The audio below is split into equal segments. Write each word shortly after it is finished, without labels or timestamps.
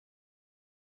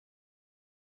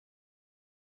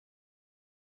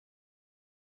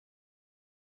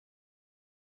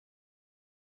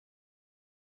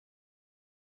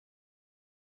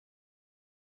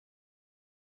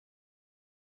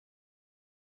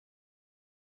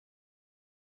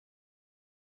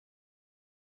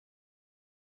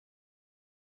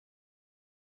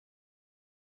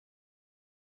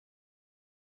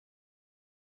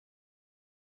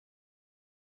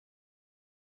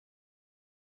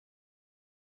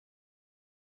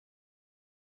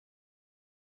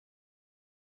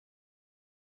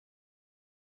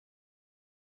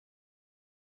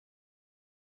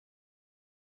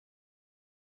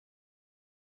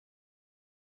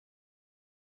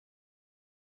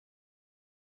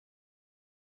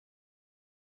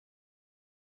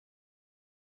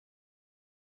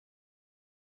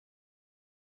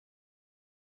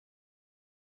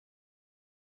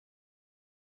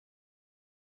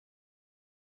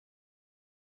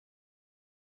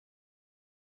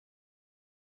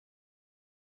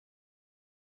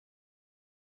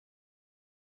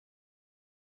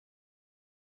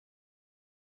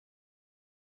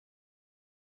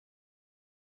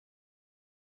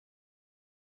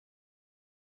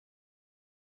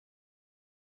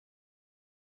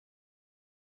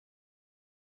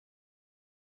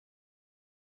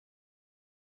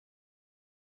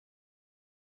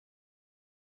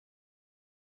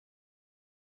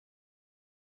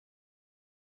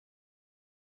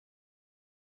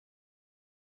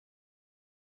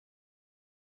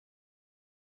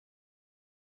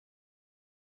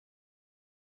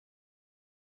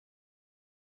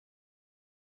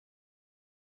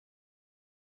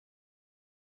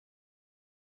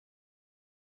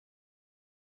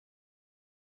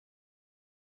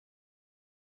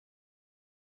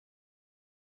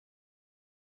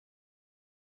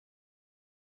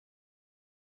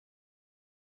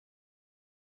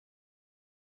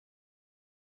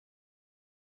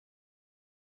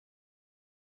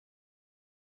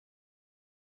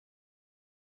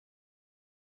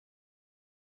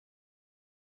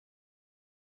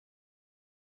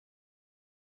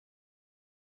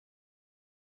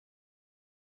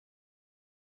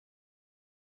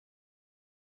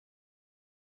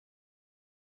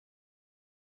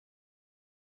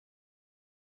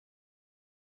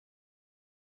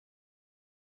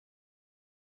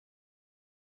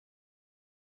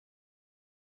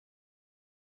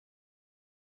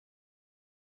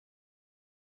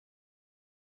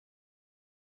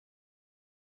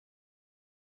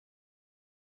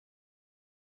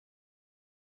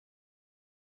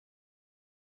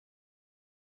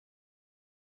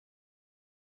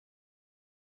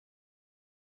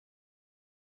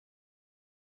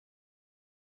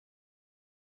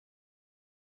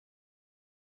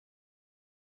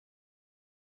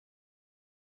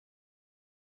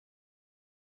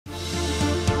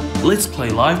Let's Play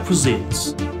Live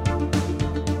presents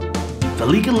the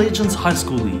League of Legends High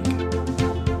School League,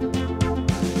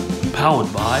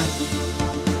 powered by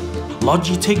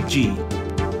Logitech G,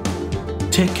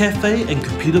 Tech Cafe and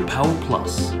Computer Power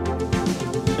Plus,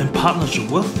 in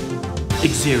partnership with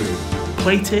Xerium,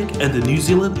 Playtech and the New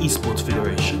Zealand Esports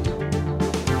Federation.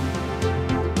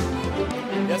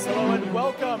 Yes, hello and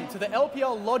welcome to the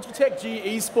LPL Logitech G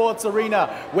Esports Arena,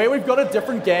 where we've got a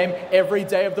different game every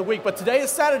day of the week. But today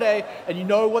is Saturday, and you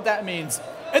know what that means.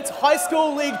 It's High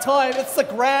School League time, it's the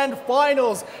grand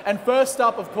finals. And first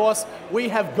up, of course, we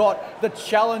have got the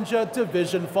Challenger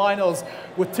Division Finals,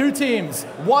 with two teams.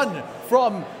 One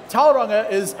from Tauranga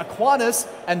is Aquinas,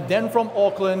 and then from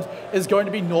Auckland is going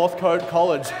to be Northcote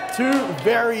College. Two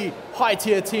very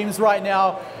high-tier teams right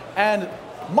now, and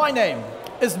my name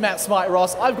is Matt Smite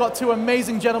Ross. I've got two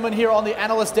amazing gentlemen here on the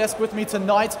analyst desk with me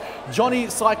tonight, Johnny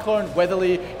Cyclone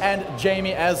Weatherly and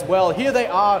Jamie as well. Here they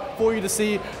are for you to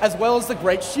see, as well as the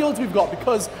great shields we've got,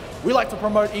 because we like to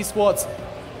promote esports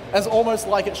as almost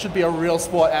like it should be a real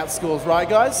sport at schools, right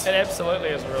guys? It absolutely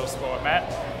is a real sport, Matt.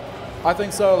 I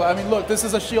think so. I mean, look, this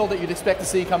is a shield that you'd expect to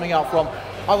see coming out from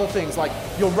other things like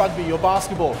your rugby, your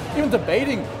basketball, even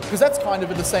debating, because that's kind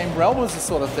of in the same realm as this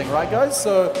sort of thing, right guys?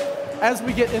 So as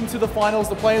we get into the finals,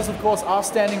 the players, of course, are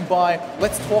standing by.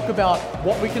 Let's talk about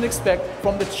what we can expect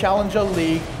from the Challenger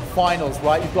League finals,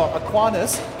 right? You've got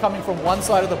Aquinas coming from one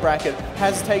side of the bracket,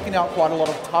 has taken out quite a lot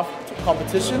of tough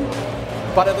competition,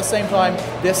 but at the same time,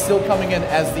 they're still coming in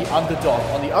as the underdog.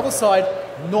 On the other side,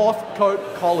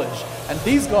 Northcote College. And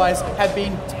these guys have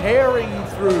been tearing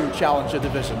through Challenger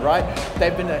Division, right?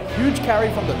 They've been a huge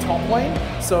carry from the top lane,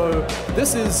 so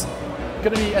this is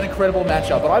going to be an incredible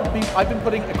matchup, but I've been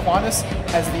putting Aquinas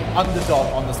as the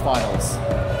underdog on this finals.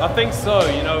 I think so.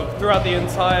 You know, throughout the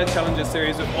entire Challenger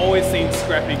series, we've always seen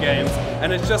scrappy games,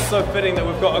 and it's just so fitting that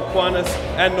we've got Aquinas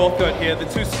and Northcote here, the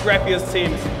two scrappiest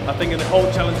teams, I think, in the whole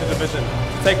Challenger division,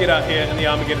 to take it out here in the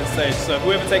Armageddon stage. So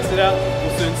whoever takes it out,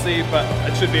 we'll soon see, but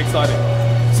it should be exciting.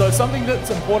 So something that's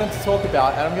important to talk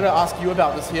about, and I'm going to ask you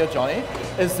about this here, Johnny,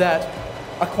 is that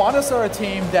Aquinas are a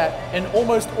team that in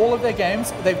almost all of their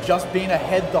games, they've just been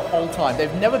ahead the whole time.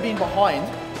 They've never been behind.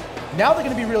 Now they're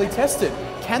going to be really tested.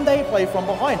 Can they play from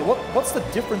behind? What's the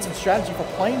difference in strategy for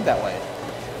playing that way?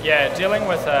 Yeah, dealing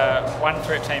with a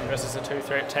one-threat team versus a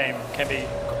two-threat team can be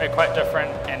quite different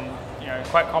and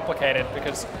quite complicated,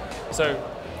 because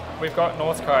we've got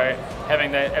Northcote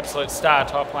having the absolute star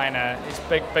top laner. He's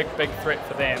big threat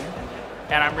for them,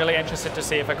 and I'm really interested to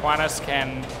see if Aquinas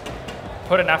can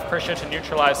put enough pressure to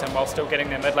neutralize him while still getting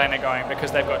their mid laner going,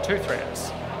 because they've got two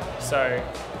threats. So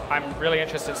I'm really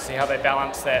interested to see how they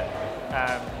balance that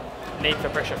need for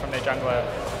pressure from their jungler.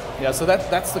 Yeah, so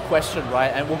that's the question, right?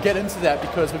 And we'll get into that,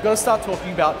 because we've got to start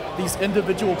talking about these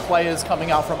individual players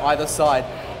coming out from either side.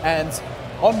 And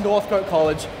on Northcote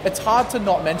College, it's hard to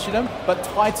not mention him, but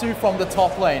Taitu from the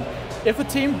top lane. If a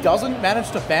team doesn't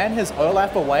manage to ban his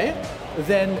Olaf away,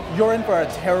 then you're in for a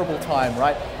terrible time,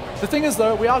 right? The thing is,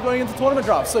 though, we are going into tournament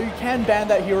drafts, so you can ban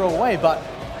that hero away, but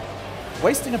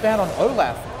wasting a ban on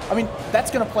Olaf, I mean,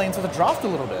 that's going to play into the draft a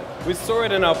little bit. We saw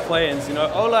it in our play-ins. You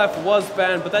know, Olaf was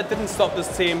banned, but that didn't stop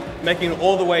this team making it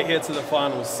all the way here to the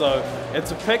finals. So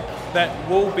it's a pick that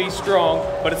will be strong,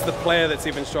 but it's the player that's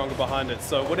even stronger behind it.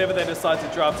 So whatever they decide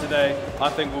to draft today, I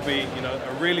think will be,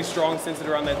 a really strong centered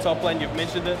around their top lane. You've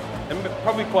mentioned it, and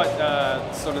probably quite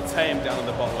sort of tame down in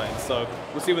the bot lane. So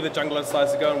we'll see where the jungler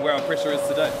decides to go and where our pressure is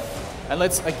today. And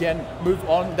let's again move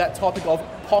on that topic of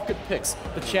pocket picks.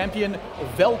 The champion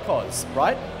Vel'Koz,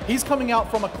 right? He's coming out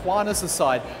from Aquinas'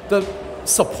 side. The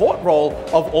support role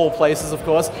of all places, of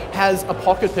course, has a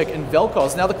pocket pick in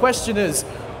Vel'Koz. Now the question is,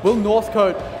 will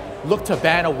Northcote look to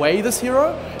ban away this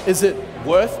hero? Is it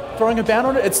worth throwing a ban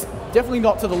on it? It's definitely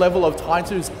not to the level of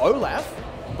Taitu's Olaf,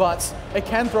 but it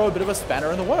can throw a bit of a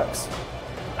spanner in the works.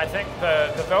 I think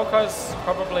the Vel'Koz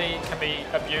probably can be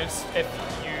abused if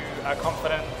you are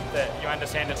confident that you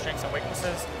understand its strengths and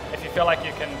weaknesses. If you feel like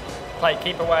you can play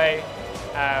keep away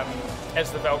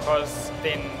as the Vel'Koz,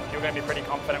 then you're going to be pretty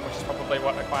confident, which is probably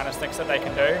what Aquinas thinks that they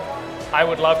can do. I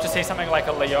would love to see something like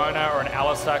a Leona or an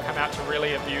Alistar come out to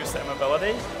really abuse that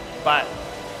mobility, but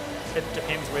it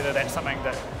depends whether that's something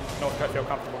that Northcote feel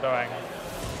comfortable doing.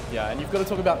 Yeah, and you've got to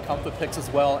talk about comfort picks as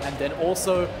well, and then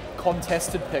also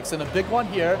contested picks. And a big one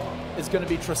here is going to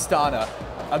be Tristana,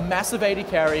 a massive AD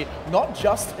carry, not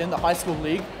just in the high school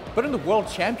league, but in the World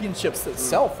Championships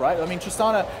itself, right? I mean,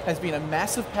 Tristana has been a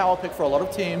massive power pick for a lot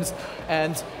of teams,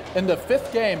 and in the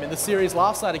 5th game in the series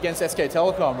last night against SK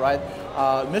Telecom, right,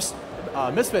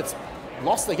 Misfits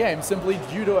lost the game simply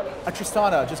due to a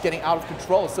Tristana just getting out of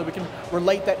control. So we can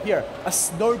relate that here. A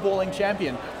snowballing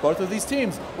champion. Both of these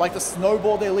teams like to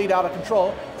snowball their lead out of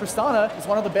control. Tristana is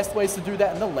one of the best ways to do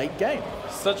that in the late game.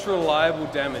 Such reliable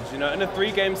damage, you know. In a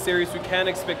 3-game series, we can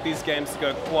expect these games to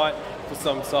go quite for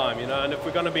some time, you know. And if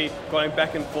we're going to be going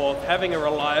back and forth, having a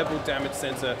reliable damage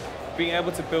center, being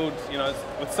able to build, you know,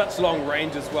 with such long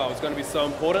range as well, is going to be so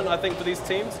important, I think, for these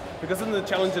teams. Because in the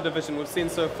Challenger division, we've seen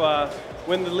so far,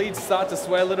 when the leads start to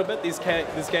sway a little bit, these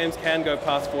games can go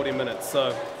past 40 minutes.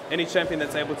 So any champion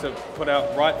that's able to put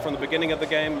out right from the beginning of the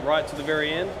game, right to the very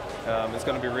end, is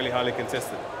going to be really highly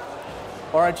contested.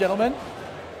 All right, gentlemen,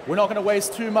 we're not going to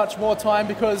waste too much more time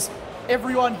because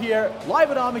everyone here, live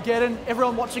at Armageddon,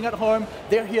 everyone watching at home,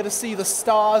 they're here to see the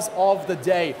stars of the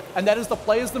day. And that is the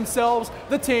players themselves,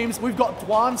 the teams. We've got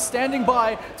Dwan standing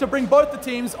by to bring both the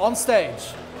teams on stage.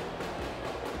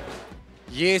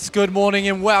 Yes, good morning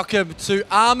and welcome to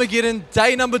Armageddon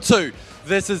day number 2.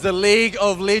 This is the League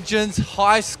of Legends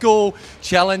High School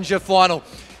Challenger Final.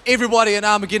 Everybody in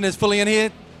Armageddon is fully in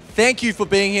here. Thank you for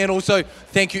being here, and also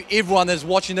thank you everyone that's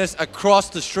watching this across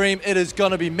the stream. It is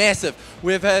going to be massive.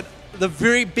 We've had the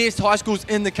very best high schools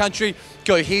in the country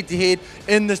go head-to-head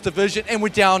in this division, and we're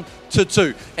down to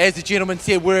 2. As the gentleman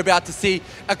said, we're about to see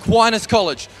Aquinas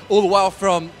College, all the way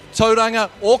from Tauranga,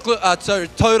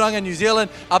 Tauranga, New Zealand,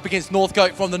 up against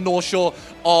Northcote from the North Shore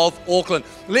of Auckland.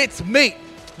 Let's meet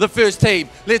the first team.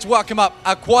 Let's welcome up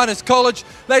Aquinas College.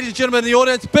 Ladies and gentlemen in the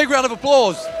audience, big round of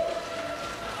applause.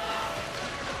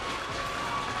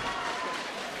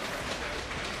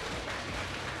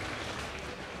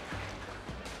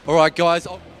 All right, guys,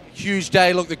 huge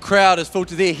day. Look, the crowd is full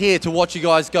to their hair to watch you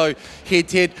guys go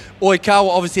head-to-head. Oikawa,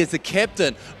 obviously, is the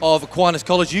captain of Aquinas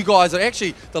College. You guys are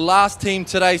actually the last team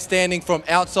today standing from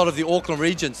outside of the Auckland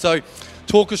region. So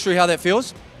talk us through how that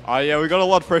feels. Yeah, we got a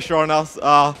lot of pressure on us,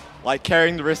 like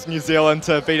carrying the rest of New Zealand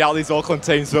to beat out these Auckland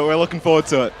teams, but we're looking forward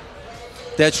to it.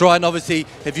 That's right, and obviously,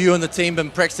 have you and the team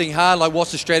been practicing hard? Like,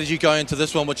 what's the strategy going into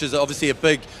this one, which is obviously a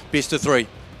big best of 3?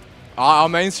 Our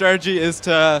main strategy is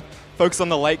to focus on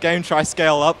the late game, try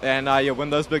scale up, and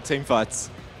win those big team fights.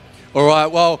 All right,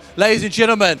 well, ladies and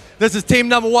gentlemen, this is team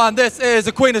number 1. This is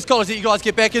Aquinas College. Let you guys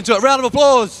get back into it. Round of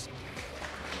applause.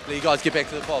 Let you guys get back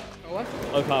to the pod.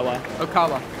 Okawa.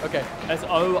 Okawa, okay. It's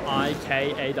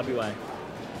O-I-K-A-W-A.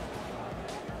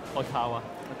 Okawa.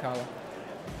 Okawa.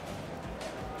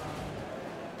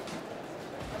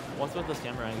 What's with this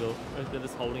camera angle? They're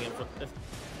just holding it for...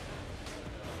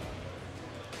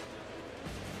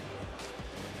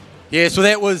 Yeah, so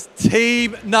that was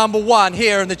team number 1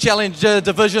 here in the Challenger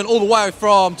division, all the way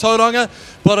from Tauranga.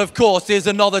 But of course, there's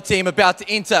another team about to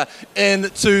enter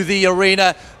into the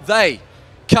arena. They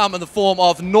come in the form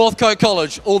of Northcote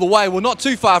College, all the way, well, not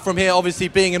too far from here, obviously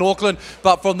being in Auckland,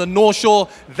 but from the North Shore.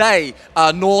 They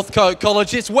are Northcote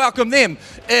College. Let's welcome them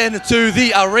into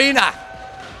the arena.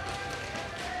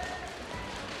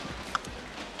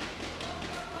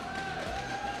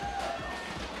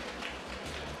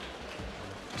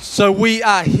 So we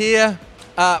are here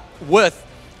with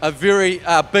a very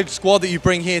big squad that you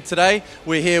bring here today.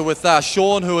 We're here with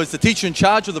Sean, who is the teacher in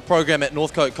charge of the program at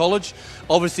Northcote College.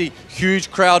 Obviously, huge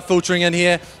crowd filtering in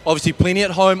here. Obviously, plenty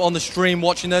at home on the stream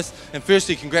watching this. And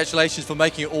firstly, congratulations for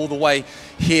making it all the way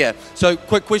here. So,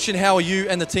 quick question, how are you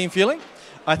and the team feeling?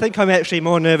 I think I'm actually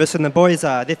more nervous than the boys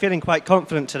are. They're feeling quite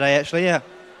confident today, actually, yeah.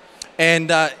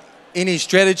 And any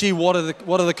strategy? What are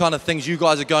the kind of things you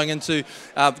guys are going into,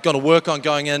 going to work on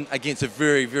going in against a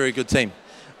very, very good team?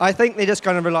 I think they're just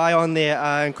going to rely on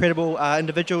their incredible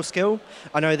individual skill.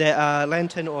 I know that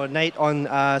Lantern or Nate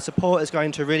on support is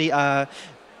going to really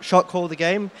shot call the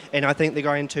game, and I think they're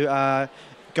going to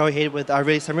go ahead with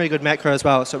some really good macro as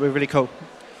well, so it'll be really cool.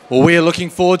 Well, we are looking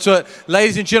forward to it.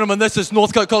 Ladies and gentlemen, this is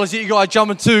Northcote College. You guys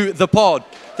jump into the pod.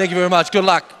 Thank you very much. Good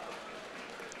luck.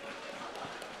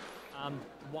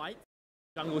 White,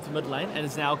 jungle to mid lane, and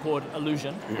is now called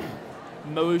Illusion.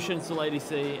 Motion still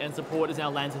ADC, and support is now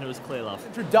Lantern, who is Clear Love.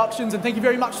 Introductions, and thank you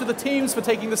very much to the teams for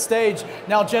taking the stage.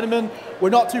 Now, gentlemen, we're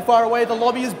not too far away. The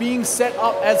lobby is being set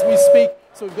up as we speak,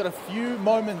 so we've got a few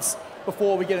moments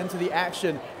before we get into the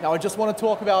action. Now, I just want to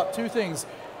talk about 2 things.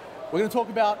 We're going to talk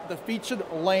about the featured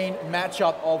lane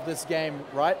matchup of this game,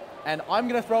 right? And I'm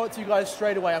going to throw it to you guys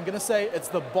straight away. I'm going to say it's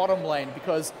the bottom lane,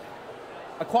 because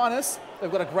Aquinas,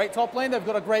 they've got a great top lane, they've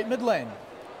got a great mid lane.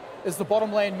 Is the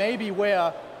bottom lane maybe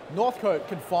where Northcote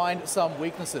can find some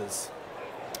weaknesses?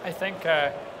 I think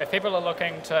if people are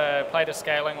looking to play to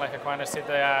scaling, like Aquinas said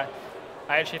they are,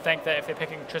 I actually think that if they're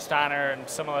picking Tristana and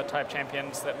similar type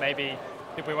champions, that maybe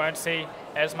we won't see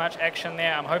as much action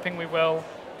there. I'm hoping we will,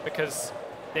 because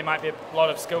there might be a lot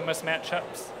of skill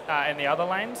mismatchups in the other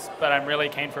lanes, but I'm really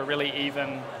keen for a really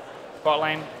even bot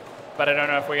lane. But I don't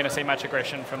know if we're going to see much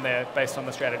aggression from there based on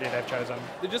the strategy they've chosen.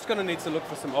 They're just going to need to look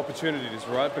for some opportunities,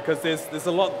 right? Because there's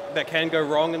a lot that can go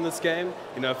wrong in this game.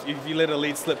 You know, if you let a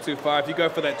lead slip too far, if you go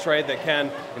for that trade that can,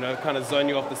 you know, kind of zone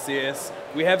you off the CS.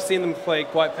 We have seen them play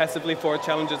quite passively for a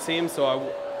challenger team,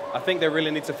 so I think they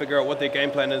really need to figure out what their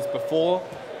game plan is before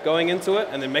going into it,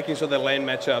 and then making sure their lane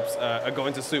matchups are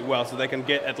going to suit well so they can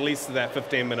get at least to that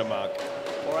 15-minute mark.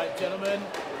 All right, gentlemen,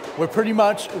 we're pretty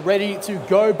much ready to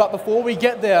go, but before we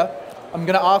get there, I'm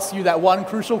going to ask you that one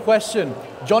crucial question.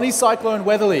 Johnny Cyclone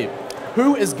Weatherly,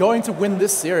 who is going to win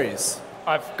this series?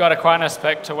 I've got Aquinas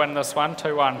pick to win this one,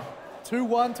 2-1.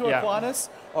 2-1 to Aquinas?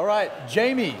 All right,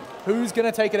 Jamie, who's going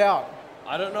to take it out?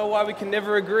 I don't know why we can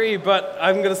never agree, but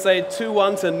I'm going to say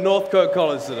 2-1 to Northcote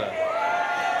College today.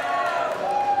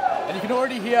 And you can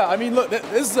already hear, I mean, look,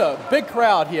 this is a big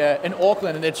crowd here in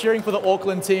Auckland, and they're cheering for the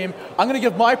Auckland team. I'm going to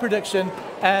give my prediction,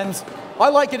 and I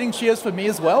like getting cheers for me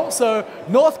as well. So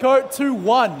Northcote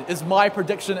 2-1 is my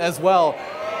prediction as well.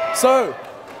 So,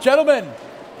 gentlemen,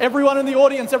 everyone in the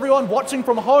audience, everyone watching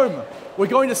from home, we're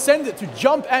going to send it to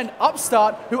Jump and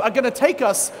Upstart, who are going to take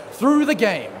us through the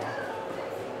game.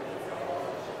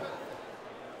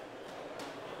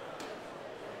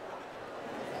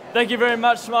 Thank you very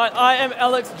much, Smite. I am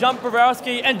Alex Jump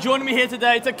Borowski, and joining me here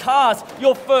today to cast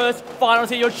your first finals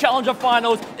here, your Challenger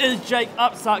finals, is Jake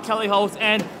Upstart Kelly Holtz,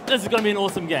 and this is going to be an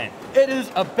awesome game. It is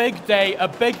a big day, a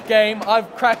big game.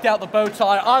 I've cracked out the bow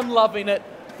tie. I'm loving it.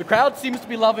 The crowd seems to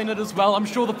be loving it as well. I'm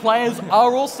sure the players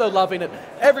are also loving it.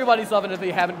 Everybody's loving it if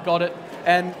they haven't got it,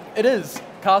 and it is.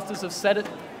 Casters have said it.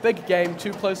 Big game,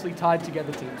 two closely tied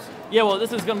together teams. Yeah, well,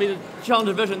 this is going to be the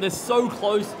Challenger division. They're so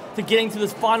close to getting to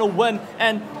this final win,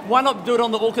 and why not do it on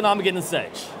the Auckland Armageddon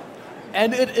stage?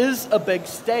 And it is a big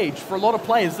stage. For a lot of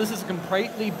players, this is a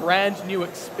completely brand new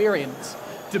experience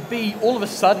to be all of a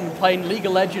sudden playing League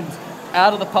of Legends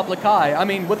out of the public eye. I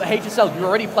mean, with the HSL, you're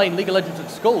already playing League of Legends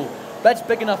at school. That's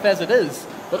big enough as it is.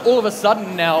 But all of a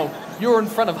sudden now, you're in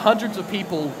front of hundreds of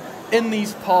people in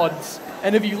these pods.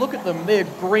 And if you look at them, they're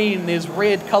green, there's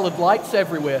red colored lights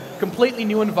everywhere. Completely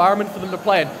new environment for them to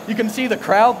play in. You can see the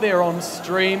crowd there on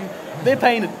stream. They're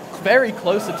paying very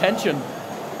close attention.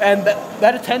 And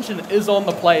that attention is on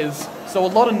the players. So a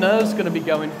lot of nerves going to be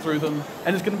going through them.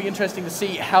 And it's going to be interesting to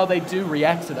see how they do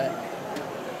react to that.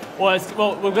 Well,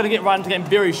 we're going to get right into the game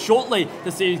very shortly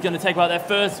to see who's going to take out that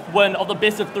first win of the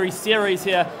best of 3 series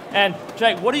here. And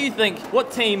Jake, what do you think?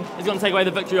 What team is going to take away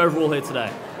the victory overall here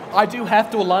today? I do have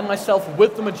to align myself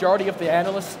with the majority of the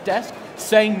analysts' desk,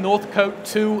 saying Northcote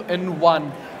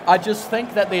 2-1. I just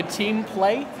think that their team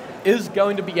play is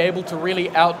going to be able to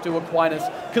really outdo Aquinas,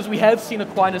 because we have seen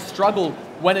Aquinas struggle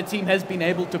when a team has been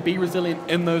able to be resilient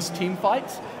in those team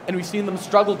fights, and we've seen them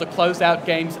struggle to close out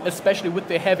games, especially with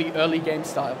their heavy early game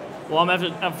style. Well, I'm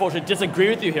going to unfortunately disagree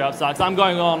with you here, Upstart, because I'm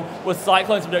going on with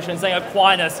Cyclone's prediction, saying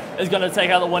Aquinas is going to take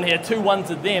out the win here, 2-1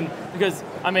 to them, because,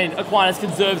 I mean, Aquinas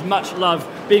deserves much love,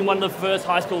 being one of the first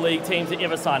high school league teams to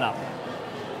ever sign up.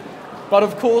 But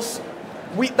of course,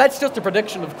 that's just a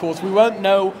prediction, of course. We won't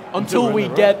know until we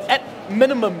get, at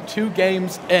minimum, 2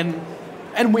 games in,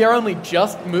 and we are only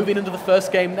just moving into the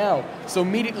first game now. So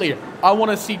immediately, I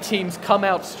want to see teams come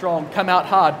out strong, come out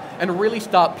hard, and really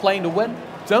start playing to win.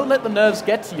 Don't let the nerves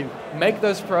get to you. Make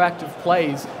those proactive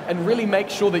plays and really make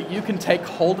sure that you can take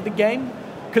hold of the game.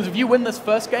 Because if you win this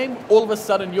first game, all of a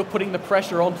sudden you're putting the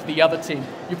pressure onto the other team.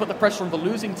 You put the pressure on the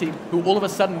losing team, who all of a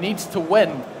sudden needs to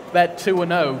win that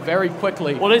 2-0 very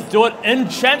quickly. Well, let's do it in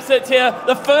Champset here.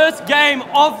 The first game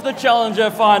of the Challenger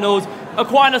Finals.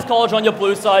 Aquinas College on your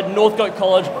blue side, Northcote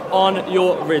College on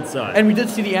your red side. And we did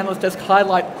see the analyst desk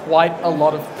highlight quite a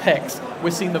lot of picks.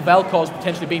 We're seeing the Valkos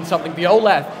potentially being something. The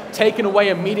Olaf taken away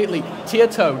immediately.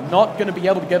 Tierto not going to be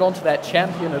able to get onto that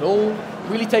champion at all.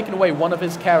 Really taken away one of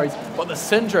his carries. But the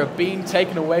Syndra being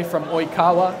taken away from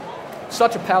Oikawa.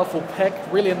 Such a powerful pick.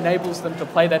 Really enables them to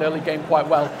play that early game quite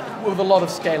well with a lot of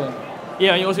scaling.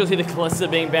 Yeah, and you also see the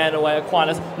Kalista being banned away.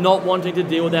 Aquinas not wanting to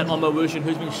deal with that on Mawushin,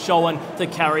 who's been shown to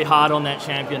carry hard on that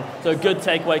champion. So good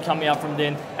takeaway coming out from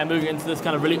then and moving into this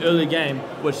kind of really early game,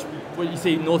 which you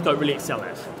see Northcote really excel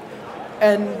at.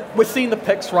 And we're seeing the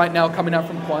picks right now coming out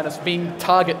from Aquinas being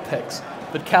target picks.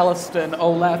 But Kalista and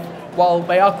Olaf, while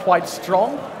they are quite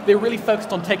strong, they're really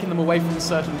focused on taking them away from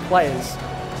certain players.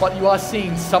 But you are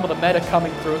seeing some of the meta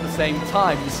coming through at the same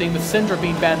time. You're seeing the Syndra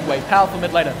being banned away, powerful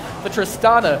mid laner. The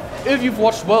Tristana, if you've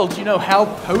watched Worlds, you know how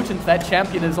potent that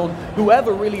champion is on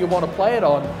whoever really you want to play it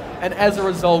on. And as a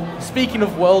result, speaking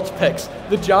of Worlds picks,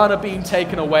 the Janna being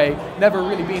taken away, never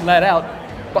really being let out.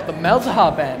 But the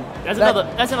Malzahar ban,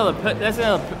 That's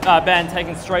another ban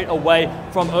taken straight away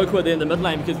from Okwa there in the mid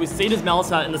lane, because we've seen his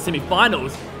Malzahar in the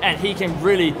semi-finals, and he can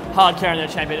really hard carry their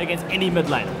champion against any mid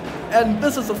laner. And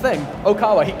this is the thing,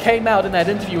 Okawa, he came out in that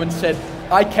interview and said,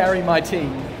 I carry my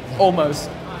team, almost.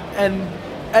 And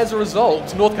as a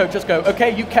result, Northcote just go,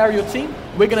 okay, you carry your team,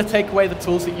 we're going to take away the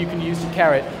tools that you can use to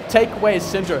carry it. Take away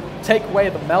Syndra, take away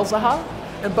the Malzahar,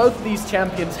 and both of these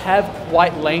champions have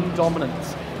quite lane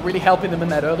dominance, really helping them in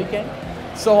that early game.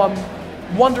 So I'm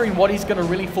wondering what he's going to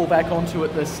really fall back onto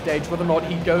at this stage, whether or not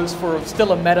he goes for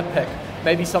still a meta pick,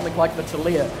 maybe something like the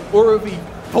Talia, or if he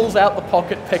pulls out the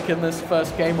pocket pick in this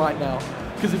first game right now.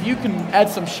 Because if you can add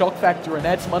some shock factor and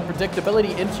add some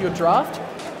unpredictability into your draft,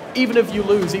 even if you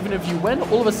lose, even if you win,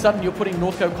 all of a sudden you're putting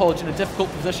Northcote College in a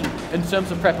difficult position in terms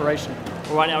of preparation.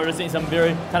 Well, right now we're just seeing some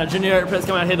very kind of generic picks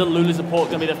coming out here. The Lulu support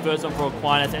going to be the first one for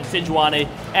Aquinas, and Sejuani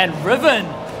and Riven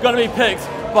going to be picked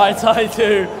by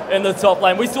Tai2 in the top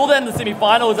lane. We saw that in the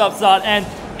semi-finals upstart, and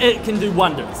it can do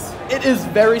wonders. It is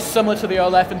very similar to the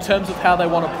Olaf in terms of how they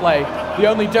want to play. The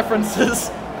only difference is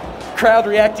crowd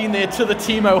reacting there to the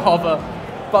Teemo hover.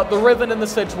 But the Riven and the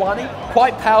Sejuani,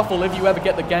 quite powerful if you ever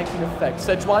get the ganking effect.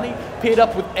 Sejuani paired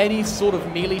up with any sort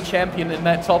of melee champion in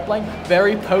that top lane,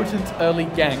 very potent early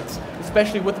ganks,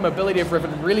 especially with the mobility of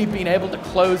Riven, really being able to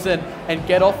close in and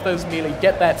get off those melee,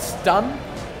 get that stun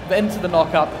into the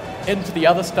knock-up, into the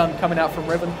other stun coming out from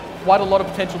Riven. Quite a lot of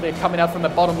potential there coming out from the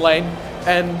bottom lane.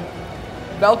 And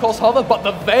Valkor's hover, but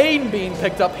the Vayne being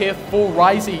picked up here for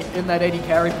Risey in that AD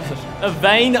carry position. A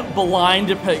Vayne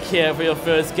blind pick here for your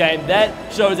first game.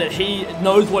 That shows that he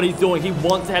knows what he's doing. He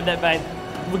wants to have that Vayne,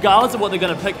 regardless of what they're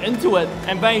going to pick into it.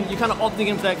 And Vayne, you're kind of opting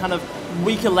into that kind of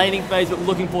weaker laning phase, but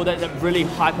looking for that really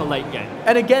hyper late game.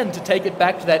 And again, to take it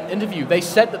back to that interview, they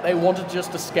said that they wanted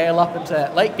just to scale up into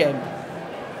that late game.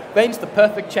 Vayne's the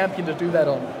perfect champion to do that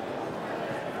on.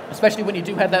 Especially when you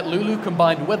do have that Lulu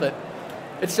combined with it.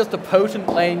 It's just a potent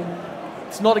lane.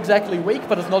 It's not exactly weak,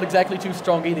 but it's not exactly too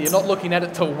strong either. You're not looking at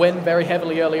it to win very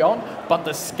heavily early on, but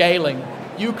the scaling.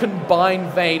 You combine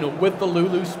Vayne with the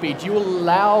Lulu speed. You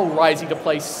allow Risey to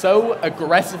play so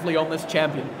aggressively on this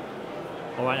champion.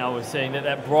 Well, right now we're seeing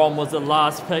that Brom was the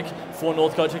last pick for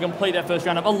Northcote to complete that first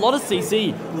round up. A lot of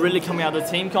CC really coming out of the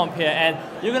team comp here, and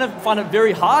you're going to find it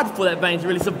very hard for that Vayne to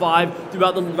really survive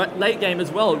throughout the late game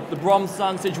as well. The Brom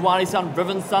stuns, Sejuani stuns,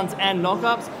 Riven stuns, and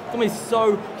knockups. It's going to be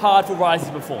so hard for Risey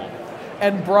to perform.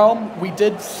 And Brom, we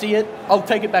did see it. I'll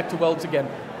take it back to Worlds again.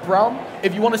 Brom,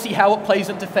 if you want to see how it plays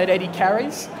into Fed 80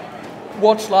 carries,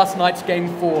 watch last night's game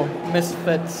for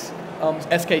Misfits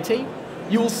SKT.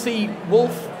 You will see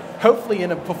Wolf, hopefully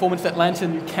in a performance that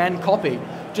Lantern can copy,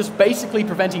 just basically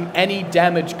preventing any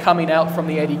damage coming out from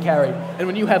the AD carry. And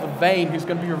when you have a Vayne who's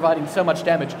going to be providing so much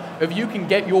damage, if you can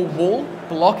get your wall,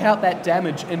 block out that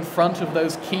damage in front of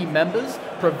those key members,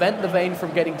 prevent the Vayne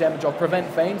from getting damage or prevent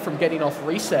Vayne from getting off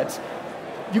resets,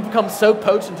 you become so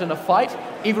potent in a fight,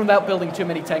 even without building too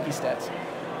many tanky stats.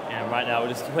 And right now we're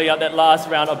just completing out that last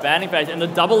round of banning phase, and the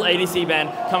double ADC ban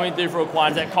coming through for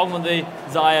Aquinas. That Kog'Maw the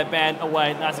Xayah ban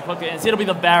away nice and quickly. And instead it'll be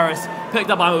the Varus picked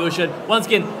up by Ocean. Once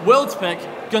again, World's pick,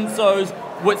 Gunso's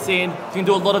Wits End. You can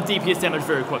do a lot of DPS damage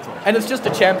very quickly. And it's just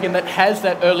a champion that has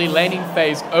that early laning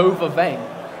phase over Vayne.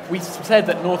 We said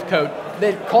that Northcote,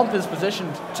 their comp is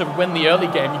positioned to win the early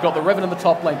game. You've got the Riven in the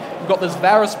top lane. You've got this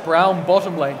Varus Brown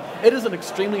bottom lane. It is an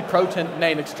extremely potent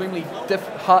lane, extremely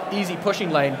easy pushing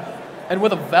lane. And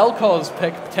with a Valkor's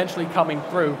pick potentially coming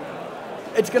through,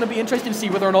 it's going to be interesting to see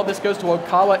whether or not this goes to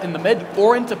Okawa in the mid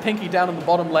or into Pinky down in the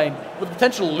bottom lane, with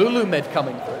potential Lulu mid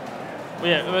coming through.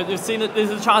 Yeah, we've seen that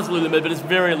there's a chance of Lulu mid, but it's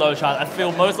very low chance. I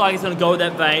feel most likely it's going to go with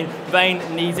that Vayne.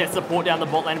 Vayne needs that support down the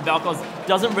bot lane. Valkor's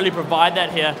doesn't really provide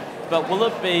that here. But will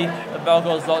it be the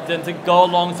Valkor's locked in to go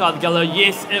alongside the Galio?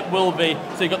 Yes, it will be.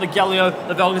 So you've got the Galio,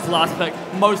 the Valkor's last pick,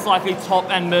 most likely top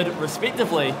and mid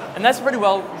respectively. And that's a pretty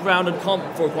well-rounded comp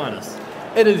for Aquinas.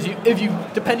 It is.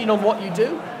 Depending on what you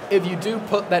do, if you do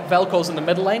put that Valkor's in the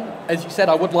middle lane, as you said,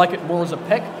 I would like it more as a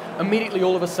pick. Immediately,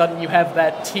 all of a sudden, you have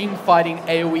that team fighting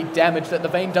AoE damage that the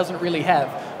Vayne doesn't really have.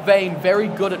 Vayne, very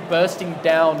good at bursting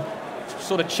down,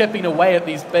 sort of chipping away at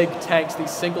these big tanks,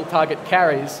 these single target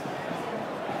carries.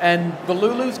 And the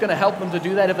Lulu's going to help them to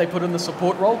do that if they put in the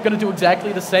support role. Going to do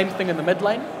exactly the same thing in the mid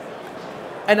lane.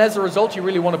 And as a result, you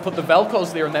really want to put the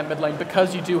Valkor's there in that mid lane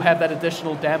because you do have that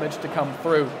additional damage to come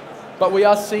through. But we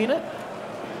are seeing it.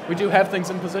 We do have things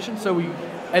in position, so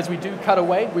as we do cut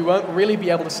away, we won't really be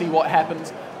able to see what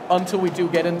happens until we do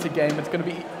get into game. It's going to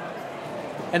be,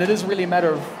 and it is really a matter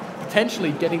of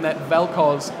potentially getting that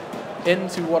Valkor's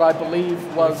into what I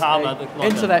believe was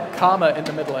into that Karma in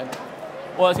the mid lane.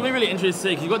 Well, it's going to be really interesting to see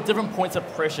because you've got different points of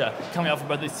pressure coming out from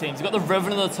both these teams. You've got the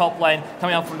Riven in the top lane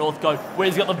coming out from Northcote,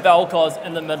 whereas you've got the Valkos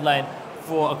in the mid lane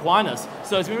for Aquinas.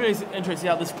 So it's going to be really interesting to see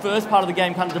how this first part of the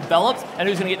game kind of develops and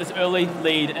who's going to get this early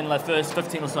lead in the first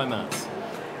 15 or so minutes.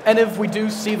 And if we do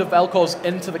see the Valkos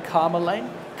into the Karma lane,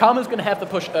 Karma's going to have to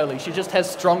push early. She just has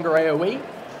stronger AoE.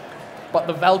 But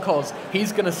the Valkos,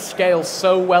 he's going to scale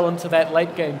so well into that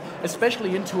late game,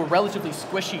 especially into a relatively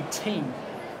squishy team.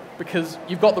 Because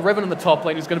you've got the Riven in the top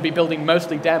lane who's going to be building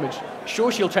mostly damage.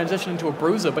 Sure, she'll transition into a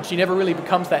bruiser, but she never really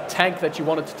becomes that tank that you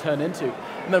want it to turn into.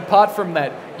 And then apart from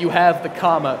that, you have the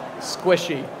Karma,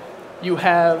 squishy. You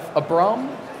have a Braum,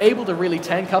 able to really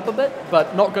tank up a bit,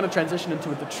 but not going to transition into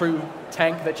the true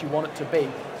tank that you want it to be.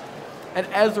 And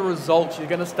as a result, you're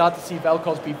going to start to see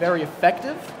Valkos be very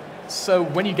effective. So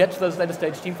when you get to those later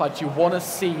stage teamfights, you want to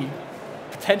see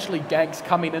potentially ganks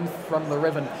coming in from the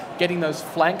Riven, getting those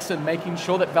flanks and making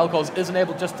sure that Valkos isn't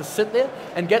able just to sit there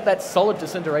and get that solid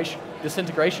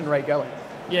disintegration rate going.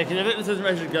 Yeah, because if this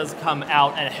disintegration does come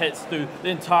out and hits through the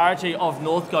entirety of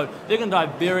Northcote, they're going to die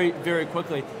very, very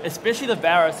quickly, especially the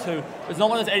Varus, who is not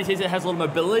one of those ADCs that has a lot of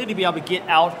mobility to be able to get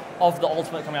out of the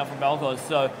ultimate coming out from Valkos.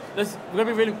 So this is going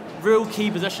to be really real key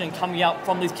positioning coming out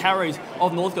from these carries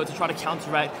of Northcote to try to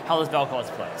counteract how this Valkos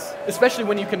plays. Especially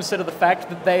when you consider the fact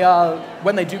that they are,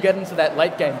 when they do get into that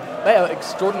late game, they are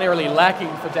extraordinarily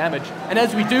lacking for damage. And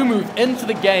as we do move into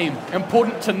the game,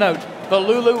 important to note, the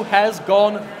Lulu has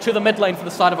gone to the mid lane for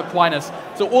the side of Aquinas.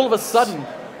 So all of a sudden,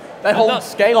 that whole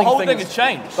scaling thing has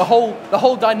changed. The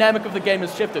whole dynamic of the game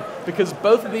has shifted because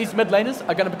both of these mid laners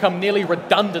are going to become nearly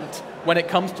redundant when it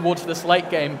comes towards this late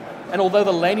game. And although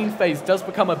the laning phase does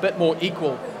become a bit more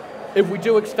equal, if we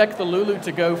do expect the Lulu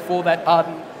to go for that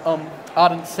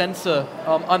Ardent Sensor,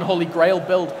 Unholy Grail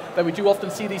build that we do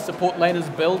often see these support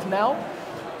laners build now,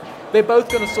 they're both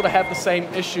going to sort of have the same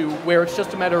issue where it's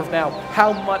just a matter of now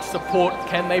how much support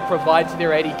can they provide to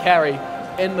their AD carry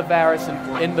in the Varus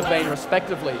and in the Vayne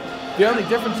respectively. The only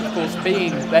difference, of course,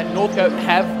 being that Northcote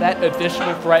have that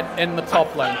additional threat in the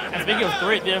top lane. And speaking of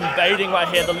threat, they're invading right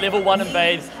here. The level 1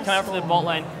 invades coming out from the bot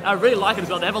lane. And I really like it as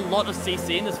well. They have a lot of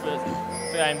CC in this first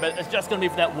game, but it's just going to be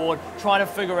for that ward, trying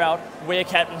to figure out where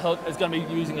Captain Hook is going to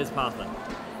be using his pathing.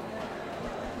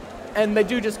 And they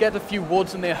do just get a few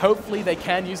wards in there. Hopefully they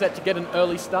can use that to get an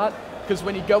early start, because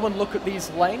when you go and look at these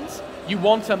lanes, you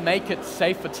want to make it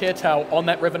safe for Tiertau on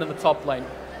that Riven in the top lane.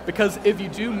 Because if you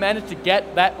do manage to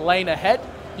get that lane ahead,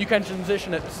 you can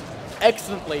transition it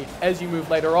excellently as you move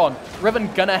later on.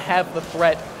 Riven gonna have the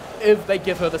threat if they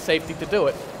give her the safety to do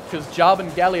it. Because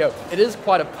Jarvan Galio, it is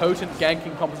quite a potent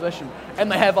ganking composition. And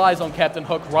they have eyes on Captain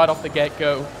Hook right off the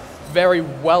get-go. Very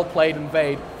well played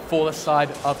invade for the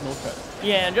side of Northcote.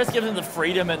 Yeah, and just gives them the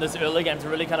freedom in this early game to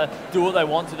really kind of do what they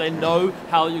want to. They know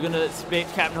how you're going to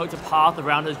expect Captain Hook to path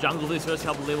around his jungle these first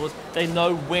couple of levels. They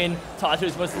know when Taito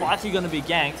is most likely going to be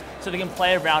ganked, so they can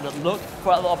play around it, look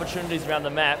for other opportunities around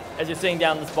the map. As you're seeing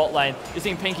down this bot lane, you're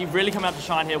seeing Pinky really come out to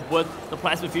shine here with the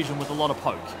Plasma Fusion with a lot of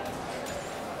poke.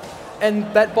 And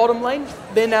that bottom lane,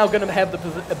 they're now going to have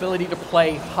the ability to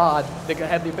play hard. They're going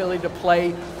to have the ability to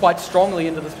play quite strongly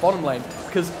into this bottom lane.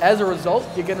 Because as a result,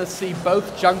 you're going to see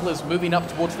both junglers moving up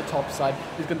towards the top side.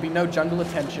 There's going to be no jungle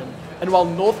attention. And while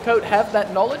Northcote have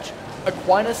that knowledge,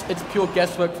 Aquinas, it's pure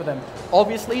guesswork for them.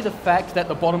 Obviously, the fact that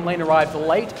the bottom lane arrived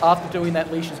late after doing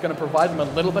that leash is going to provide them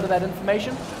a little bit of that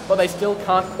information, but they still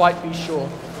can't quite be sure.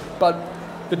 But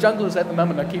the junglers at the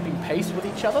moment are keeping pace with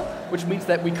each other, which means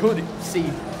that we could see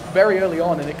very early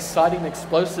on an exciting,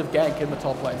 explosive gank in the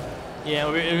top lane.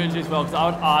 Yeah, it is as well, because I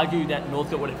would argue that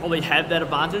Northcote would probably have that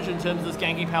advantage in terms of this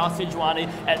ganking power. Sejuani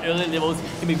at early levels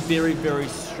can be very, very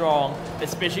strong,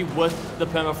 especially with the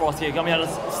permafrost here, coming out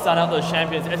to stun out those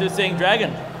champions. As we're seeing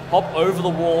Dragon hop over the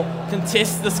wall,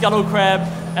 contest the Scuttle Crab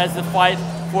as the fight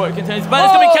for it continues. But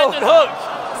it's going to be Captain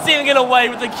Hook sealing it away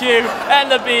with the Q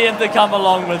and the BM to come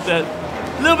along with it.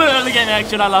 A little bit of early game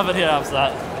action, I love it here,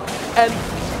 Upstart. And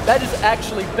that is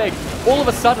actually big. All of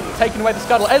a sudden, taking away the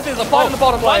Scuttle, as there's a fight in the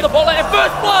bottom lane. The bottom lane, and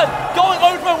First Blood going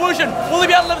over from Illusion. Will he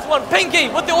be able to live this one? Pinky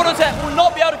with the auto attack will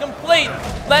not be able to complete.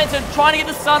 Lantern trying to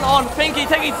get the stun on. Pinky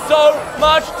taking so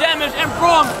much damage, and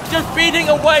Braum just beating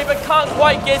away but can't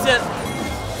quite get it.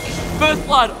 First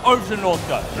Blood over to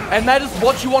Northcote. And that is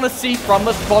what you want to see from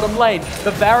this bottom lane.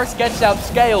 The Varus gets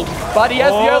outscaled, but he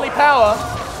has the early power.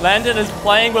 Landon is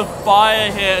playing with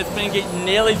fire here. It's been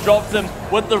nearly dropped him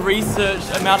with the research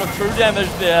amount of true damage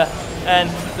there.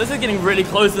 And this is getting really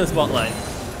close to this bot lane.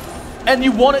 And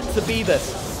you want it to be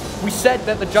this. We said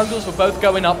that the junglers were both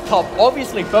going up top.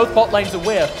 Obviously, both bot lanes are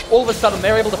aware. All of a sudden,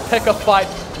 they're able to pick a fight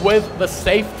with the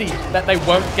safety that they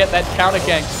won't get that counter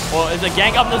gank. Well, there's a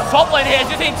gank up in the top lane here. As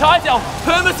you've seen Tytel,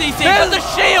 Permacy with the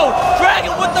shield.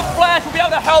 Dragon with the flash will be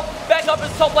able to help back up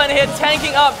his top lane here,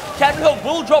 tanking up. Captain Hook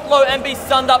will drop low and be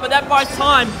stunned up, but that buys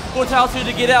time for Tao2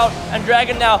 to get out. And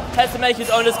Dragon now has to make his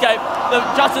own escape. The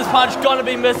Justice Punch gonna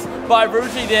be missed by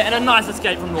Ruti there, and a nice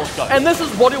escape from Northcote. And this is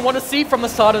what you want to see from the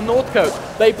side of Northcote.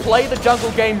 They play the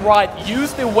jungle game right,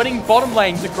 use their winning bottom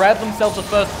lane to grab themselves the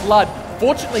first blood,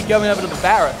 fortunately going over to the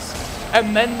Varus.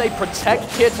 And then they protect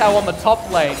Kirtau on the top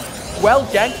lane. Well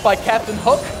ganked by Captain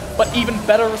Hook, but even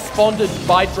better responded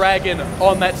by Dragon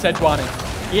on that Sejuani.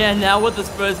 Yeah, now with this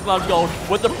first blood gold,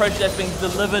 with the pressure that's being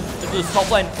delivered to the top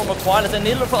lane from Aquinas, they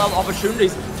need to look for other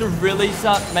opportunities to really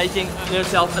start making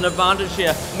themselves an advantage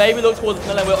here. Maybe look towards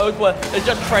the lane where Okwa is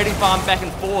just trading farm back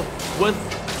and forth with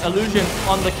Illusion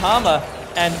on the Karma.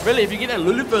 And really, if you get a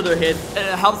Lulu further ahead,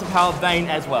 it helps the power of Vayne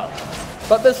as well.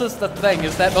 But this is the thing,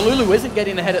 is that the Lulu isn't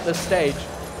getting ahead at this stage.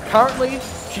 Currently,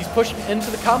 she's pushing into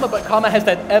the Karma, but Karma has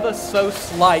that ever so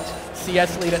slight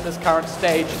CS lead at this current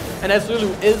stage. And as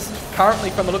Lulu is currently,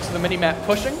 from the looks of the minimap,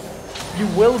 pushing, you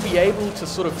will be able to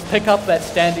sort of pick up that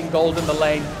standing gold in the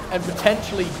lane and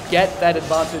potentially get that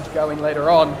advantage going later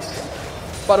on.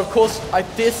 But of course, I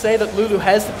dare say that Lulu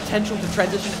has the potential to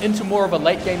transition into more of a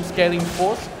late game scaling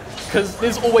force, because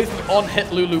there's always the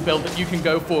on-hit Lulu build that you can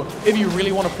go for if you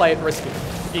really want to play it risky.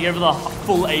 You go for the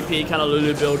full AP kind of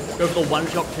Lulu build, go for the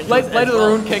one-shot King. Later the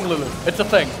Rune King Lulu. It's a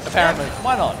thing, apparently. Yeah,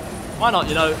 why not? Why not?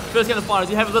 You know, first game of the finals,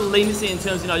 you have a little leniency in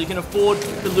terms, you know, you can afford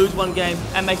to lose one game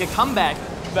and make a comeback.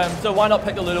 So why not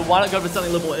pick a Lulu? Why not go for something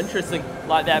a little more interesting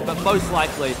like that? But most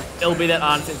likely, it'll be that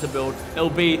Iron Sensor build. It'll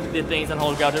be the things on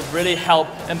Holy Grail to really help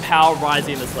empower Ryze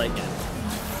in this late game.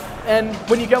 And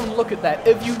when you go and look at that,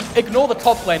 if you ignore the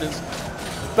top laners,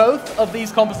 both of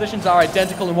these compositions are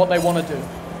identical in what they want to do,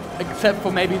 except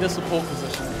for maybe the support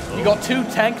position. You got two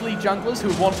tankly junglers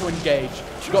who want to engage.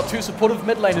 You got two supportive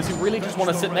mid laners who really just want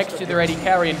to sit next to their AD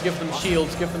carry and give them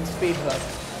shields, give them speed though.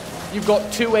 You've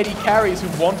got two AD carries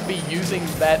who want to be using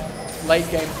that late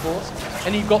game force,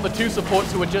 and you've got the two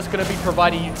supports who are just going to be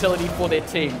providing utility for their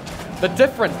team. The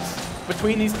difference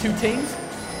between these two teams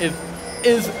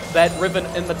is that Riven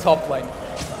in the top lane.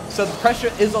 So the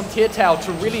pressure is on Kirtau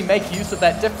to really make use of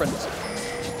that difference,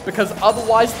 because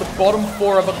otherwise the bottom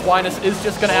four of Aquinas is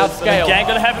just going to outscale. The gank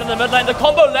going to happen in the mid lane. The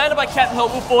combo landed by Captain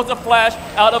Hook will force a flash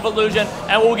out of Illusion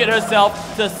and will get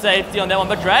herself to safety on that one.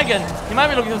 But Dragon, he might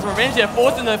be looking for some revenge here,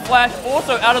 forcing the flash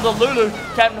also out of the Lulu.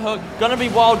 Captain Hook going to be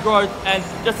wild growth and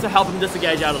just to help him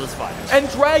disengage out of this fight. And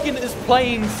Dragon is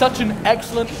playing such an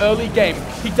excellent early game.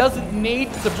 He doesn't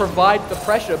need to provide the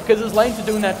pressure because his lanes are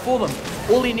doing that for them.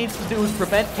 All he needs to do is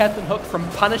prevent Captain Hook from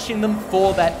punishing them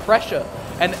for that pressure.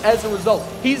 And as a result,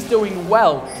 he's doing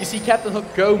well. You see Captain Hook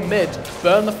go mid,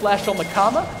 burn the flash on the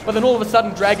Karma, but then all of a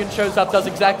sudden Dragon shows up, does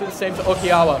exactly the same to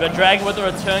Okiawa. But Dragon with the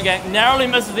return gank narrowly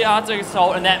misses the Arctic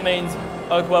Assault, and that means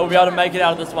Oakwell will be able to make it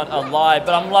out of this one alive.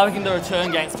 But I'm liking the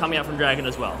return ganks coming out from Dragon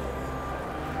as well.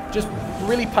 Just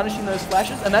really punishing those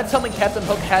flashes, and that's something Captain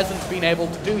Hook hasn't been able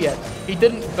to do yet. He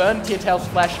didn't burn Kirtau's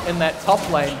flash in that top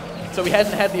lane, so he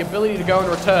hasn't had the ability to go and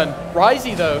return.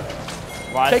 Ryze though,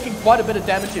 taking quite a bit of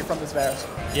damage here from this Varus.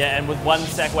 Yeah, and with one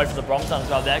stack away from the Bronze Sun as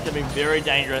well, that could be very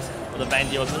dangerous for the Vayne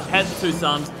dealers. Had the two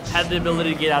Suns, had the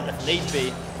ability to get out if need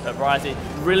be, but Ryze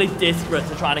really desperate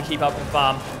to try to keep up the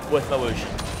farm with Illusion.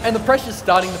 And the pressure's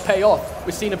starting to pay off.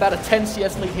 We've seen about a 10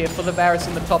 CS lead here for the Varus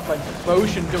in the top lane.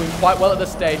 Motion doing quite well at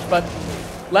this stage, but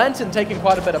Lantern taking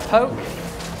quite a bit of poke.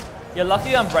 Yeah,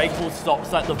 luckily Unbreakable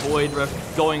stops like the Void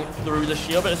Rift going through the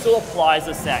shield, but it still applies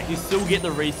the sack. You still get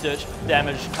the research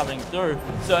damage coming through.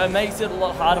 So it makes it a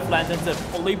lot harder for Lantern to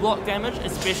fully block damage,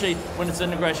 especially when its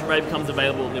integration rate becomes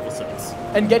available at level 6.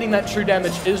 And getting that true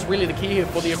damage is really the key here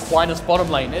for the Aquinas bottom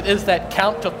lane. It is that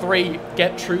count to 3,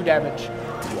 get true damage.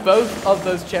 Both of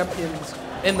those champions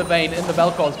in the Vayne, in the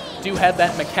Vel'Koz, do have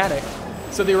that mechanic.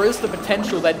 So there is the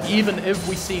potential that even if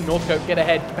we see Northcote get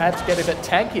ahead, perhaps get a bit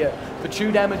tankier, the true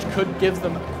damage could give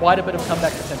them quite a bit of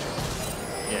comeback potential.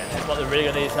 Yeah, that's what they're really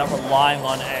going to need to start relying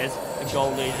on as the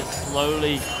goal lead is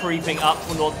slowly creeping up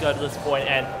for Northcote at this point.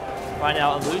 And right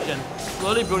now, Illusion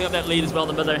slowly building up that lead as well in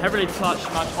the mid lane. Haven't really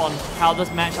touched much on how this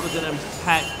matchup is going to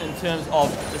impact in terms of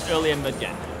this early and mid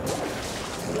game.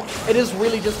 It is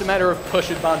really just a matter of push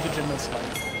advantage in this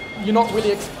lane. You're not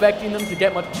really expecting them to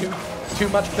get too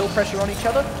much kill pressure on each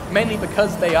other, mainly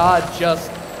because they are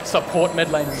just support mid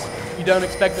laners. You don't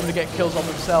expect them to get kills on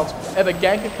themselves. If a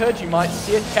gank occurred, you might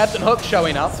see it. Captain Hook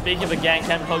showing up. Speaking of a gank,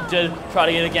 Captain Hook did try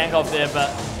to get a gank off there, but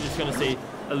you're just going to see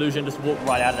Illusion just walk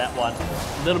right out of that one.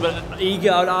 A little bit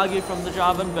eager, I would argue, from the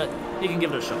Jarvan, but he can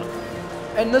give it a shot.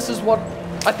 And this is what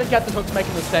I think Captain Hook's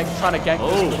making the mistake trying to gank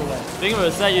this middle lane. Speaking of a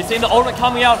mistake, you've seen the ultimate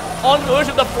coming out on Urge.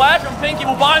 The flash from Pinky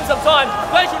will buy him some time.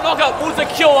 Glacial knockout will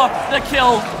secure the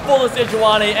kill for the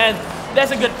Sejuani, and that's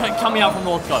a good pick coming out from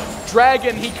North Coast.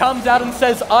 Dragon, he comes out and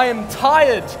says, I am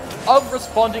tired of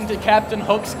responding to Captain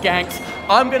Hook's ganks.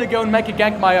 I'm going to go and make a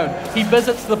gank my own. He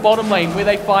visits the bottom lane where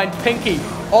they find Pinky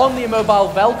on the immobile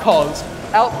Vel'Koz,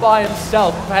 out by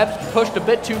himself, perhaps pushed a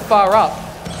bit too far up.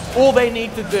 All they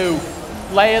need to do,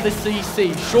 layer the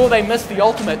CC. Sure, they missed the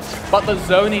ultimates, but the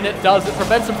zoning it does, it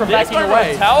prevents them from backing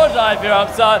away. Tower dive here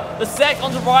upside. The sack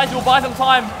onto Rise will buy some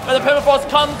time, but the Permafrost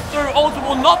comes through. Ultimate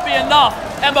will not be enough.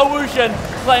 And Mawushin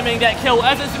claiming that kill.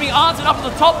 As it's being answered up in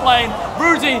the top lane,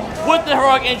 Bruzy with the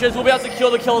heroic entrance will be able to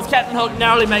secure the kill as Captain Hook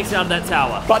narrowly makes it out of that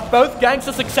tower. But both ganks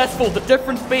are successful. The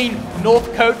difference being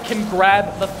Northcote can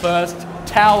grab the first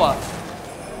tower.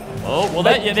 Oh, well,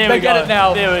 they get it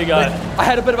now. There we go. I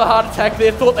had a bit of a heart attack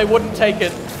there, thought they wouldn't take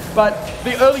it. But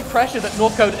the early pressure that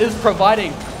Northcote is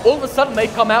providing, all of a sudden they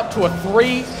come out to a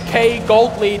 3k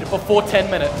gold lead before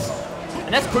 10 minutes.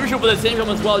 And that's crucial for the team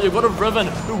as well. You've got a Riven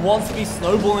who wants to be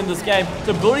snowballing this game.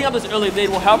 So building up this early lead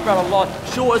will help out a lot.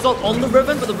 Sure, it's not on the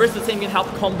Riven, but the rest of the team can help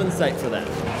compensate for that.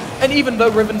 And even though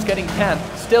Riven's getting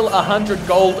camped, still 100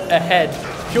 gold ahead,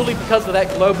 purely because of that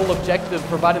global objective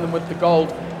providing them with the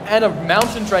gold. And a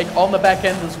Mountain Drake on the back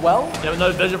end as well. Yeah, with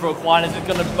no vision for Aquinas, it's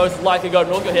going to most likely go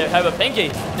Northcote here. Have a Pinky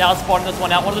now spotting this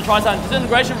one out. One of the try-signs,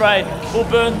 Disintegration Ray will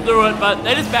burn through it, but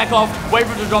they just back off, wait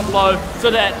for it to drop low,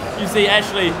 so that you see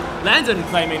Ashley Landon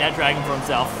claiming that dragon for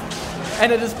himself.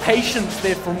 And it is patience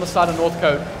there from the side of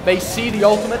Northcote. They see the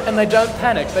ultimate and they don't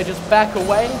panic. They just back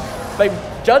away. They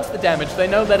judge the damage. They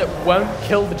know that it won't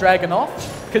kill the dragon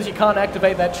off because you can't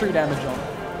activate that true damage on.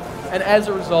 And as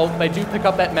a result, they do pick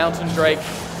up that Mountain Drake.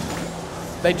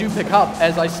 They do pick up,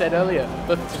 as I said earlier,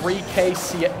 the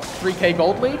 3k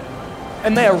gold lead,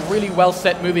 and they are really well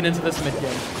set moving into this mid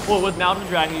game. Well, with Mountain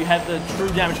Dragon, you have the true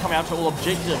damage coming out to all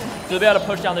objectives, so they'll be able to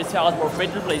push down these towers more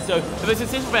effectively. So if a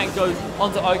successful bank goes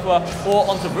onto Okwa or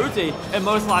onto Bruty, it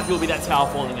most likely will be that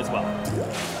tower falling as well.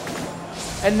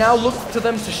 And now look to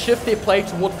them to shift their play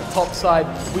towards the top side.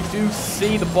 We do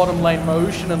see the bottom lane,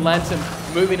 Moushin and Lantern,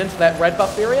 moving into that red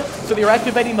buff area. So they're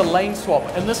activating the lane swap.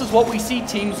 And this is what we see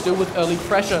teams do with early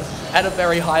pressure at a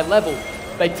very high level.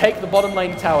 They take the bottom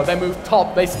lane tower, they move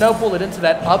top, they snowball it into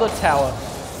that other tower.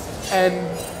 And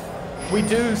we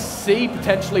do see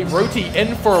potentially Ruti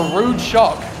in for a rude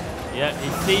shock. Yeah, he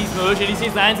sees Mawushin, he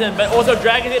sees Lantern, but also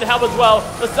Dragon here to help as well.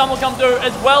 The stun will come through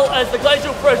as well as the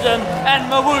Glacial Prison,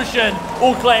 and Mawushin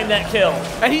will claim that kill.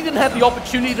 And he didn't have the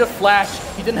opportunity to flash,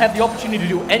 he didn't have the opportunity to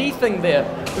do anything there,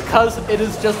 because it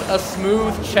is just a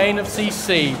smooth chain of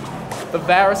CC. The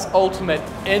Varus ultimate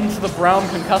into the Brown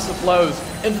concussive blows,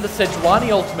 into the Sejuani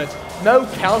ultimate. No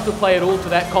counterplay at all to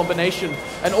that combination,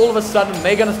 and all of a sudden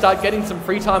they're going to start getting some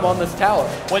free time on this tower.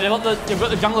 Well, they've got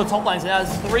the jungler top lane, so now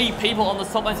there's 3 people on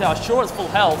this top lane tower. Sure, it's full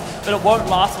health, but it won't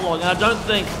last long, and I don't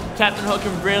think Captain Hook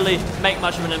can really make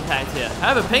much of an impact here.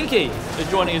 However, Pinky is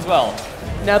joining as well.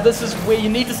 Now this is where you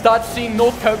need to start seeing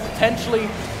Northcote potentially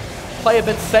play a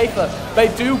bit safer. They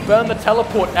do burn the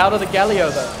teleport out of the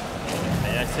Galio though.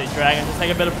 And I see Dragon just take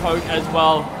a bit of poke as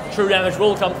well. True damage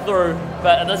will come through,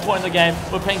 but at this point in the game,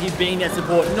 with Pinky being that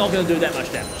support, not going to do that much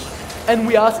damage. And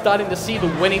we are starting to see the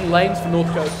winning lanes for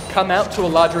Northcote come out to a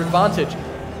larger advantage.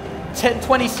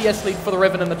 20 CS lead for the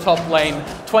Riven in the top lane,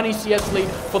 20 CS lead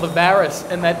for the Varus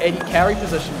in that 80 carry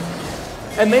position.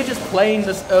 And they're just playing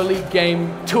this early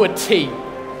game to a T.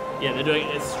 Yeah, they're doing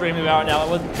extremely well right now,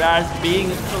 and with Varus being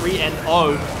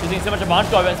 3-0, using so much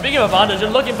advantage over. And speaking of advantage,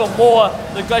 and looking for more,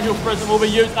 the Glacial Prison will be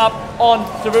used up on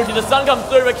Taruti. The sun comes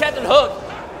through, but Captain Hook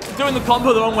doing the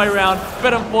combo the wrong way around.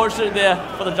 Bit unfortunate there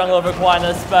for the jungler of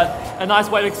Aquinas, but a nice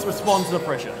way to respond to the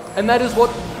pressure. And that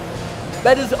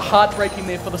is heartbreaking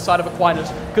there for the side of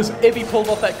Aquinas, because if he pulled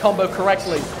off that combo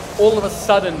correctly, all of a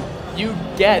sudden you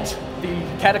get the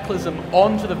Cataclysm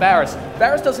onto the Varus.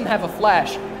 Varus doesn't have a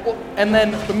flash, and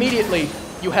then immediately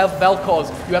you have Vel'Koz,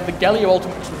 you have the Galio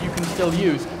ultimate which you can still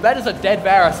use. That is a dead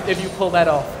Varus if you pull that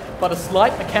off. But a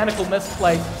slight mechanical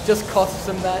misplay just costs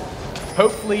him that.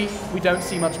 Hopefully we don't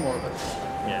see much more of it.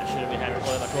 Yeah, shouldn't be having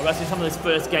really much more. I see some of those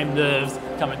first game nerves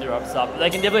coming through up top.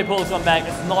 They can definitely pull this one back.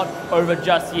 It's not over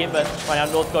just yet, but right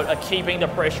now Northcote are keeping the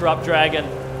pressure up. Dragon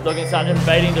looking to start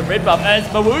invading the red buff as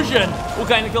Mawushin will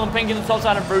claim the kill on Pinky in the top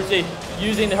side of Bruty,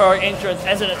 using the heroic entrance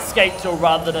as an escape tool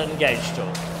rather than an engage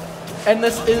tool. And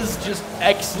this is just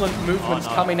excellent movements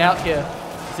coming out here.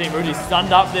 See Rudy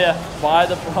stunned up there by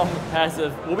the Brom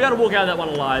passive. We'll be able to walk out of that one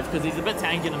alive because he's a bit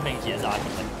tankier than Pinky is,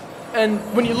 arguably. And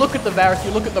when you look at the Varus,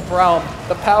 you look at the Braum,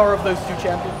 the power of those two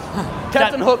champions.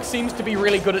 Captain Hook seems to be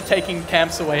really good at taking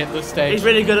camps away at this stage. He's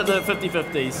really good at the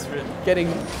 50-50s.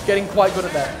 Getting quite good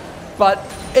at that. But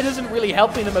it isn't really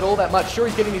helping him at all that much. Sure,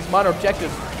 he's getting these minor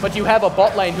objectives, but you have a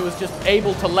bot lane who is just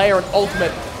able to layer an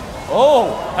ultimate.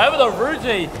 Oh, however the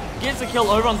Ruji gets a kill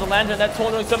over on the Lantern. That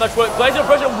taunt doing so much work. Glacial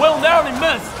Pressure will narrowly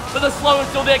miss, but the slow is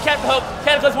still there. Captain Hook,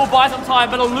 Cataclysm will buy some time,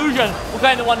 but Illusion will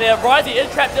claim the one there. Risey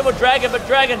is trapped in with Dragon, but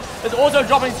Dragon is also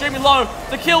dropping extremely low.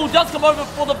 The kill does come over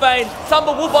for the Bane.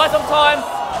 Samba will buy some time.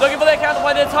 Looking for their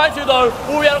counterplay there. Taitu though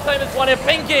will be able to claim this one here.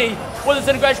 Pinky with his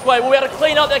integration play will be able to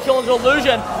clean up that kill into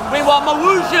Illusion. Meanwhile,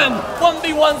 Mawusion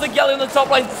 1v1s the Galley in the top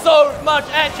lane. So much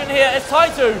action here as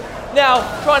Taitu now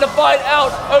trying to fight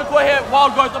out Okwa here.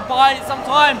 Wild Growth to buy some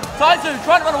time. Taitu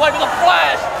trying to run away with a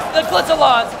flash. The Glitter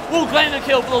Lance will claim the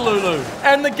kill for the Lulu.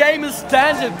 And the game is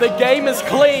standard. The game is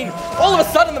clean. All of a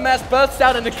sudden, the mass bursts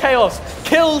out into chaos.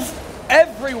 Kills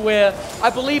everywhere. I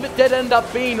believe it did end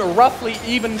up being a roughly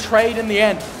even trade in the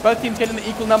end. Both teams getting the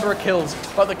equal number of kills.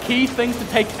 But the key things to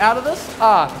take out of this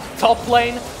are top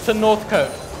lane to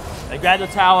Northcote. They grab the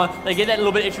tower, they get that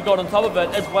little bit extra gold on top of it,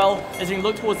 as well as you can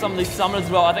look towards some of these summoners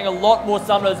as well. I think a lot more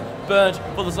summoners burnt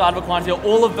for the side of Aquinas here.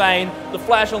 All of Vayne, the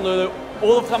flash on Lulu,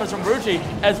 all of summoners from Ruchi,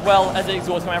 as well as the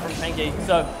exhaust coming out from Pinky.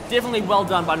 So definitely well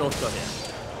done by Northcote here.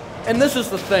 And this is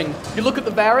the thing. You look at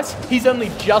the Varus, he's only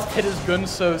just hit his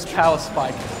Gunso's power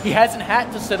spike. He hasn't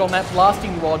had to sit on that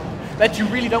blasting rod that you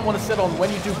really don't want to sit on when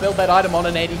you do build that item on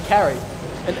an AD carry.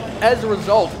 And as a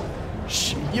result,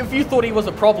 if you thought he was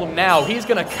a problem now, he's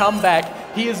going to come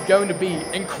back. He is going to be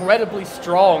incredibly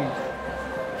strong.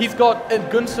 He's got a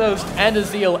Gunso's and a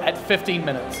Zeal at 15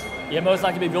 minutes. Yeah, most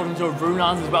likely be built into a Rune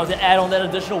Arms as well to add on that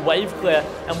additional wave clear.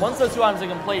 And once those two items are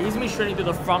complete, he's going to be shredding through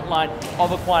the front line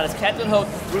of Aquinas. Captain Hook,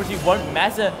 Ruchi won't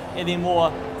matter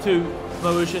anymore to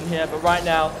Mawusion here, but right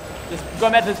now, just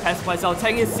going back to his passive play style,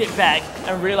 taking a step back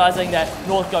and realizing that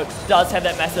Northcote does have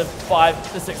that massive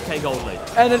 5 to 6k gold lead.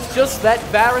 And it's just that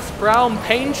Varus Brown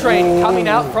pain train coming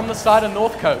out from the side of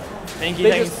Northcote. Pinky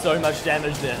taking so much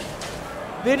damage there.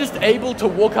 They're just able to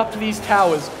walk up to these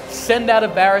towers, send out a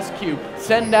Varus Cube,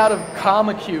 send out a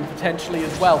Karma Cube potentially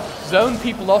as well, zone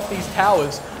people off these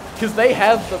towers, because they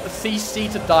have the CC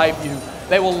to dive you.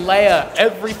 They will layer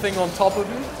everything on top of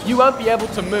you. You won't be able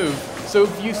to move. So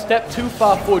if you step too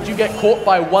far forward, you get caught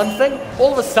by one thing,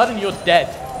 all of a sudden you're dead.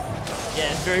 Yeah,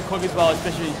 and very quick as well,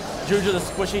 especially due to the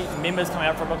squishy members coming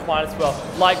out from Aquinas as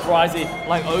well, like Risey,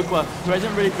 like Okwa, who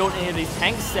hasn't really built any of these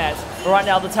tank stats. But right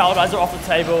now the tower guys are off the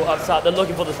table upside. They're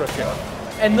looking for this rift here.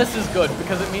 And this is good,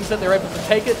 because it means that they're able to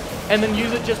take it and then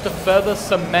use it just to further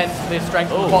cement their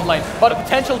strength in the bot lane. But a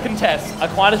potential contest.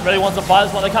 Aquinas really wants to buy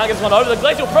this one. They can't get this one over. The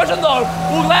Glacial Pressure, though,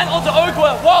 will land onto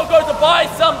Okwa. Wild goes to buy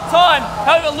some time.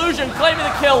 However, Illusion claiming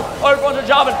the kill over onto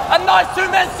Jarvan. A nice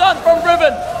two-man stun from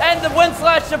Riven. And the Wind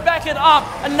Slash to back it up.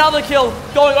 Another kill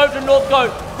going over to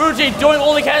Northcote. Ruchi doing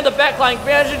all he can in the backline,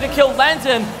 managing to kill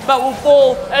Lantern, but will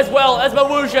fall as well as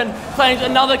Mawusion claims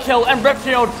another kill and Rift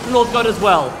Shield to Northcote as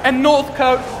well. And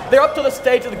Northcote, they're up to the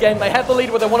stage of the game. They have the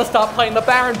lead where they want to start playing the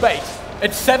Baron bait.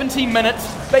 It's 17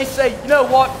 minutes. They say, you know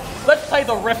what? Let's play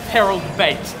the Rift Herald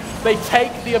bait. They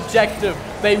take the objective.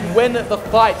 They win the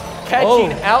fight,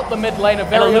 catching out the mid laner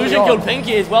very early on. Illusion killed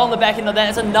Pinky as well on the back end of that.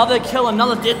 It's another kill,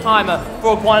 another death timer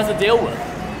for Aquinas to deal with.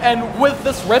 And with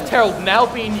this Rift Herald now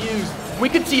being used, we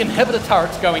could see inhibitor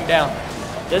turrets going down.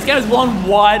 This game is one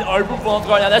wide open for us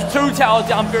right now. There's two towers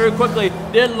down very quickly.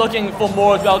 They're looking for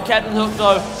more as well. Captain Hook,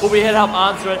 though, will be here to help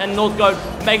answer it, and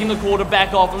Northcote making the call to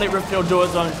back off and let Riftfield do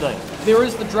its own thing. There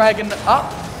is the Dragon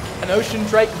up. An Ocean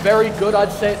Drake, very good,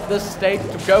 I'd say, at this stage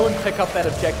to go and pick up that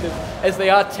objective as they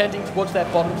are tending towards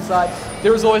that bottom side.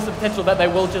 There is always the potential that they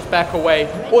will just back away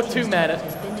or two-man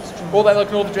it. Or they look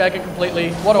at all the Dragon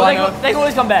completely. What do I know? They can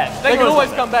always come back. They can always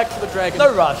come back to the Dragon.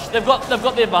 No rush. They've got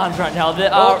the advantage right now. They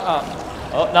are.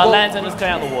 Lantern is coming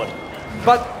out the wood.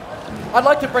 But I'd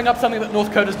like to bring up something that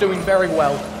Northcote is doing very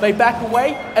well. They back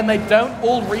away and they don't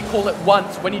all recall at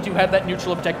once when you do have that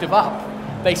neutral objective up.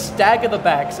 They stagger the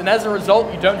backs, and as a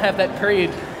result, you don't have that period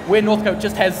where Northcote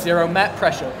just has zero map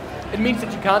pressure. It means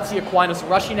that you can't see Aquinas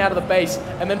rushing out of the base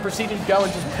and then proceeding to go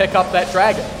and just pick up that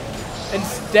Dragon.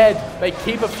 Instead, they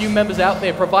keep a few members out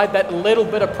there, provide that little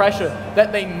bit of pressure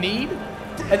that they need,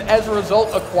 and as a result,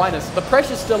 Aquinas, the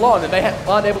pressure's still on, and they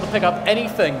aren't able to pick up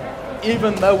anything,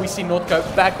 even though we see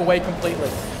Northcote back away completely.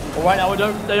 Well, right now,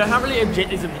 they can't really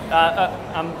objectives,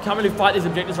 can't really fight these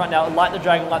objectives right now, like the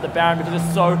Dragon, like the Baron, because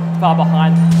they're so far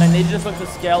behind. They need to just look to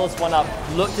scale this one up,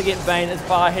 look to get Vayne as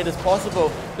far ahead as possible,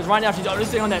 because right now she's only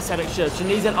sitting on that static shift. She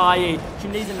needs an IE, she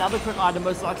needs another crit item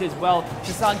most likely as well,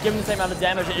 to start giving the same amount of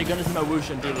damage that you're going to see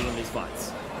Mawusion dealing in these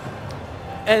fights.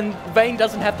 And Vayne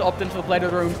doesn't have to opt into the Blade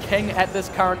of the Rune King at this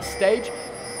current stage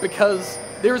because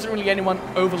there isn't really anyone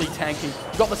overly tanky.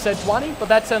 You've got the Sejuani, but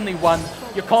that's only one.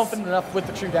 You're confident enough with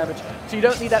the true damage, so you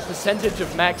don't need that percentage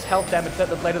of max health damage that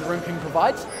the Blade of the Rune King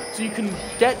provides, so you can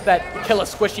get that killer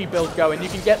squishy build going. You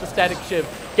can get the Static Shiv,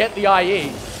 get the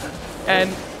IE, and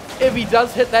if he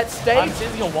does hit that stage... I'm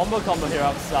sensing a wombo combo here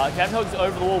up start. Captain Hook's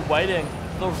over the wall waiting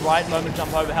for the right moment to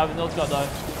jump over. However, Northcote though,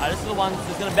 this is the one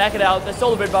that's going to back it out. They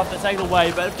stole the red buff, they take it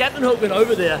away, but if Captain Hook went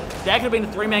over there, that could have been a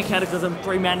 3-man Cataclysm,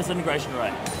 3-man Disintegration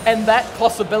Array. And that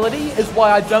possibility is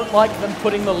why I don't like them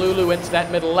putting the Lulu into that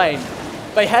middle lane.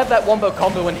 They have that wombo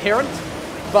combo inherent,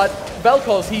 but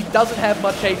Vel'Koz, he doesn't have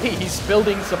much AP. He's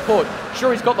building support.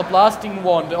 Sure, he's got the Blasting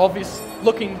Wand, obviously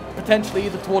looking potentially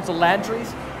either towards a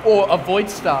Landry's or a Void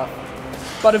Staff.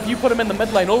 But if you put him in the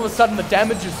mid lane, all of a sudden the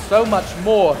damage is so much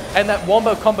more, and that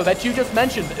wombo combo that you just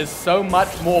mentioned is so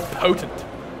much more potent.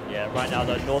 Yeah, right now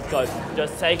though, Northcote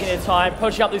just taking their time,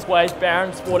 pushing up these waves.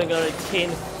 Baron sporting only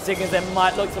 10 seconds. They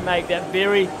might look to make that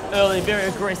very early, very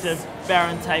aggressive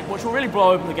Baron take, which will really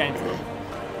blow open the game for them.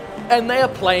 And they are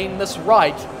playing this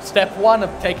right. Step one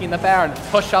of taking the Baron,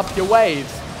 push up your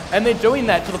waves. And they're doing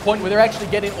that to the point where they're actually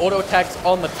getting auto attacks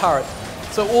on the turret.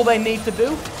 So all they need to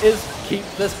do is keep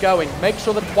this going. Make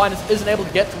sure that Aquinas isn't able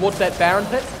to get towards that Baron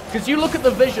pit. Because you look at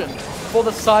the vision for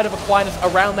the side of Aquinas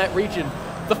around that region.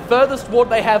 The furthest ward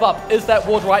they have up is that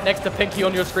ward right next to Pinky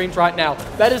on your screens right now.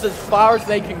 That is as far as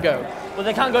they can go. Well,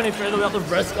 they can't go any further without the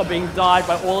risk of being died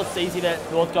by all the CC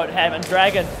that Northcote have. And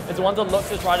Dragon is the one that looks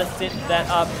to try to set that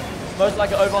up. Most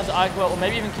likely over onto Ikewill, or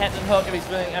maybe even Captain Hook if he's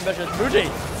feeling ambitious. Muji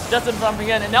just in jumping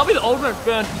in, and that'll be the ultimate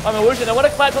burn on Mawushin. They want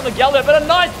to collapse on the Galio, but a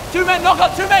nice 2-man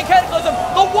knockout, 2-man Cataclysm.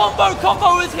 The wombo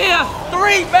combo is here.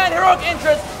 3-man heroic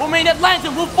entrance will mean that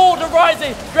Lantern will fall to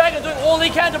Rising. Dragon doing all he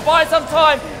can to buy some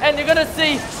time, and you're going to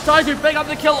see Taizu pick up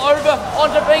the kill over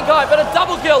onto Binkai, but a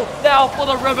double kill now for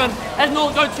the Ribbon as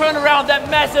Northcote turn around that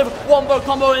massive wombo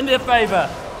combo in their favor.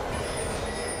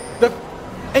 The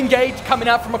engage coming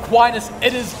out from Aquinas,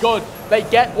 it is good. They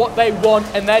get what they want,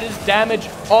 and that is damage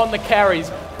on the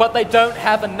carries. But they don't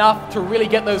have enough to really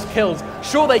get those kills.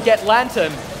 Sure, they get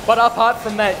Lantern, but apart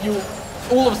from that,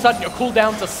 all of a sudden your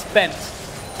cooldowns are spent.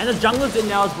 And the jungler's in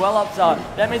now as well up top.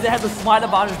 That means they have the smite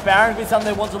advantage. Baron will be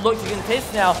something they want to look to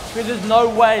contest now, because there's no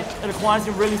way that Aquinas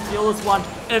can really steal this one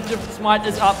if the smite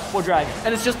is up for Dragon.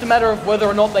 And it's just a matter of whether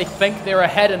or not they think they're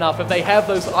ahead enough, if they have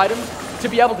those items, to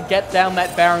be able to get down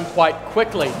that Baron quite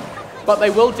quickly. But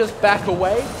they will just back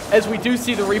away, as we do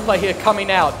see the replay here coming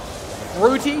out.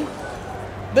 Ruti,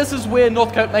 this is where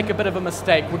Northcote make a bit of a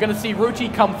mistake. We're going to see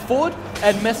Ruti come forward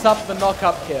and mess up the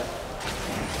knock-up here.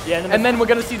 Yeah, and then we're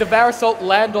going to see the Varasalt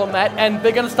land on that, and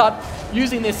they're going to start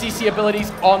using their CC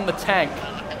abilities on the tank.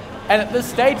 And at this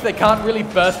stage, they can't really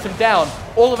burst him down.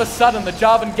 All of a sudden, the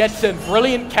Jarvan gets in.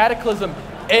 Brilliant Cataclysm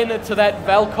into that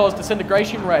Vel'Koz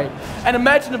Disintegration Ray. And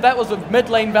imagine if that was a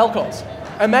mid-lane Vel'Koz.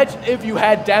 Imagine if you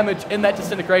had damage in that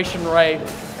Disintegration Ray,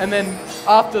 and then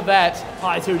after that,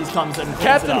 Hi-Tooties comes in.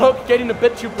 Captain Hook getting a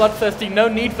bit too bloodthirsty, no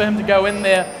need for him to go in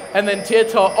there, and then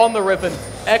Tiertor on the Ribbon,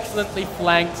 excellently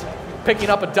flanked, picking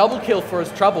up a double kill for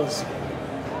his troubles.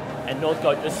 And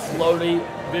Northcote is slowly,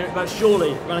 but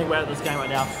surely running away with this game right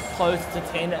now. Close to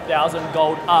 10,000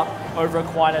 gold up over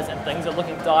Aquinas, and things are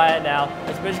looking dire now,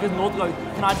 especially because Northcote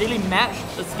can ideally match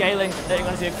the scaling that you're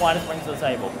going to see Aquinas bring to the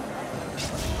table.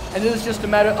 And it is just a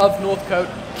matter of Northcote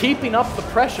keeping up the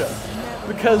pressure,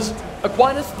 because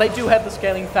Aquinas, they do have the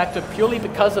scaling factor purely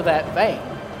because of that Vayne.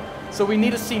 So we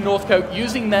need to see Northcote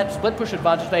using that split push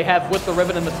advantage they have with the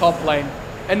Ribbon in the top lane,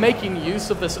 and making use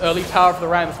of this early power of the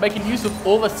Rams, making use of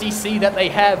all the CC that they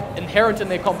have inherent in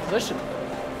their composition.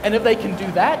 And if they can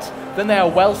do that, then they are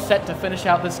well set to finish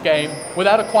out this game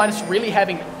without Aquinas really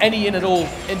having any in at all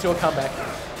into a comeback.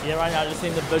 Yeah, right now just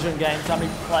seeing the vision game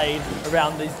suddenly played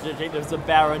around these objectives. The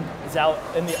Baron is out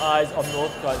in the eyes of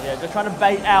Northcote. Yeah, just trying to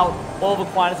bait out all of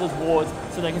Aquinas' wards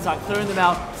so they can start clearing them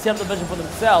out, set up the vision for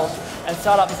themselves, and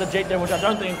start up this objective, which I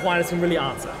don't think Aquinas can really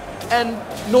answer. And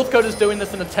Northcote is doing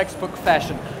this in a textbook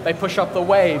fashion. They push up the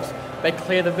waves, they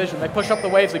clear the vision, they push up the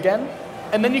waves again,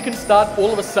 and then you can start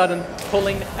all of a sudden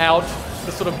pulling out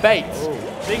the sort of bait. Ooh.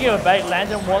 Speaking of bait,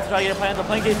 Lantern wants to try to get a play on the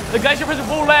Plinky. The Glacier Prison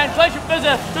will land, Glacier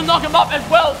Prison to knock him up as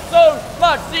well. So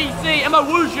much CC, and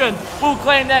Mawushin will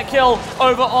claim that kill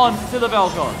over on to the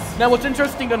Vel'Koz. Now what's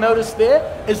interesting to notice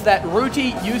there is that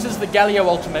Ruti uses the Galio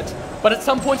ultimate, but at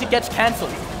some point it gets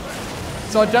cancelled.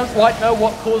 So I don't quite know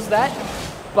what caused that,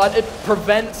 but it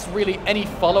prevents really any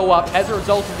follow-up as a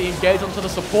result of the engage onto the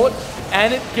support,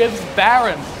 and it gives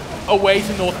Baron away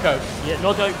to Northcote. Yeah,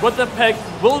 Northcote with the pick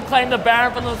will claim the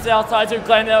Baron from the south side to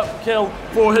claim that kill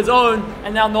for his own.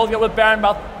 And now Northcote with Baron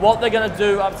Buff, what they're going to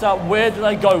do up top, where do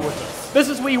they go with this? This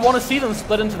is where you want to see them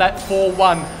split into that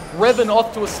 4-1. Riven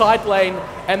off to a side lane,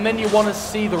 and then you want to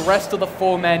see the rest of the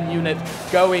 4-man unit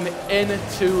going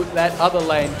into that other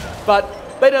lane.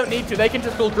 But they don't need to. They can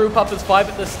just all group up as 5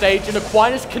 at this stage, and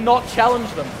Aquinas cannot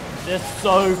challenge them. They're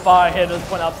so far ahead at this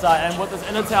point upside, and with this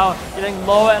inner tower getting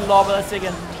lower and lower by the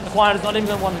second, Aquinas not even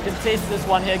going to want to contest this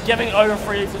one here, giving it over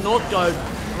freely to Northcote.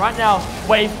 Right now,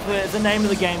 Wave Clear is the name of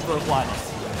the game for Aquinas.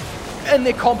 And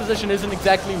their composition isn't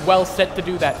exactly well set to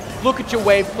do that. Look at your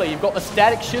wave play. You've got the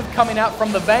static shiv coming out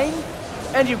from the vein,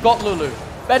 and you've got Lulu.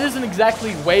 That isn't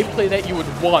exactly wave play that you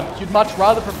would want. You'd much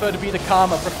rather prefer to be the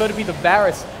Karma, prefer to be the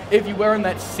Varus if you were in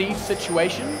that siege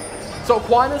situation. So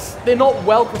Aquinas, they're not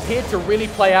well prepared to really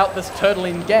play out this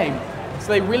turtling game. So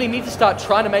they really need to start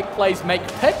trying to make plays, make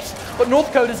picks, but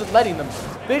Northcote isn't letting them.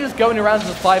 They're just going around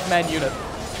as a 5-man unit.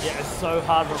 Yeah, it's so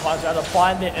hard for Aquinas to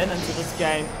find their in into this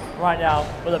game. Right now,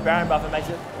 with a Baron buff, it makes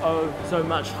it so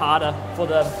much harder for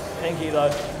the Pinky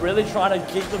though. Really trying to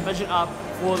keep the vision up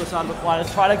for the side of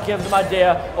Aquinas, try to give them an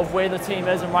idea of where the team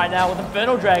is, and right now with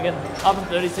Infernal Dragon up in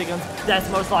 30 seconds, that's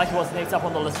most likely what's next up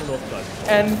on the list for Northcote.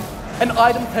 And an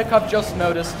item pick I've just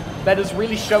noticed that is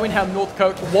really showing how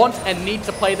Northcote want and need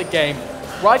to play the game.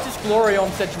 Righteous Glory on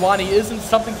Sejuani isn't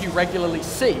something you regularly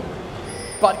see.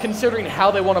 But considering how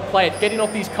they want to play it, getting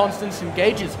off these constant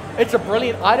engages, it's a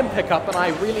brilliant item pickup, and I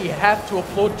really have to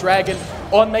applaud Dragon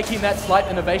on making that slight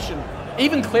innovation.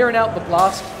 Even clearing out the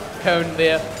blast cone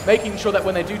there, making sure that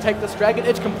when they do take this Dragon,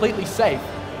 it's completely safe.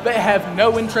 They have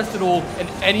no interest at all in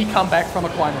any comeback from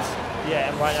Aquinas.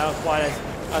 Yeah, and right now Aquinas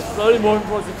are slowly moving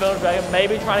towards the Infernal Dragon,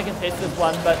 maybe trying to contest this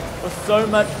one, but with so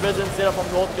much vision set up from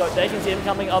Northcote, they can see him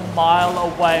coming a mile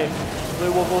away.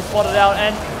 Blue Wolf will spot it out,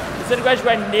 and Disintegration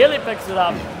Ray nearly picks it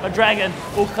up, but Dragon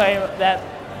will claim that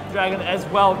Dragon as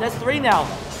well. That's 3 now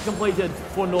completed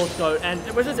for Northcote, and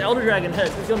with this Elder Dragon hit,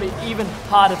 it's going to be even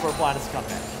harder for Aquinas to come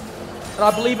back. And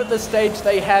I believe at this stage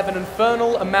they have an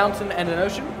Infernal, a Mountain, and an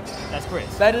Ocean. That's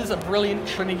correct. That is a brilliant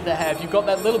trinity to have. You've got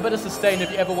that little bit of sustain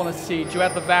if you ever want to siege. You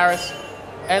have the Varus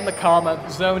and the Karma,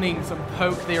 zoning some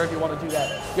poke there if you want to do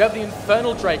that. You have the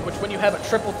Infernal Drake, which when you have a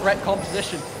triple threat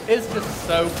composition is just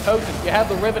so potent. You have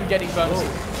the Riven getting bonuses.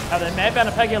 Now the Madbound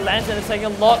of Peggy Lantern is taking a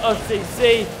lot of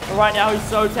CC, but right now he's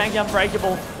so tanky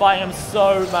unbreakable, buying him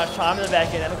so much time in the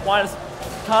back end, and Aquinas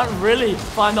can't really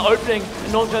find the opening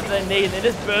in Northcote that they need. They're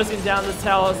just bursting down this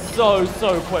tower so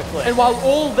quickly. And while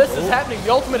all this is happening,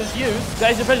 the ultimate is used.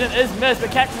 Laser Vision is missed, but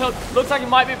Captain Hook looks like he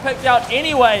might be picked out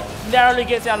anyway. Narrowly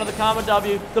gets out of the Karma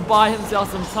W to buy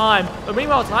himself some time. But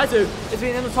meanwhile, Taizu is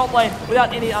being in the top lane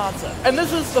without any answer. And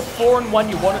this is the 4-1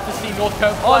 you wanted to see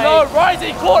Northcote play. Oh no,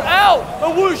 Rising caught out!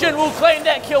 But Wushin will claim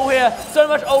that kill here. So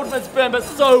much ultimate spin, but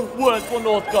so worth for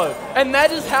Northcote. And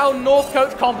that is how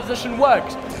Northcote's composition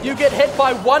works. You get hit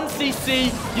by 1 CC,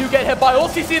 you get hit by all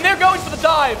CC, and they're going for the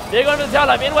dive. They're going for the down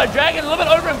dive. Anyway, Dragon a little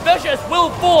bit over ambitious,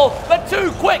 will fall, but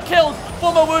 2 quick kills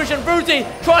for Mawush, and Bruzy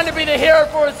trying to be the hero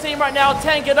for his team right now,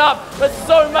 tank it up, but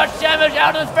so much damage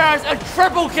out of this Varus, a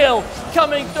triple kill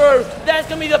coming through. That's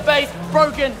going to be the base,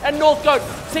 broken, and Northcote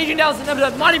sieging down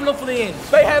Significant, might even look for the end.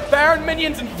 They have Baron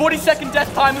minions and 40-second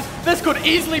death timers. This could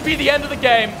easily be the end of the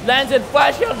game. Lantern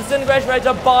flashing out Disintegration Ray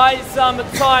to buy some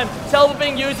time. Telva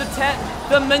being used to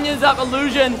the minions up.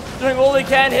 Illusion doing all they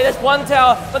can here. This one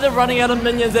tower, but they're running out of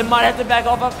minions. They might have to back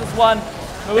off this one.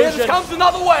 Here comes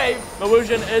another wave.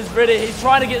 Mawush is ready. He's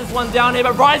trying to get this one down here,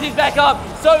 but Rising's back up.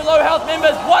 So low health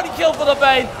members. 1 kill for the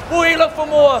Bane. Will he look for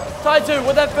more? Taizu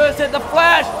with that first hit. The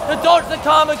flash to dodge the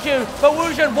Karma Q.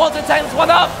 Mawush wants to take this one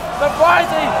up, but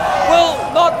Rising will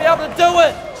not be able to do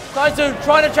it. Taizu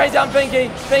trying to chase down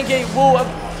Pinky. Pinky will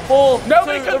fall.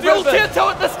 Nobody can dual tier 2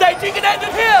 at this stage. You can end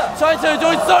it here. Taizu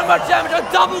doing so much damage. A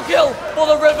double kill for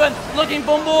the Riven. Looking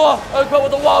for more. Oakwood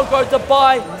with the wild growth to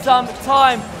buy some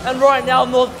time. And right now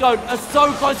Northcote are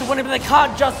so close to winning, but they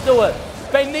can't just do it.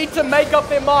 They need to make up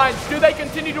their minds. Do they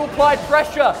continue to apply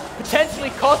pressure, potentially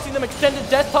costing them extended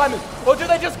death timers, or do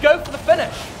they just go for the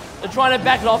finish? They're trying to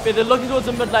back it off here. They're looking towards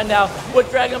the mid lane now with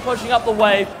Dragon pushing up the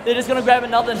wave. They're just going to grab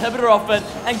another inhibitor off it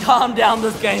and calm down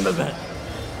this game a bit.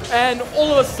 And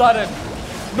all of a sudden,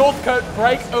 Northcote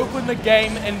break open the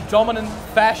game in dominant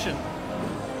fashion.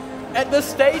 At this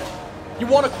stage, you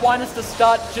want Aquinas to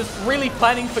start just really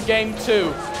planning for game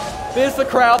 2. There's the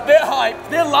crowd, they're hyped,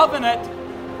 they're loving it.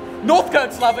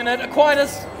 Northcote's loving it,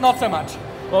 Aquinas, not so much.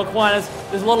 Well, Aquinas,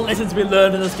 there's a lot of lessons to be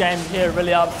learned in this game here,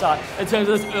 really upside, in terms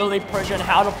of this early pressure and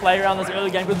how to play around this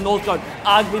early game with Northcote,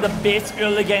 arguably the best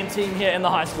early game team here in the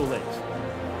high school leagues.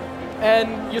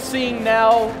 And you're seeing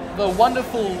now the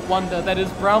wonderful wonder that is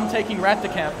Braum taking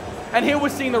Raptor And here we're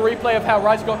seeing the replay of how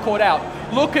Rice got caught out.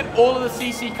 Look at all of the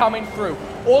CC coming through.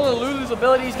 All of Lulu's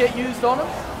abilities get used on him,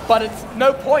 but it's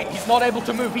no point. He's not able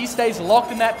to move. He stays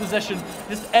locked in that position,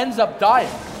 just ends up dying.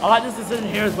 I like this decision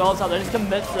here as well, so they just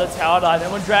commits to the tower dive.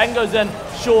 And when Dragon goes in,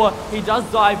 sure, he does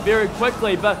die very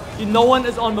quickly, but no one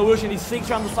is on Mawushi, and he seeks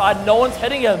around the side, no one's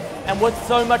hitting him. And with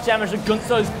so much damage, the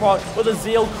Gunso's proc with a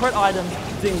Zeal crit item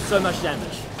doing so much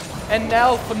damage. And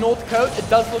now for Northcote, it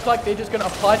does look like they're just going to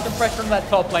apply some pressure on that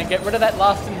top lane, get rid of that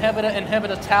last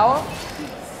inhibitor tower.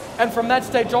 And from that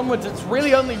stage onwards, it's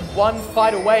really only one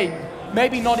fight away.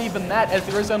 Maybe not even that, as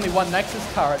there is only one Nexus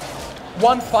turret.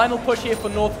 One final push here for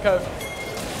Northcote.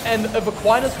 And if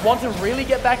Aquinas want to really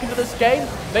get back into this game,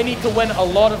 they need to win a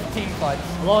lot of team fights.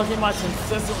 A lot of team fights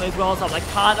consistently as well, so they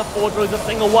can't afford to lose a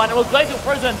single one. And with Glacial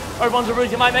Prison over onto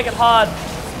Ruji, might make it hard.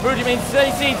 Ruji means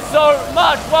CC so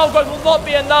much. Wild Growth will not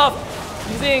be enough.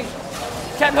 You're seeing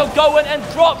Camp Hill go in and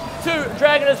drop to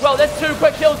Dragon as well. That's 2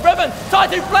 quick kills. Ribbon,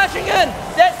 Taitu flashing in.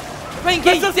 That's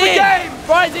Pinky's dead. The game.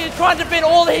 Bryzy is trying to defend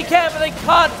all that he can, but they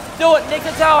can't do it.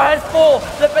 Nexus Tower has 4.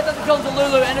 The bit doesn't kill to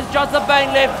Lulu, and it's just a bang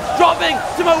left. Dropping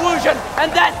to Mawusian, and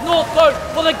that's Northcote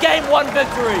for the game 1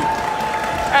 victory.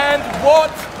 And what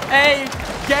a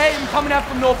game coming out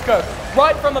from Northcote.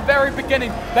 Right from the very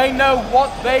beginning, they know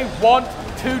what they want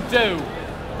to do.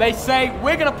 They say,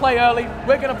 we're going to play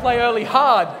early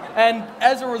hard, and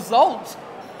as a result,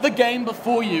 the game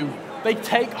before you. They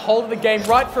take hold of the game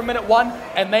right from minute 1,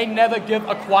 and they never give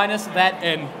Aquinas that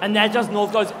in. And that's just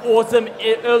Northcote's awesome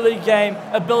early game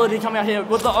ability coming out here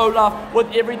with the Olaf,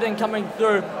 with everything coming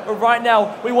through. But right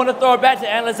now, we want to throw it back to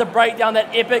analysts to break down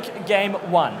that epic game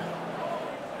 1.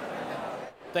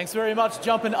 Thanks very much,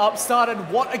 Jumpin' Upstart, and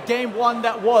what a game 1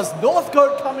 that was.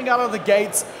 Northcote coming out of the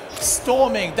gates,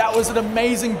 storming. That was an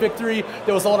amazing victory.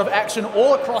 There was a lot of action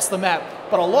all across the map,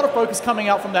 but a lot of focus coming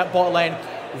out from that bot lane.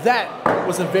 That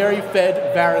was a very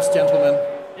fed Varus, gentlemen.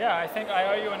 Yeah, I think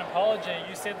I owe you an apology.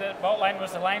 You said that bot lane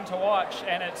was the lane to watch,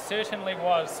 and it certainly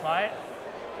was, mate.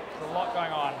 There's a lot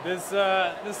going on.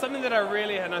 There's something that I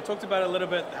really, and I talked about it a little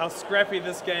bit, how scrappy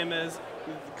this game is.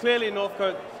 Clearly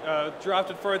Northcote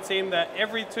drafted for a team that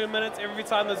every 2 minutes, every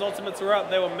time those ultimates were up,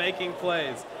 they were making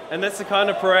plays. And that's the kind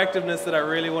of proactiveness that I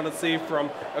really want to see from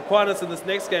Aquinas in this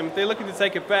next game. If they're looking to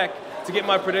take it back, to get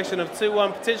my prediction of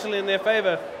 2-1 potentially in their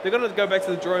favor, they're going to go back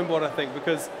to the drawing board, I think,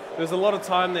 because there's a lot of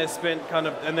time there spent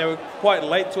and they were quite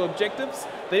late to objectives.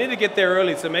 They need to get there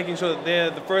early, so making sure that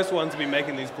they're the first ones to be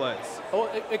making these plays.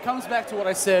 Well, it comes back to what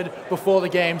I said before the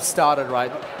game started,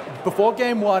 right? Before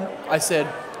game 1, I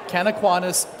said, can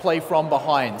Aquinas play from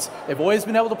behind? They've always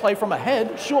been able to play from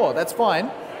ahead, sure, that's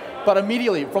fine. But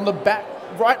immediately, from the back,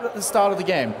 right at the start of the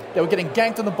game, they were getting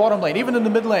ganked in the bottom lane, even in the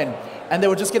mid lane, and they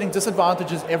were just getting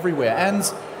disadvantages everywhere. And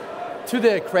to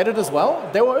their credit as well,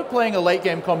 they were playing a late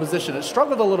game composition. It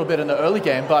struggled a little bit in the early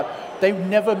game, but they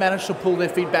never managed to pull their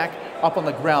feet back up on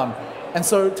the ground. And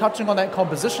so touching on that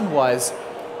composition-wise,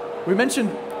 we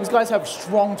mentioned these guys have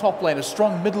strong top laners,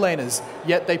 strong mid laners,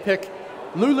 yet they pick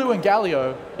Lulu and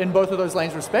Galio in both of those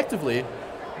lanes respectively.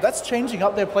 That's changing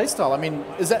up their playstyle. I mean,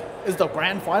 is the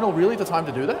grand final really the time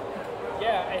to do that?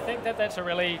 Yeah, I think that that's a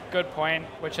really good point,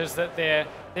 which is that they're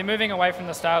moving away from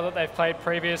the style that they've played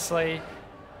previously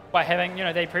by having,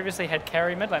 they previously had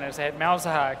carry mid laners. They had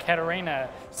Malzahar, Katarina,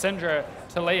 Syndra,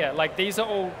 Talia. Like, these are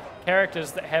all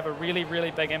characters that have a really,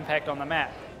 really big impact on the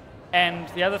map. And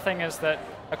the other thing is that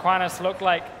Aquinas looked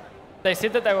like, they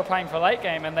said that they were playing for late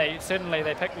game, and they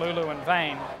picked Lulu and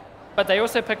Vayne, but they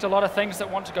also picked a lot of things that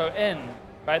want to go in,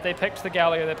 right? They picked the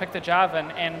Galio, they picked the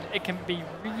Jarvan, and it can be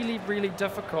really, really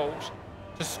difficult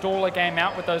to stall a game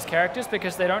out with those characters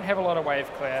because they don't have a lot of wave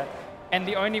clear, and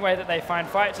the only way that they find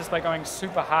fights is by going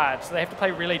super hard. So they have to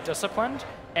play really disciplined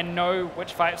and know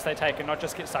which fights they take and not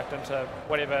just get sucked into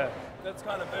whatever. That's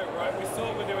kind of it, right? We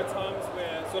saw when there were times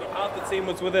where sort of half the team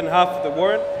was within, half that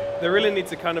weren't. They really need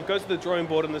to kind of go to the drawing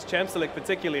board in this champ select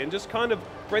particularly and just kind of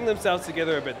bring themselves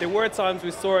together a bit. There were times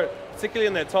we saw it, particularly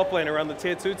in their top lane around the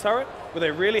tier 2 turret, where they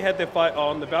really had their fight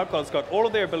on. The Valkyries got all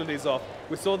of their abilities off.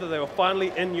 We saw that they were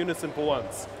finally in unison for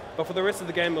once. But for the rest of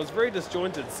the game, it was very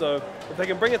disjointed. So if they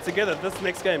can bring it together, this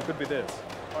next game could be theirs.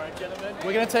 All right, gentlemen.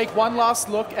 We're going to take one last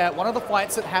look at one of the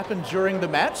fights that happened during the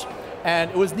match.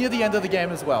 And it was near the end of the game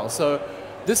as well. So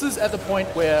this is at the point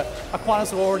where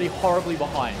Aquinas are already horribly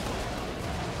behind.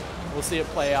 We'll see it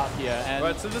play out here. And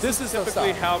right, so this is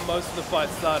typically how most of the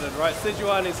fights started, right?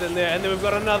 Sejuani's in there, and then we've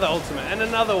got another ultimate, and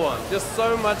another one. Just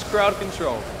so much crowd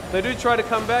control. They do try to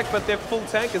come back, but their full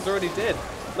tank is already dead.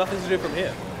 Nothing to do from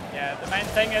here. Yeah, the main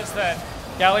thing is that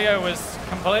Galio was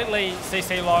completely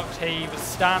CC locked. He was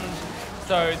stunned.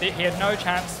 So he had no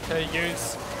chance to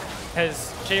use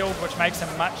his shield, which makes him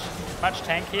much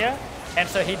tankier. And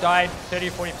so he died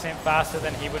 30-40% faster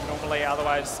than he would normally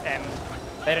otherwise, and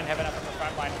they didn't have enough on the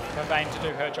front line for Vayne to do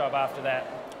her job after that.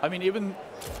 I mean, even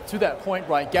to that point,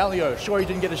 right, Galio, sure he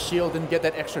didn't get a shield, didn't get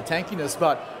that extra tankiness,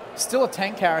 but still a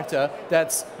tank character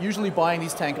that's usually buying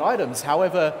these tank items.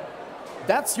 However,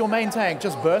 that's your main tank,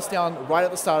 just burst down right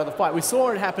at the start of the fight. We saw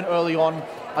it happen early on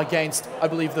against, I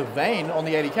believe, the Vayne on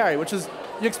the AD carry, which is,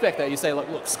 you expect that. You say, look,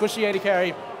 squishy AD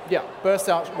carry, yeah, burst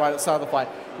out right at the start of the fight.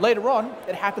 Later on,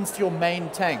 it happens to your main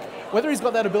tank. Whether he's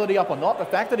got that ability up or not, the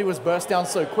fact that he was burst down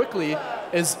so quickly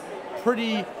is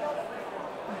pretty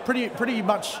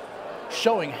much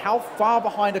showing how far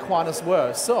behind Aquinas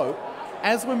were. So,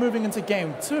 as we're moving into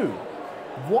game 2,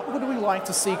 what would we like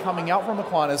to see coming out from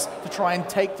Aquinas to try and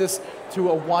take this to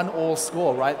a 1-all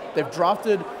score, right? They've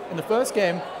drafted in the first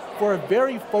game for a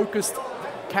very focused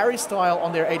carry style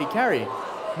on their AD carry.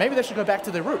 Maybe they should go back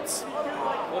to their roots.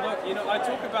 Well, look, you know, I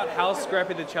talk about how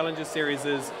scrappy the Challenger Series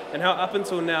is and how up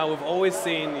until now we've always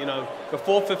seen, you know,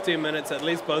 before 15 minutes, at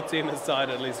least both teams have died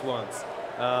at least once.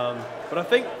 But I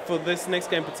think for this next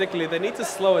game particularly, they need to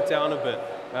slow it down a bit.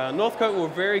 Northcote were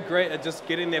very great at just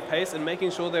getting their pace and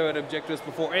making sure they were at objectives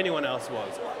before anyone else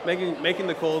was, making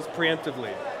the calls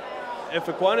preemptively. If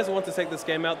Aquinas want to take this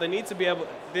game out, they need to be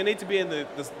in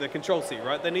the control seat,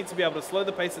 right? They need to be able to slow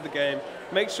the pace of the game,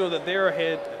 make sure that they're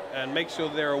ahead, and make sure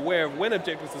they're aware of when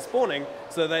objectives are spawning,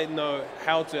 so they know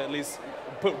how to at least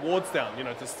put wards down, you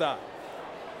know, to start.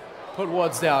 Put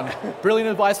wards down. Brilliant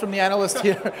advice from the analyst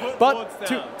here. But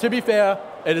to be fair,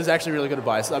 it is actually really good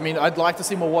advice. I mean, I'd like to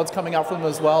see more wards coming out from them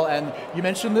as well. And you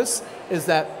mentioned this, is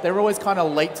that they're always kind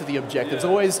of late to the objectives,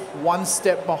 always one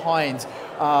step behind.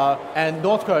 And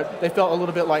Northcote, they felt a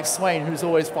little bit like Swain, who's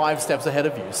always 5 steps ahead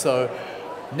of you. So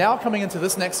now coming into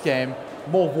this next game,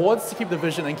 more wards to keep the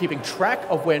vision and keeping track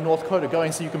of where Northcote are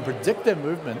going so you can predict their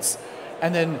movements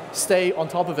and then stay on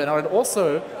top of it. And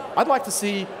I'd like to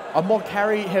see a more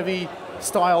carry-heavy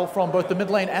style from both the mid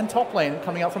lane and top lane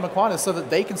coming out from Aquinas so that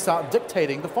they can start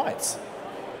dictating the fights.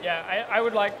 Yeah, I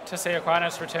would like to see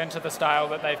Aquinas return to the style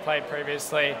that they've played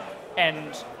previously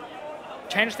and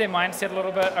change their mindset a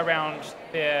little bit around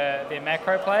their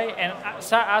macro play and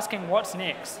start asking what's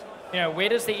next. You know, where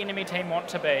does the enemy team want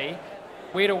to be?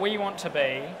 Where do we want to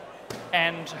be?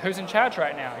 And who's in charge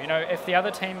right now? You know, if the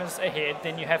other team is ahead,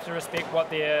 then you have to respect what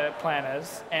their plan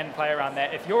is and play around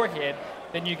that. If you're ahead,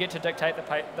 then you get to dictate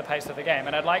the pace of the game.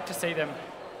 And I'd like to see them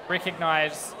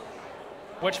recognize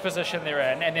which position they're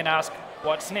in and then ask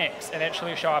what's next and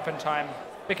actually show up in time.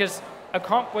 Because a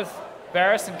comp with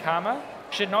Varus and Karma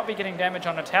should not be getting damage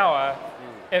on a tower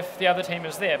if the other team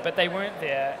is there, but they weren't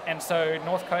there. And so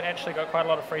Northcote actually got quite a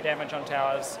lot of free damage on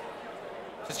towers.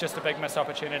 It's just a big missed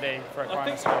opportunity for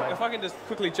Aquinas. If I can just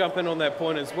quickly jump in on that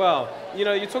point as well. You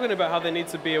know, you're talking about how they need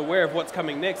to be aware of what's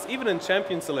coming next. Even in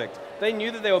Champion Select, they knew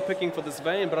that they were picking for this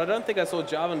Vayne, but I don't think I saw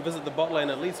Jarvan visit the bot lane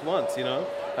at least once, you know?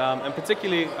 And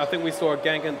particularly, I think we saw a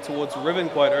gank in towards Riven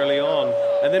quite early on,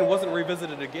 and then wasn't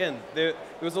revisited again. There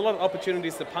was a lot of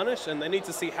opportunities to punish, and they need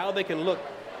to see how they can look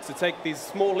to take these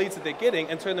small leads that they're getting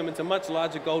and turn them into much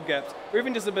larger gold gaps, or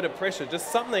even just a bit of pressure.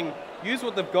 Just something, use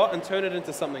what they've got and turn it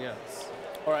into something else.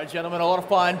 All right, gentlemen, a lot of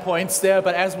fine points there,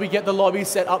 but as we get the lobby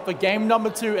set up for game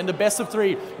number 2 in the best of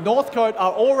 3, Northcote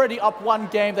are already up 1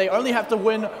 game. They only have to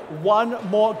win 1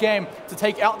 more game to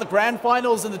take out the grand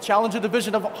finals in the Challenger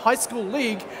Division of High School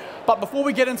League. But before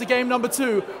we get into game number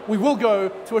 2, we will go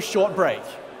to a short break.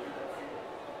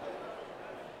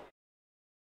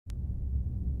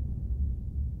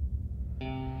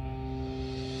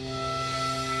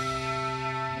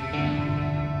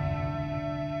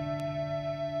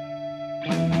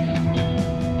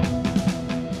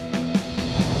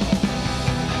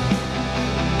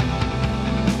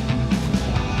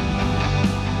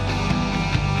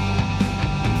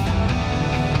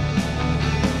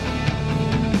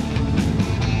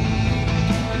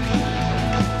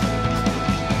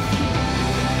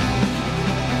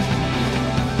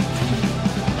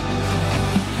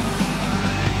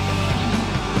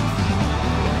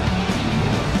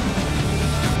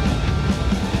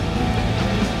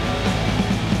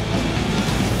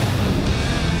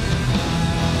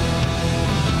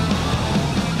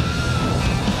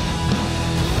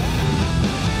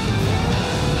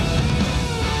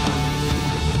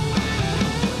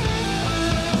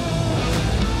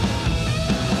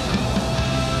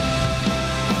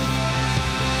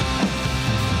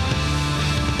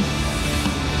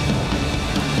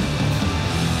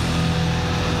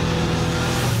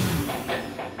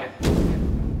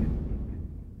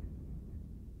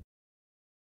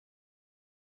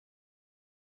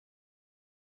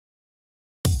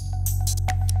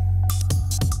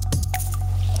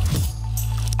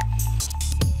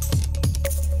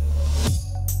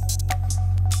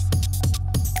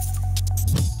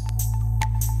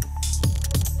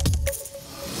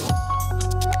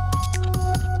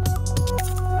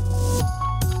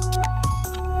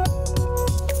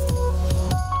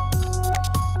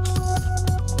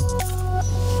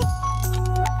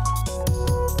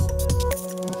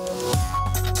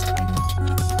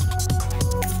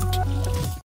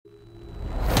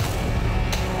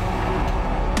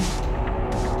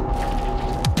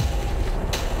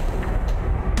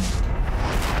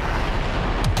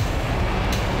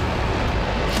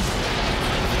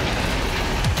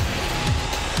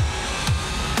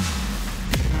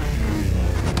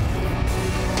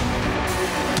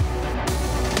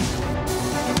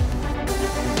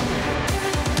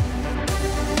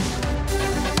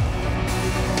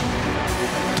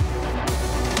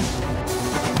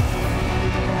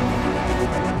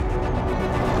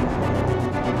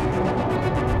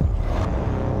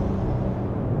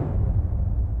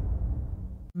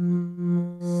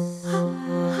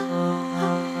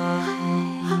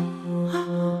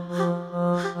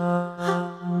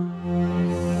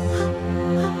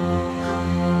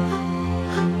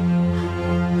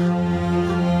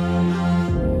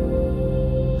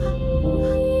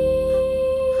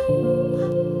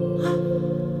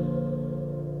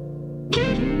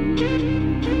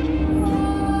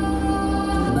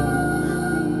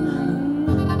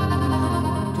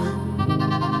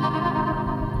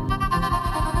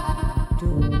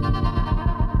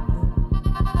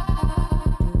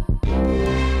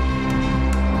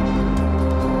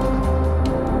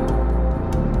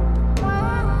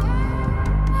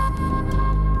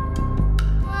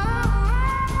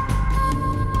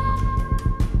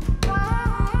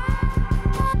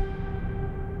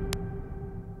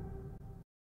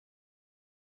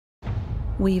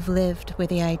 We've lived with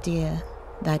the idea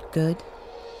that good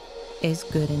is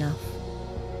good enough.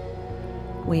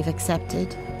 We've accepted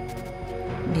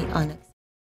the unacceptable.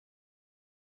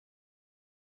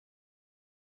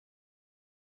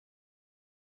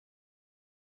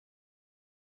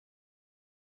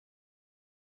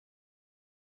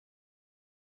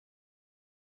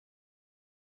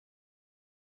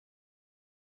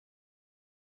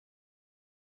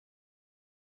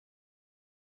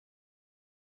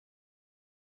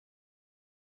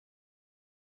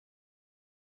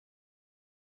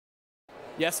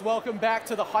 Yes, welcome back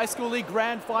to the High School League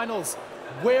Grand Finals.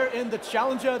 We're in the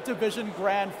Challenger Division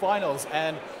Grand Finals,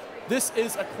 and this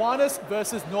is Aquinas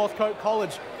versus Northcote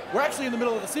College. We're actually in the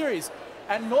middle of the series,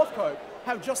 and Northcote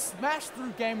have just smashed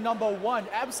through game number 1,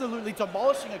 absolutely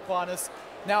demolishing Aquinas.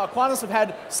 Now, Aquinas have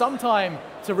had some time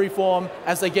to reform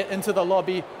as they get into the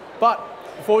lobby, but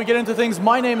before we get into things,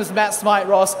 my name is Matt Smite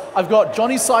Ross. I've got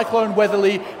Johnny Cyclone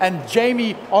Weatherly and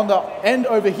Jamie on the end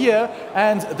over here,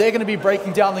 and they're going to be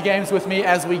breaking down the games with me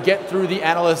as we get through the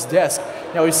analyst desk.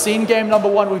 Now, we've seen game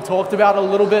number 1. We've talked about a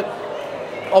little bit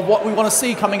of what we want to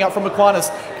see coming up from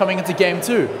Aquinas coming into game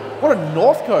 2. What are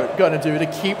Northcote going to do to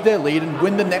keep their lead and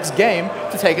win the next game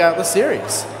to take out the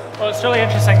series? Well, it's really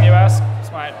interesting you ask,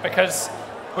 Smite, because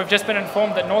we've just been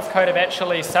informed that Northcote have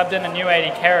actually subbed in a new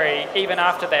AD carry even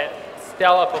after that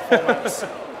stellar performance.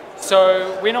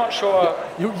 So we're not sure.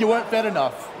 You weren't fed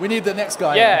enough. We need the next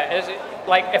guy. Yeah,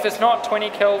 like if it's not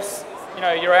 20 kills,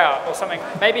 you're out or something.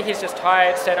 Maybe he's just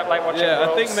tired, stayed up late watching Yeah,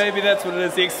 Worlds. I think maybe that's what it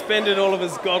is. He expended all of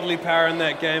his godly power in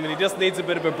that game, and he just needs a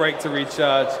bit of a break to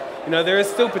recharge. There is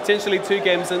still potentially 2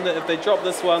 games in that. If they drop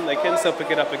this one, they can still pick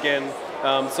it up again.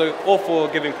 So all for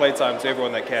giving playtime to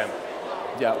everyone that can.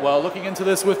 Yeah, well, looking into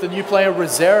this with the new player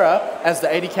Rosera as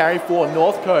the AD carry for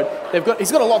Northcote,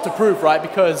 he's got a lot to prove, right?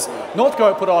 Because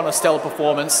Northcote put on a stellar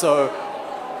performance, so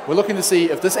we're looking to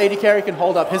see if this AD carry can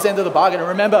hold up his end of the bargain. And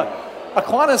remember,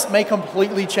 Aquinas may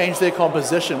completely change their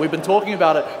composition. We've been talking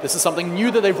about it. This is something new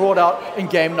that they brought out in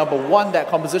game number 1, that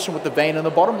composition with the Vayne in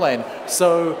the bottom lane.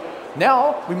 So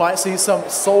now we might see some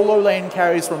solo lane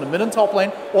carries from the mid and top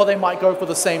lane, or they might go for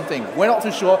the same thing. We're not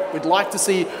too sure. We'd like to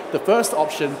see the first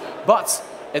option, but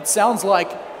it sounds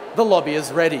like the lobby is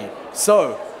ready.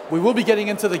 So we will be getting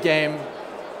into the game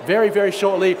very, very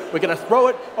shortly. We're going to throw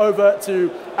it over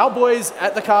to our boys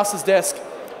at the caster's desk,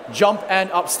 Jump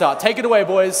and Upstart. Take it away,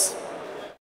 boys.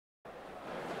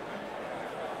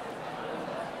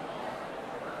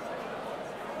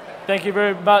 Thank you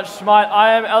very much, Smite.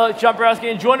 I am Alex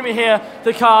Jumperowski, and joining me here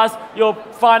to cast your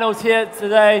finals here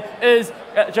today is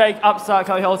Jake Upstart,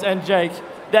 Kelly Holtz, and Jake.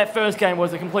 That first game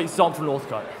was a complete stomp from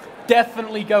Northcote.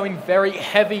 Definitely going very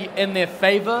heavy in their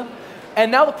favor.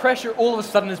 And now the pressure all of a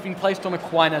sudden has been placed on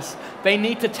Aquinas. They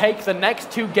need to take the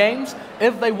next 2 games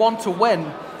if they want to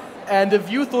win. And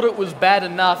if you thought it was bad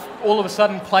enough, all of a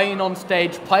sudden playing on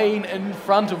stage, playing in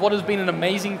front of what has been an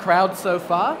amazing crowd so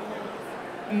far,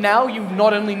 now you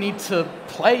not only need to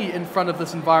play in front of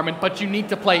this environment, but you need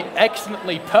to play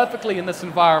excellently, perfectly in this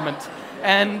environment.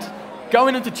 And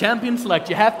going into Champion Select,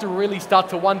 you have to really start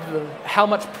to wonder how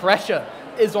much pressure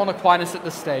is on Aquinas at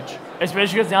this stage.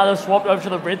 Especially because now they've swapped over to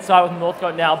the red side with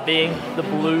Northcote now being the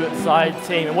blue side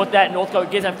team. And what that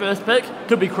Northcote gets at first pick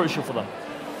could be crucial for them.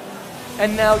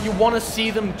 And now you want to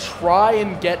see them try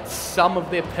and get some of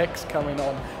their picks coming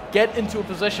on. Get into a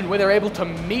position where they're able to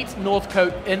meet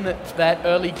Northcote in that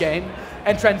early game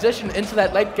and transition into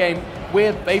that late game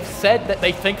where they've said that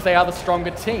they think they are the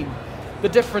stronger team. The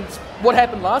difference, what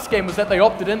happened last game was that they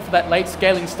opted in for that late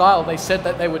scaling style they said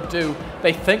that they would do.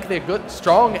 They think they're good,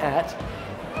 strong at,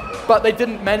 but they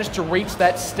didn't manage to reach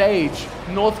that stage.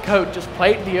 Northcote just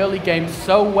played the early game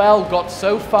so well, got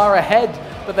so far ahead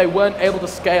that they weren't able to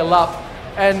scale up.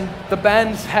 And the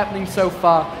ban's happening so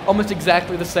far, almost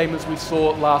exactly the same as we saw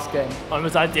last game.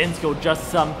 Almost identical, just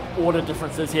some order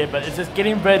differences here, but it's just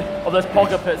getting rid of those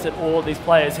pocket pits that all these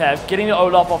players have, getting the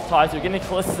Olaf off Taito, getting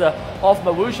Kalista off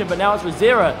Mawushin, but now it's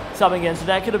Rosera subbing in, so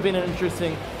that could have been an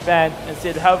interesting ban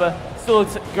instead. However, still a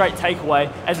great takeaway,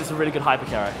 as it's a really good hyper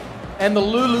carry. And the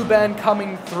Lulu ban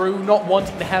coming through, not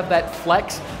wanting to have that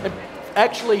flex.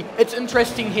 Actually, it's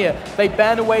interesting here. They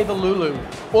ban away the Lulu.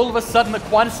 All of a sudden,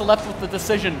 Aquinas are left with the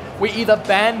decision. We either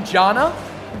ban Janna,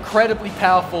 incredibly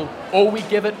powerful, or we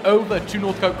give it over to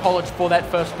Northcote College for that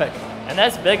first pick. And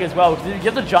that's big as well, because if you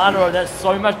give the Jana that's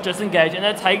so much disengage, and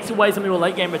that takes away some of your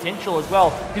late game potential as well,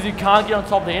 because you can't get on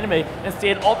top of the enemy.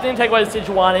 Instead, opting to take away the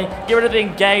Sejuani, get rid of the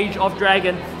engage of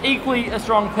Dragon, equally a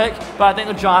strong pick, but I think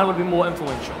the Jana would be more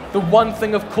influential. The one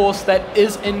thing, of course, that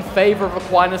is in favor of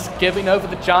Aquinas giving over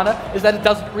the Jana is that it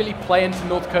doesn't really play into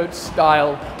Northcote's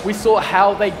style. We saw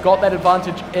how they got that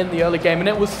advantage in the early game, and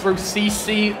it was through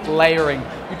CC layering.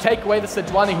 You take away the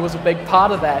Sejuani, who was a big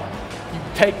part of that,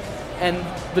 and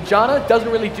the Jana doesn't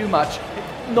really do much.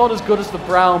 Not as good as the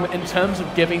Braum in terms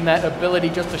of giving that ability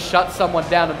just to shut someone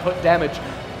down and put damage.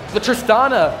 The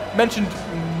Tristana mentioned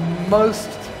most.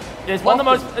 It's one of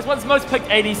the most picked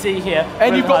ADC here.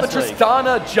 And you've got the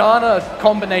Tristana-Jana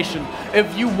combination.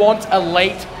 If you want a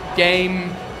late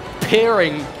game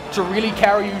pairing to really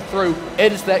carry you through,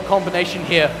 it is that combination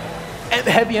here. And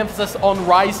heavy emphasis on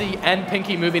Ryze and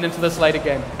Pinky moving into this later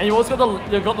game. And you've also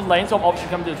got the lane swap option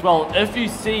coming as well. If you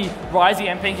see Ryze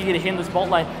and Pinky get ahead in the spot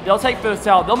lane, they'll take first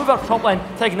tower, they'll move up to top lane,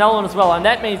 take another one as well, and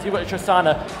that means you've got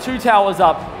Tristana 2 towers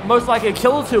up, most likely a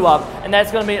kill or 2 up, and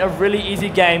that's going to be a really easy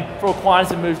game for Aquinas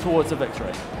to move towards a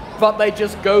victory. But they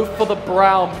just go for the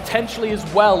Braum, potentially as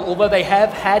well, although they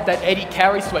have had that 80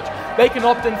 carry switch. They can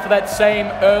opt in for that same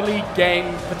early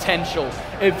game potential.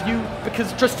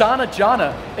 Because Tristana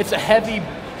Jana, it's a heavily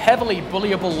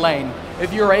bullyable lane.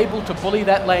 If you're able to bully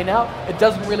that lane out, it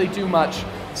doesn't really do much.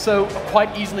 So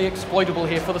quite easily exploitable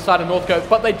here for the side of Northcote,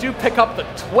 but they do pick up the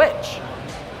Twitch.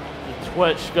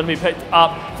 Twitch going to be picked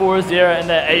up for Azera in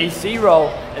the ADC role,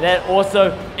 and that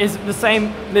also is the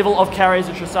same level of carries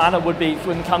that Tristana would be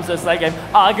when it comes to this late game,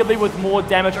 arguably with more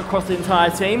damage across the entire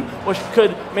team, which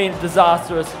could mean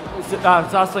disaster for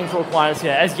Aquinas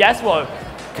here, as Yasuo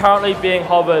currently being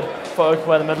hovered for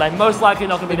Okawa in the mid lane, most likely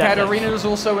not going to be that. Katarina is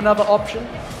also another option.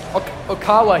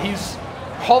 Okawa, he's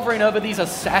hovering over these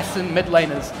assassin mid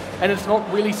laners, and it's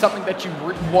not really something that you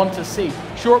want to see.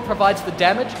 Sure, it provides the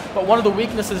damage, but one of the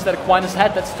weaknesses that Aquinas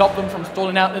had that stopped them from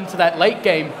stalling out into that late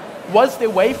game was their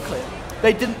wave clear.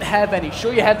 They didn't have any.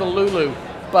 Sure, you had the Lulu,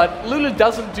 but Lulu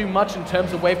doesn't do much in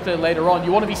terms of wave clear later on.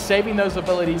 You want to be saving those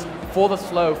abilities for the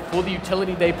slow, for the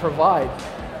utility they provide.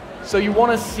 So you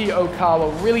want to see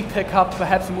Okawa really pick up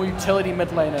perhaps a more utility mid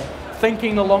laner,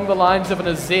 thinking along the lines of an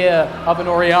Azir, of an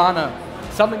Orianna,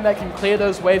 something that can clear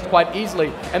those waves quite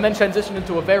easily, and then transition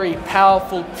into a very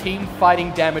powerful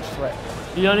team-fighting damage threat.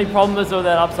 The only problem is with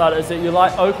that upside is that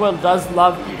Okawa does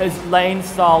love his lane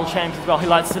style champs as well. He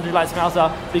likes Sindri, likes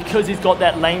Mouser, because he's got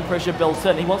that lane pressure built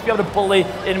in. He wants to be able to bully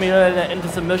enemy into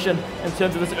submission in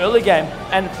terms of this early game.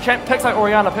 And picks like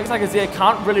Orianna, picks like Azir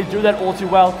can't really do that all too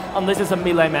well unless it's a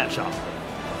melee matchup.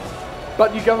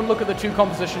 But you go and look at the two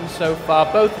compositions so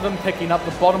far, both of them picking up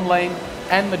the bottom lane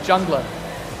and the jungler.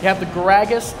 You have the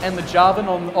Gragas and the Jarvan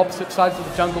on the opposite sides of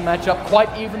the jungle matchup, quite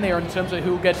even there in terms of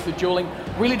who gets the dueling.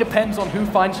 Really depends on who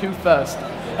finds who first.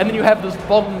 And then you have this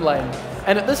bottom lane.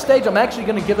 And at this stage, I'm actually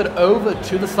going to give it over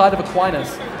to the side of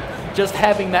Aquinas. Just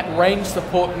having that range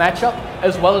support matchup,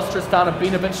 as well as Tristana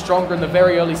being a bit stronger in the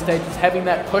very early stages, having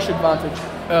that push advantage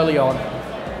early on.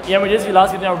 Yeah, we did see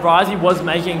last game now, Ryze was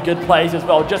making good plays as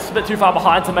well, just a bit too far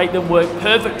behind to make them work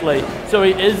perfectly. So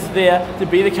he is there to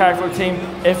be the character of the team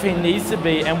if he needs to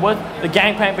be. And with the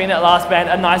Gangplank being that last band,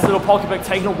 a nice little pocket pick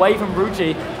taken away from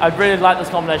Ruchi, I'd really like this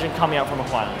combination coming out from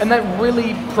Aquinas. And that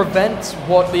really prevents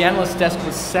what the analyst desk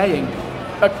was saying.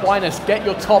 Aquinas, get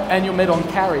your top and your mid on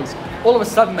carries. All of a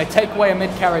sudden, they take away a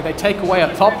mid carry, they take away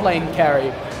a top lane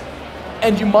carry.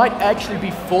 And you might actually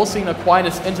be forcing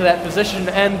Aquinas into that position,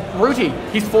 and Ruti,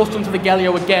 he's forced into the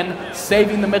Galio again,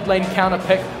 saving the mid lane counter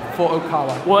pick for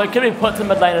Okawa. Well, it could be put to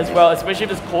mid lane as well, especially if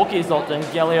this Corki is locked in.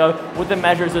 Galio, with the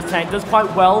magic resist tank, does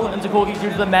quite well into Corki due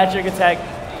to the magic attack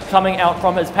coming out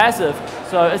from his passive.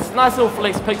 So it's a nice little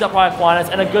flex picked up by Aquinas,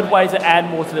 and a good way to add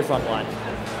more to the front line.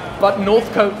 But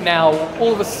Northcote now,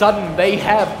 all of a sudden, they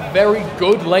have very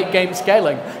good late game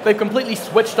scaling. They've completely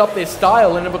switched up their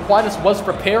style, and if Aquinas was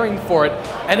preparing for it,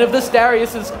 and if this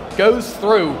Darius goes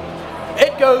through,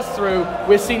 it goes through.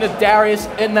 We're seeing a Darius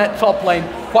in that top lane,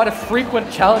 quite a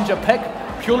frequent challenger pick,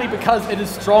 purely because it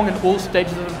is strong in all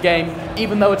stages of the game,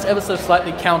 even though it's ever so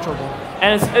slightly counterable.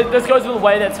 And this goes with the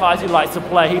way that Taiji likes to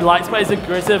play. He likes to play as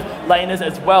aggressive laners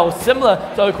as well, similar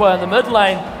to Okawa in the mid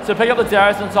lane. So pick up the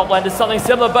Darius in the top lane is something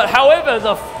similar, but however,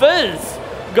 the Fizz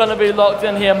going to be locked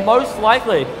in here, most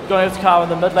likely going to Kara in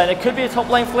the mid lane. It could be a top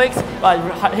lane flex, but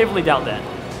I heavily doubt that.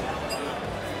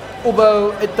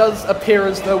 Although it does appear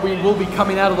as though we will be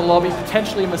coming out of the lobby,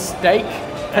 potentially a mistake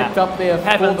picked up there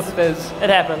for the Fizz. It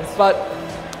happens.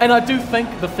 And I do think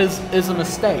the Fizz is a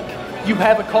mistake. You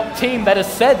have a team that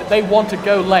has said that they want to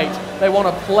go late, they want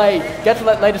to play, get to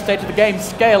that later stage of the game,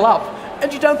 scale up,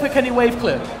 and you don't pick any wave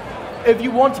clear. if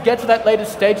you want to get to that later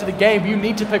stage of the game, you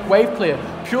need to pick wave clear,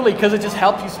 purely because it just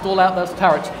helps you stall out those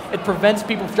turrets. It prevents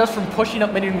people just from pushing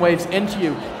up minion waves into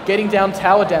you, getting down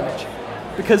tower damage.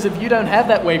 Because if you don't have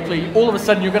that wave clear, all of a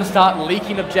sudden you're going to start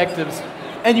leaking objectives,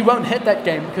 and you won't hit that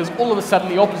game because all of a sudden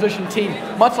the opposition team,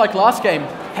 much like last game,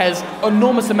 has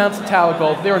enormous amounts of tower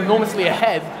gold. They're enormously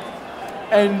ahead,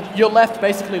 and you're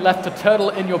basically left to turtle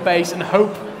in your base and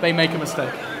hope they make a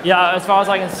mistake. Yeah, as far as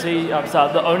I can see, so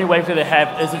the only wave clear they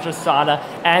have is a Tristana,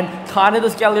 and kind of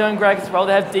this Galio and Greg as well.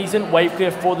 They have decent wave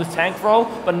clear for this tank role,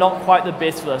 but not quite the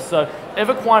best for this. So if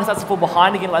Aquinas starts to fall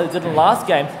behind again like they did in the last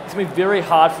game, it's going to be very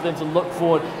hard for them to look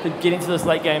forward to getting to this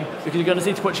late game, because you're going to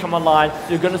see Twitch come online,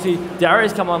 you're going to see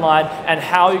Darius come online, and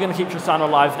how are you going to keep Tristana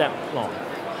alive that long?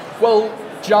 Well,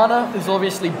 Janna is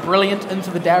obviously brilliant into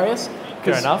the Darius.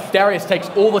 Fair enough. Darius takes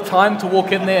all the time to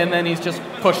walk in there, and then he's just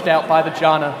pushed out by the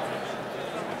Janna.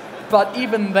 But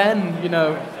even then, you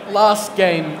know, last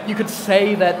game, you could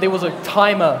say that there was a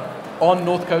timer on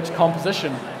Northcote's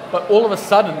composition, but all of a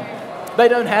sudden, they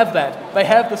don't have that. They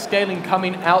have the scaling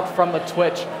coming out from the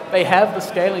Twitch. They have the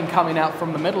scaling coming out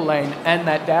from the middle lane and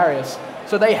that Darius.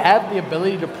 So they have the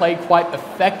ability to play quite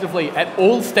effectively at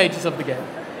all stages of the game.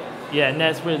 Yeah, and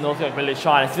that's where Northcote really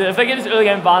shines. So if they get this early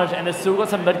game advantage and they've still got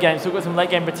some mid game, still got some late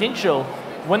game potential,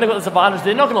 when they've got this advantage,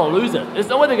 they're not going to lose it. There's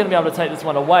no way they're going to be able to take this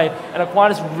one away, and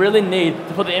Aquinas really need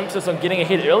to put the emphasis on getting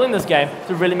ahead early in this game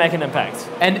to really make an impact.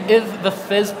 And if the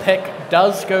Fizz pick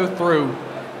does go through,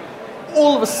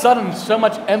 all of a sudden so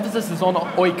much emphasis is on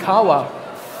Oikawa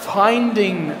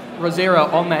finding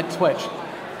Rosera on that Twitch.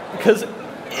 Because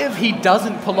if he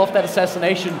doesn't pull off that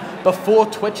assassination before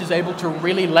Twitch is able to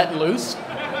really let loose,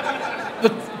 the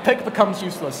pick becomes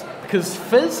useless. Because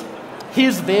Fizz,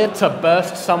 he's there to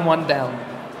burst someone down.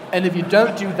 And if you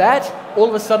don't do that, all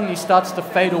of a sudden he starts to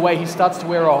fade away, he starts to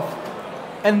wear off.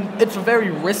 And it's a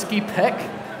very risky pick.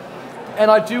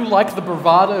 And I do like the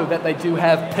bravado that they do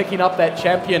have picking up that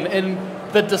champion in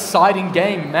the deciding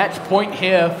game, match point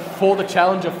here for the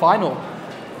Challenger final.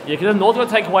 Yeah, because if Northcote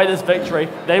take away this victory,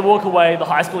 they walk away the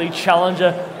High School League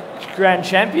Challenger Grand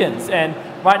Champions. And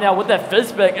right now with that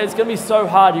Fizz pick, it's going to be so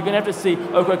hard. You're going to have to see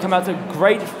Oko come out to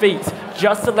great feats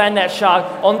just to land that shark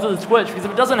onto the Twitch, because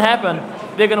if it doesn't happen,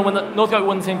 they're going to win. Northcote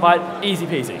win the team fight easy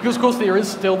peasy. Because of course there is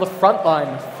still the front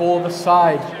line for the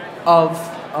side of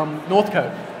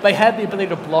Northcote. They have the ability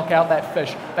to block out that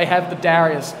fish. They have the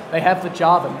Darius. They have the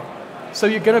Jarvan. So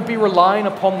you're going to be relying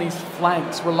upon these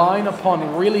flanks, relying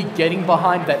upon really getting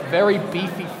behind that very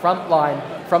beefy front line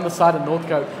from the side of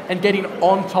Northcote and getting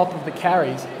on top of the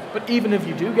carries. But even if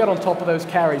you do get on top of those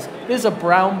carries, there's a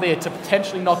Brown there to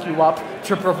potentially knock you up,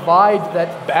 to provide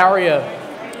that barrier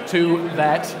to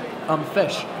that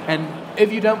fish. And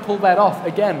if you don't pull that off,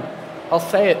 again, I'll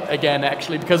say it again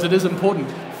actually, because it is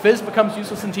important. Fizz becomes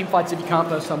useless in team fights if you can't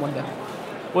burst someone down.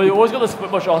 Well, you always got the split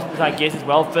push option, I guess, as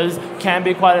well. Fizz can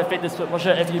be quite an effective split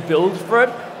pusher if you build for it,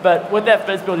 but with that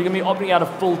Fizz build, you're going to be opting out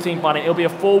of full team fighting. It'll be a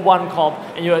 4-1 comp,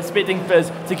 and you're expecting Fizz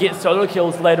to get solo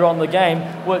kills later on in the game,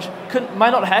 which might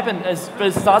not happen as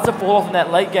Fizz starts to fall off in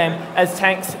that late game as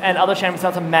tanks and other champions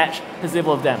start to match his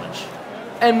level of damage.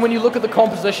 And when you look at the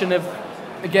composition of,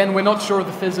 again, we're not sure if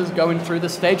the Fizz is going through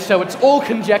this stage, so it's all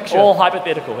conjecture. All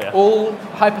hypothetical here. All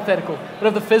hypothetical. But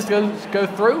if the Fizz go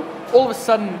through, all of a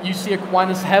sudden you see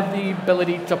Aquinas have the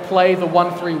ability to play the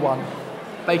 1-3-1.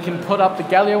 They can put up the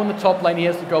Galio in the top lane, he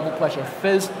has the Global Pleasure.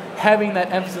 Fizz having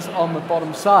that emphasis on the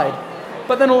bottom side.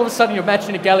 But then all of a sudden you're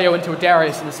matching a Galio into a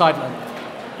Darius in the side lane.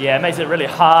 Yeah, it makes it really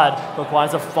hard for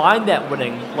Aquinas to find that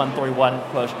winning 1-3-1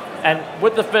 push. And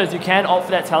with the Fizz, you can opt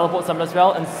for that teleport summon as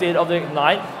well instead of the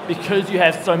Ignite, because you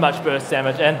have so much burst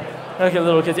damage. And look at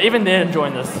little kids, even they're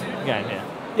enjoying this game here.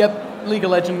 Yep. League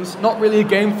of Legends, not really a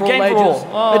game for all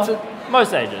ages.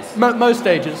 Most ages. Most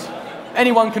ages.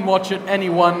 Anyone can watch it,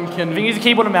 anyone can... If you can use a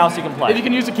keyboard and mouse, you can play it. If you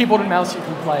can use a keyboard and mouse, you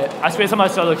can play it. I swear some of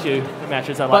my solo queue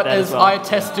matches are like that as well. But as I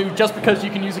attest to, just because you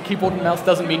can use a keyboard and mouse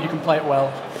doesn't mean you can play it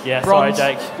well. Yeah, Bronze.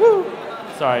 sorry, Jake. Woo.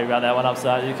 Sorry about that one,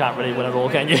 Upstart. You can't really win it all,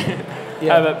 can you?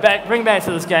 Yeah. But bring back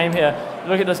to this game here.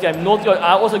 Look at this game. Northcote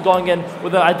are also going in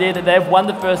with the idea that they've won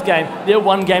the first game. They're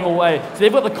one game away. So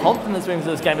they've got the confidence wings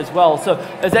of this game as well. So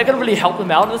is that going to really help them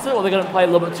out in this, or are they going to play a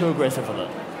little bit too aggressive with it?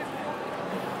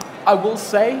 I will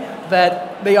say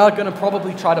that they are going to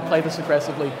probably try to play this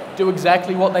aggressively, do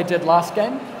exactly what they did last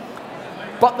game.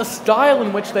 But the style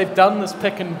in which they've done this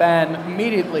pick and ban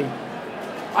immediately,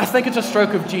 I think it's a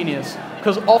stroke of genius.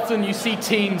 Because often you see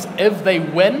teams, if they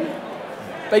win,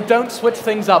 they don't switch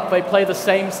things up. They play the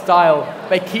same style.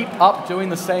 They keep on doing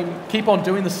the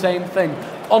same thing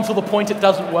until the point it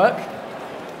doesn't work.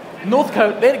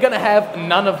 Northcote, they're going to have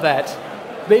none of that.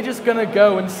 they're just going to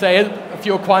go and say it. A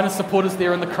few Aquinas supporters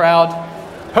there in the crowd.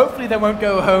 Hopefully they won't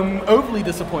go home overly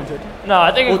disappointed. No,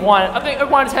 I think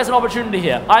Aquinas has an opportunity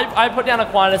here. I put down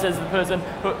Aquinas as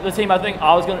the team I think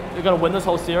I was going to win this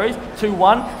whole series,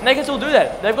 2-1, and they can still do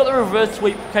that. They've got the reverse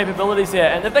sweep capabilities here,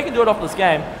 and if they can do it off this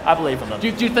game, I believe in them. Do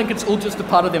you think it's all just a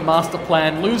part of their master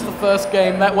plan? Lose the first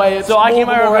game, that way it's so more I keep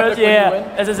my reverse, yeah,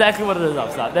 that's exactly what it is,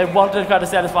 Upstart. They want to try to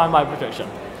satisfy my prediction.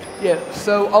 Yeah,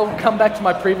 so I'll come back to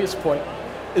my previous point,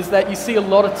 is that you see a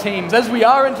lot of teams, as we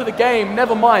are into the game,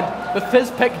 never mind, the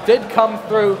Fizz pick did come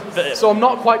through, so I'm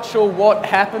not quite sure what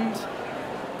happened.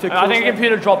 I think a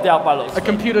computer dropped out by looks. A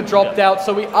computer dropped out,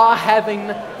 so we are having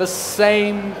the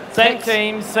same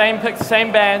teams, same picks,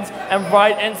 same bands, and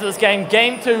right into this game.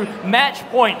 Game 2, match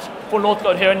point for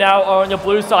Northcote here and now on your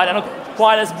blue side, and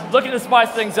Aquinas looking to spice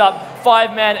things up,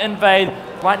 5-man invade.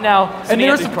 Right now, and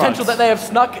there is a potential that they have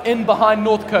snuck in behind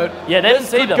Northcote. Yeah, they didn't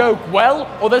see them. This could go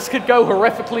well, or this could go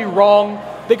horrifically wrong.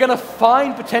 They're going to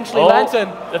find potentially Lantern.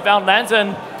 They found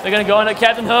Lantern. They're going to go in at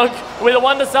Captain Hook. We're the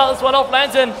one to start this one off.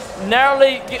 Lantern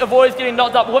narrowly avoids getting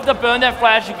knocked up. With the burn that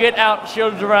flash, you get out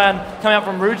Shield Duran coming out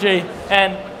from Ruji.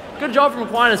 And good job from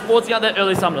Aquinas forcing out that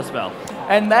early summoner spell.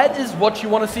 And that is what you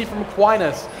want to see from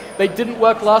Aquinas. They didn't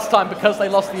work last time because they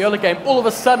lost the early game. All of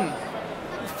a sudden,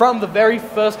 from the very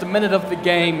first minute of the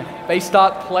game, they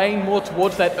start playing more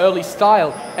towards that early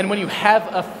style. And when you have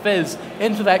a Fizz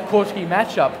into that Corki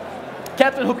matchup,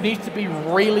 Captain Hook needs to be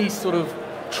really sort of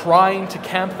trying to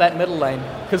camp that middle lane,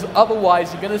 because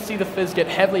otherwise you're going to see the Fizz get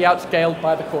heavily outscaled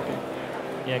by the Corki.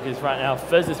 Yeah, because right now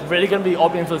Fizz is really going to be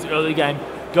opting for this early game.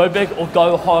 Go big or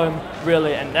go home,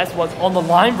 really, and that's what's on the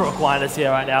line for Aquinas here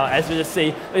right now. As we just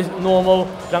see, these normal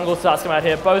jungle starts come out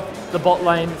here, both the bot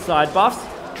lane side buffs,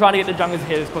 trying to get the junglers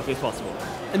here as quickly as possible.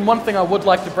 And one thing I would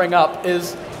like to bring up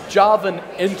is Jarvan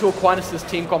into Aquinas'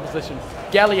 team composition.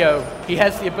 Galio, he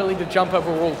has the ability to jump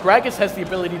over a wall. Gragas has the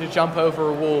ability to jump over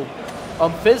a wall.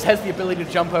 Fizz has the ability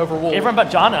to jump over a wall. Everyone but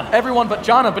Janna. Everyone but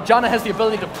Janna has the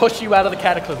ability to push you out of the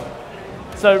Cataclysm.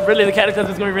 So really the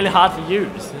Cataclysm is going to be really hard to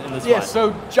use in this fight.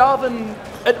 So Jarvan,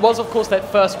 it was of course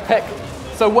that first pick.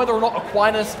 So whether or not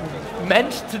Aquinas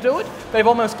meant to do it, they've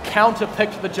almost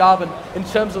counter-picked the Jarvan in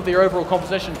terms of their overall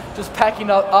composition, just packing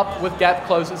up with gap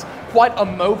closes. Quite a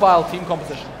mobile team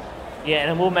composition. Yeah,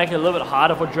 and it will make it a little bit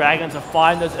harder for Dragon to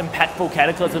find those impactful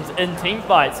cataclysms in team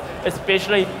fights,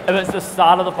 especially if it's the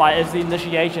start of the fight, it's the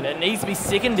initiation. It needs to be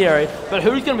secondary, but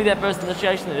who's going to be that first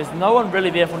initiation? There's no one really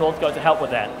there for Northcote to help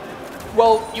with that.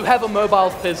 Well, you have a mobile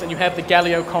Fizz and you have the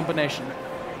Galio combination.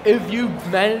 If you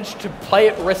manage to play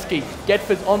it risky, get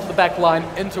Fizz onto the back line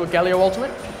into a Galio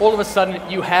ultimate, all of a sudden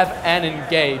you have an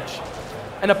engage.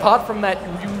 And apart from that,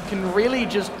 you can really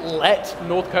just let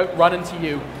Northcote run into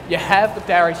you. You have the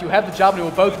Darius, you have the Jarvan who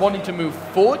are both wanting to move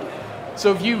forward.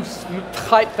 So if you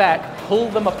kite back, pull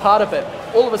them apart a bit,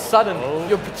 all of a sudden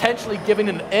you're potentially giving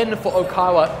an in for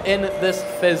Okawa in this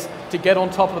Fizz to get on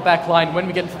top of the back line when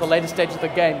we get into the later stages of the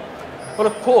game. But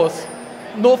of course,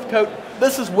 Northcote,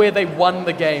 this is where they won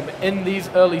the game, in these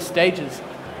early stages.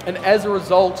 And as a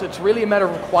result, it's really a matter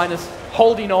of Aquinas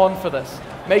holding on for this,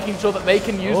 making sure that they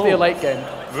can use their late game.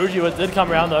 Ruji did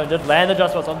come around though and did land the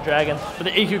just spots on Dragon, but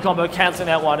the EQ combo cancelling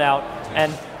that one out.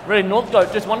 And really,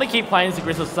 Northcote just want to keep playing this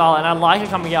aggressive style, and I like it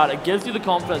coming out. It gives you the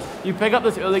confidence. You pick up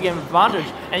this early game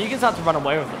advantage, and you can start to run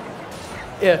away with it.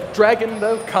 Yeah, Dragon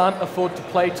though can't afford to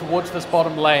play towards this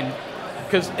bottom lane,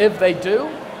 because if they do,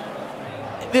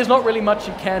 there's not really much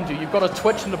you can do. You've got a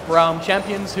Twitch and a Braum,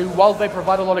 champions who, while they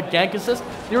provide a lot of gank assist,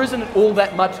 there isn't all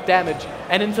that much damage.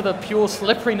 And into the pure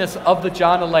slipperiness of the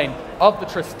Janna lane, of the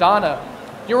Tristana,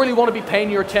 you really want to be paying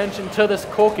your attention to this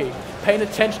Corki, paying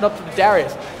attention up to the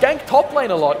Darius. Gank top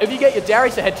lane a lot. If you get your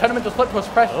Darius ahead, turn him into split push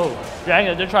pressure.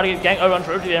 Dragon did try to get gank over on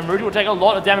Ruji, and Ruji will take a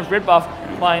lot of damage red buff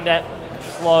playing that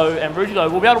slow, and Ruji though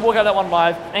will be able to walk out that one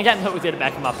live, and Captain Hook was there to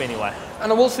back him up anyway.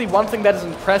 And I will see one thing that has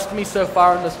impressed me so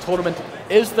far in this tournament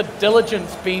is the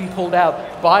diligence being pulled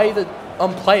out by the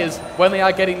players when they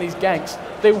are getting these ganks.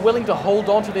 They're willing to hold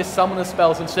on to their summoner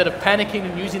spells instead of panicking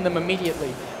and using them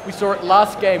immediately. We saw it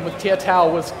last game with Tia Tao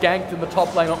was ganked in the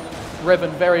top lane of Riven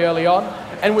very early on,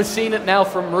 and we're seeing it now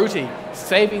from Ruti,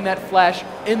 saving that flash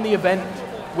in the event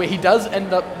where he does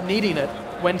end up needing it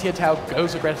when Tia Tao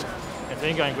goes aggressive.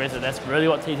 Going aggressive, that's really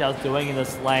what T-Tail's doing in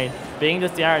this lane. Being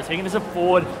this Darius, taking this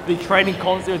forward, be trading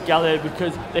constantly with Galio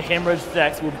because the hemorrhage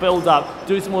stacks will build up,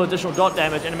 do some more additional dot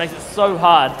damage, and it makes it so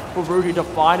hard for Ruti to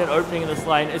find an opening in this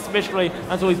lane, especially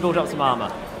until he's built up some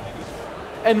armor.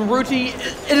 And Ruti,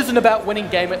 it isn't about winning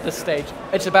game at this stage.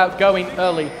 It's about going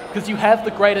early, because you have the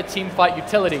greater team fight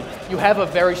utility. You have a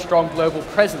very strong global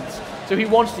presence. So he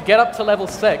wants to get up to level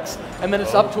 6, and then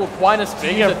it's up to Aquinas to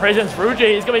Speaking use of it. presence,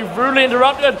 Ruji is going to be rudely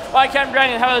interrupted by Captain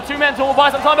Dragon, having a two-man tool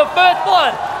by some time, but first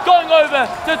blood going over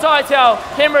to Taitao.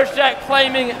 Hemorrhage Jack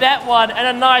claiming that one, and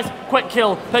a nice quick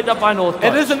kill picked up by North.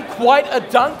 It isn't quite a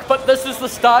dunk, but this is the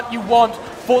start you want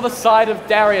for the side of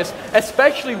Darius,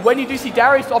 especially when you do see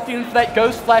Darius opting in for that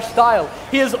Ghost Flash style.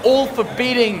 He is all for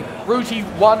beating Ruti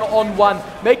one-on-one,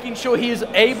 making sure he is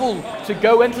able to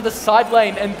go into the side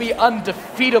lane and be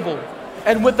undefeatable.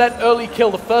 And with that early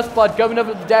kill, the first blood going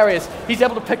over to Darius, he's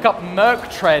able to pick up Merc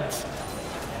Treads.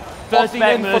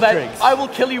 Opting in for that, I will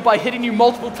kill you by hitting you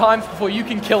multiple times before you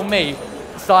can kill me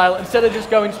style, instead of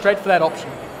just going straight for that option.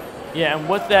 Yeah, and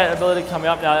with that ability coming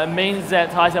up now, it means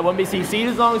that Taisha won't be CC'd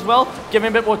as long as well, giving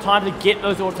him a bit more time to get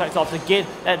those auto attacks off, to get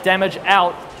that damage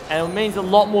out, and it means a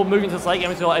lot more movement to this late game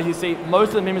as well. As you see, most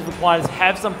of the members of the Aquinas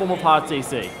have some form of hard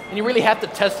CC. And you really have to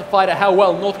testify to how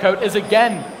well Northcote is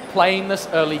again playing this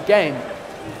early game.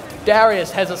 Darius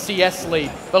has a CS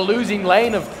lead. The losing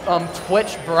lane of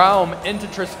Twitch, Braum into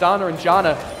Tristana and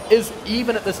Janna is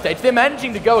even at this stage. They're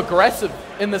managing to go aggressive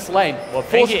in this lane. Well,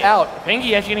 Force out.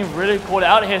 Pinky actually getting really caught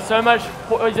out here. So much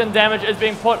poison damage is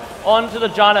being put onto the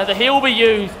Janna. The heal will be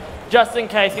used just in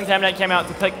case Contaminate came out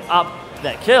to pick up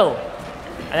that kill.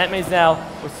 And that means now,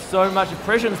 with so much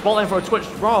pressure in the spot lane for a Twitch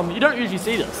Braum, you don't usually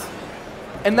see this.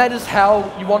 And that is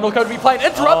how you want Northcote to be playing.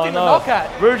 Interrupting the knockout.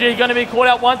 Ruji going to be caught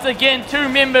out once again. Two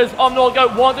members of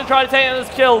Northcote want to try to take out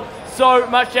this kill. So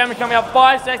much damage coming out.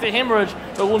 5 stacks of hemorrhage,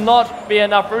 but will not be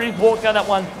enough. Ruji walked down that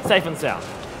one safe and sound.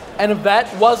 And if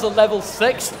that was a level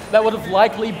 6, that would have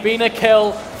likely been a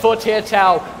kill for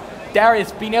Tietao.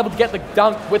 Darius being able to get the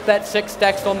dunk with that 6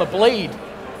 stacks on the bleed.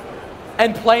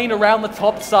 And playing around the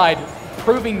top side,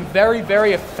 proving very,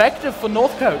 very effective for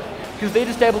Northcote, because they're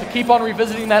just able to keep on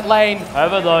revisiting that lane.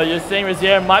 However, though, you're seeing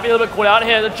Razier might be a little bit caught out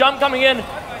here. The jump coming in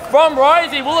from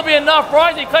Risey. Will it be enough?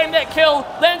 Risey claimed that kill.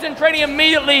 Lantern trading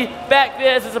immediately back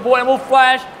there as a support, and will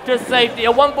flash to safety.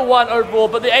 A 1-for-1 overall,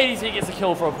 but the ADC gets a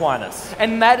kill for Aquinas.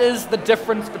 And that is the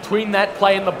difference between that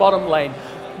play in the bottom lane.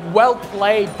 Well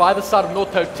played by the side of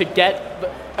Northcote to get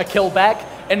a kill back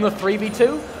in the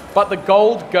 3v2. But the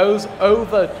gold goes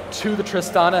over to the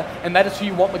Tristana, and that is who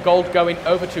you want the gold going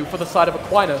over to for the side of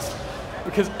Aquinas.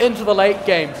 Because into the late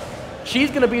game, she's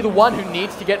going to be the one who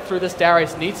needs to get through this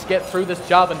Darius, needs to get through this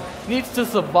Jarvan, needs to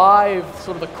survive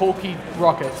sort of the Corki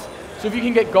rockets. So if you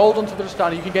can get gold onto the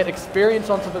Tristana, you can get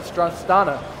experience onto the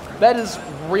Tristana, that is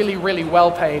really, really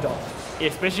well paid off. Yeah,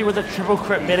 especially with the triple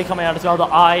crit meta coming out as well,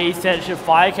 the IE censorship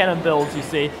fire cannon builds you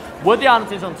see. With the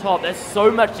Arnatins on top, there's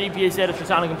so much DPS that a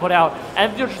Tristana can put out.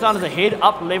 And if your Tristana's ahead,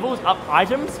 up levels, up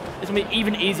items, it's going to be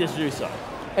even easier to do so.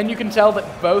 And you can tell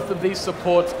that both of these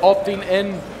supports opting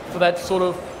in for that sort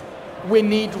of, we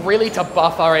need really to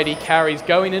buff our AD carries,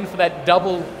 going in for that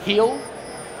double heal.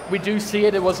 We do see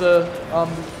it. It was a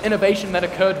innovation that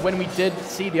occurred when we did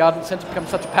see the Ardent Sense become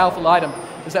such a powerful item,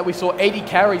 is that we saw AD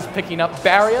carries picking up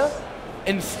barrier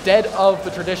instead of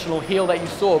the traditional heal that you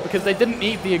saw, because they didn't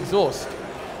need the exhaust.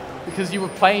 Because you were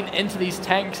playing into these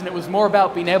tanks, and it was more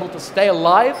about being able to stay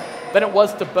alive than it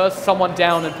was to burst someone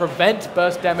down and prevent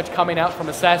burst damage coming out from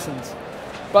assassins.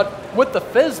 But with the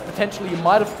Fizz, potentially you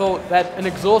might have thought that an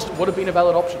exhaust would have been a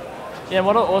valid option. Yeah,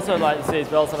 what I also like to see as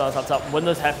well, sometimes up when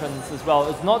this happens as well,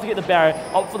 is not to get the barrier,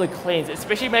 opt for the cleans,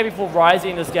 especially maybe for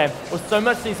Rising in this game. With so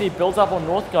much CC built up on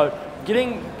Northcote,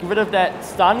 getting rid of that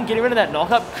stun, getting rid of that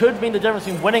knockup could mean the difference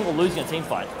between winning or losing a team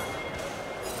fight.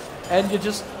 And you're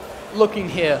just looking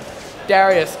here.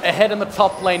 Darius ahead in the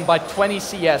top lane by 20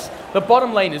 CS. The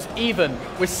bottom lane is even.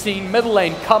 We're seeing middle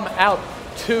lane come out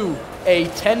to a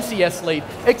 10 CS lead.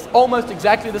 It's almost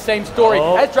exactly the same story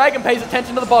as Dragon pays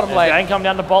attention to the bottom lane. Dragon come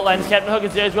down to bot lane. Captain Hook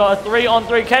is there as well. A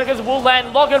 3-on-3. Cataclysm will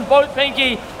land. Lock in both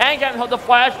Pinky and Captain Hook. The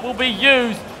flash will be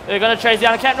used. They're going to chase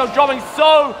down. Captain Hook dropping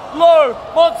so low.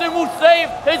 Monsoon will save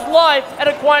his life and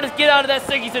Aquinas get out of that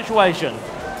sticky situation.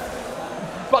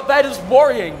 But that is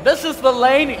worrying. This is the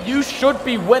lane you should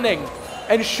be winning.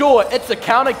 And sure, it's a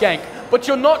counter gank, but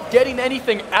you're not getting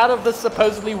anything out of this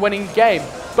supposedly winning game.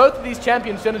 Both of these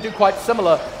champions are going to do quite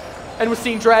similar. And we're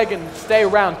seeing Dragon stay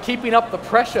around, keeping up the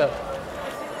pressure,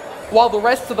 while the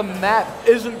rest of the map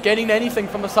isn't getting anything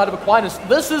from the side of Aquinas.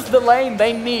 This is the lane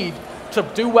they need to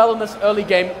do well in this early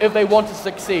game if they want to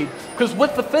succeed. Because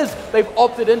with the Fizz, they've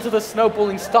opted into the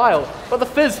snowballing style. But the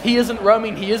Fizz, he isn't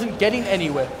roaming, he isn't getting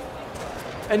anywhere.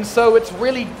 And so it's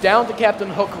really down to Captain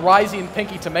Hook, Risey, and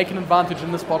Pinky to make an advantage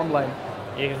in this bottom lane.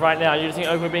 Yeah, because right now you're just seeing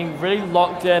Okuma being really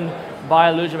locked in by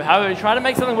Illusion. However, he's trying to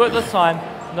make something work this time.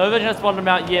 No Vision has spotted him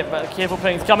out yet, but careful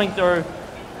pings coming through.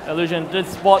 Illusion did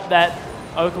spot that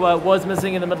Okuma was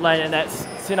missing in the mid lane, and that's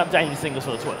sent up dangerous singles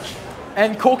for the Twitch.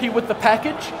 And Corki with the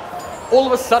package. all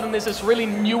of a sudden there's this really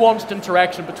nuanced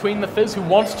interaction between the Fizz who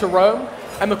wants to roam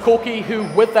and the Corki who,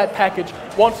 with that package,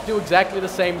 wants to do exactly the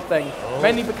same thing.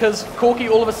 Mainly because Corki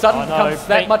all of a sudden becomes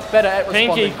that much better at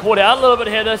responding. Pinky caught out a little bit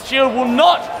here. The shield will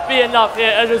not be enough here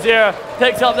as Azera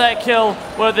picks up that kill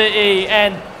with the E,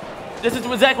 and this is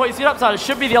exactly what you see upside. It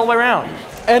should be the other way around.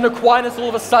 And Aquinas all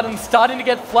of a sudden starting to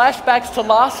get flashbacks to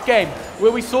last game,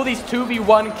 where we saw these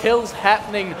 2v1 kills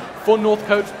happening for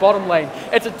Northcote's bottom lane.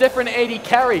 It's a different AD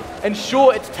carry, and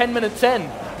sure, it's 10 minutes in,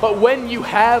 but when you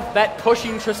have that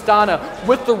pushing Tristana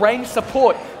with the range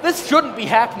support, this shouldn't be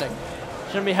happening.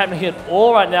 Shouldn't be happening here at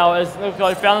all right now, as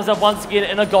Northcote found themselves once again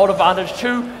in a gold advantage.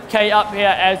 2k up here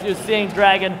as you're seeing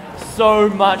Dragon. So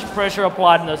much pressure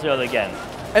applied in this early game.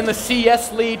 And the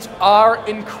CS leads are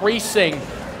increasing.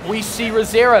 We see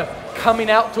Rosera coming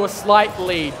out to a slight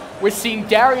lead. We're seeing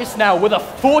Darius now with a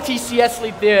 40 CS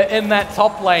lead there in that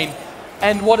top lane.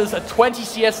 And what is a 20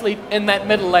 CS lead in that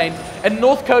middle lane. And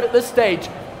Northcote at this stage,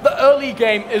 the early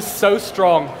game is so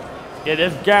strong. It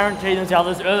is guaranteed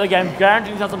themselves this early game,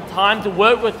 guaranteeing themselves some time to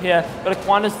work with here, but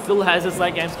Aquinas still has this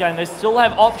late game scaling. They still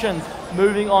have options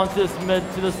moving on to this mid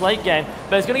to this late game,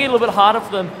 but it's going to get a little bit harder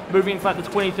for them moving into like the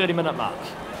 20-30 minute mark.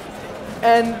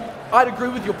 And I'd agree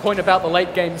with your point about the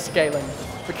late game scaling,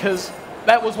 because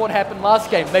that was what happened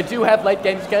last game. They do have late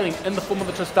game scaling in the form of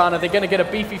the Tristana. They're going to get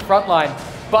a beefy front line,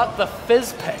 but the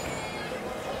Fizz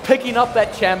picking up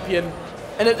that champion,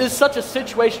 and it is such a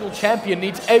situational champion,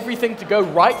 needs everything to go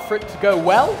right for it to go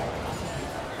well.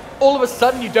 All of a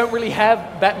sudden, you don't really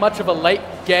have that much of a late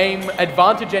game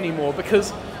advantage anymore,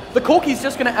 because the Corki's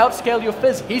just going to outscale your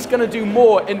Fizz. He's going to do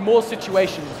more in more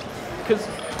situations. Because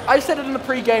I said it in the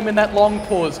pre-game in that long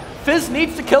pause, Fizz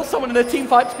needs to kill someone in a team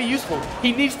fight to be useful.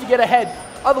 He needs to get ahead.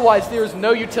 Otherwise, there is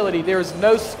no utility, there is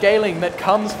no scaling that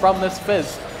comes from this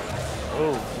Fizz.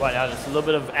 Oh, right now there's a little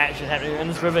bit of action happening in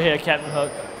this river here, Captain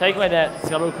Hook. Take away that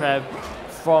Scuttle Crab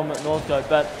from Northcote,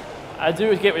 but I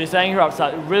do get what you're saying here,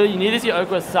 Upside. Really, you need to see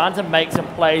Oakwood starting to make some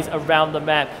plays around the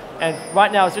map. And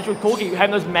right now, especially with Corki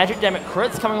having those magic damage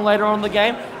crits coming later on in the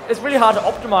game, it's really hard to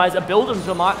optimize a build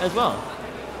into a mark as well.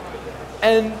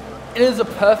 And it is a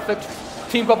perfect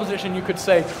team composition, you could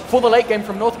say, for the late game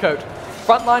from Northcote.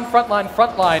 Frontline, frontline,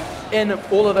 frontline in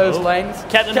all of those lanes.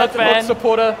 Captain Hook fan.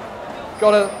 Supporter,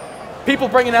 people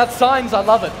bringing out signs, I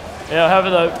love it. Yeah, however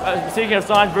though, speaking of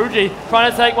signs, Brugi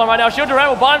trying to take one right now. Shield Durant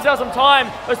will buy himself some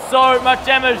time with so much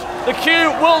damage. The Q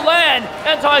will land,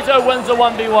 and Taito wins the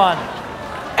 1v1.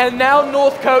 And now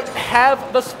Northcote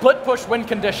have the split push win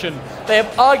condition. They have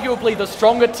arguably the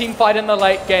stronger team fight in the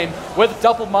late game, with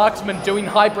double marksman doing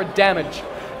hybrid damage.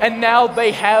 And now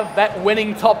they have that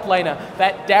winning top laner,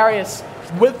 that Darius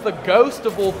with the ghost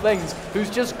of all things, who's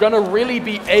just going to really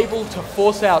be able to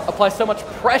force out, apply so much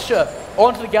pressure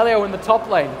onto the Galio in the top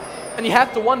lane. And you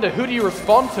have to wonder, who do you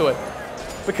respond to it?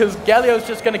 Because Galio's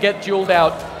just going to get dueled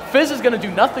out. Fizz is going to do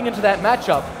nothing into that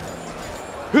matchup.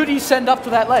 Who do you send up to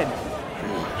that lane?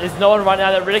 There's no one right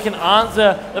now that really can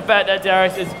answer the fact that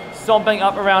Darius is stomping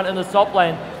up around in the top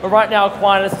lane. But right now,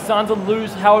 Aquinas is starting to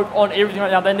lose hope on everything right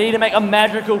now. They need to make a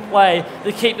magical play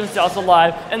to keep themselves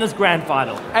alive in this grand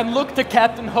final. And look to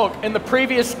Captain Hook. In the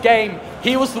previous game,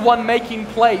 he was the one making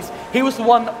plays. He was the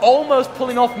one almost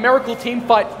pulling off miracle team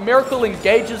fight, miracle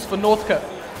engages for Northcote,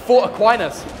 for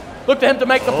Aquinas. Look to him to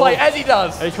make the play, as he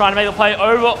does. He's trying to make the play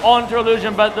over onto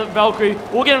Illusion, but the Valkyrie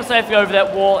will get him safely over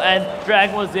that wall, and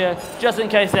Dragon was there just in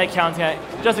case that counter,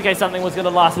 just in case something was going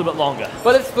to last a little bit longer.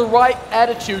 But it's the right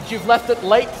attitude. You've left it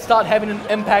late to start having an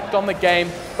impact on the game,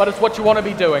 but it's what you want to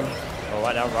be doing. Well,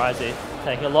 right now, Risey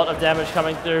taking a lot of damage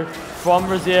coming through from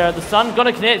Rosera. The Sun's going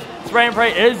to connect. Spray and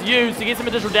Pray is used to get some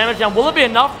additional damage down. Will it be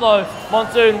enough, though?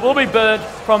 Monsoon will be burned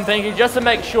from Pinky just to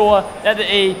make sure that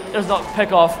the E does not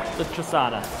pick off the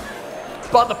Tristana.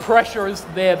 But the pressure is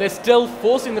there. They're still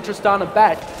forcing the Tristana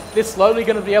back. They're slowly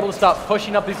going to be able to start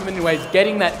pushing up these minion waves,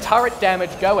 getting that turret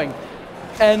damage going.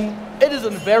 And it is a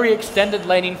very extended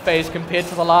laning phase compared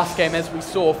to the last game, as we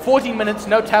saw. 40 minutes,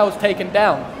 no towers taken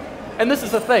down. And this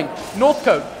is the thing.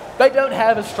 Northcote, they don't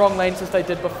have as strong lanes as they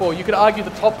did before. You could argue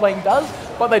the top lane does,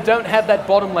 but they don't have that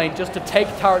bottom lane just to take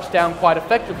turrets down quite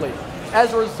effectively.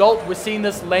 As a result, we're seeing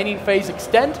this laning phase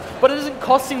extend, but it isn't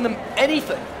costing them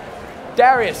anything.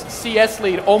 Darius, CS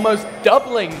lead, almost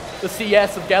doubling the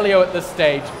CS of Galio at this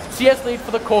stage. CS lead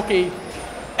for the Corki,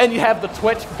 and you have the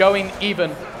Twitch going even,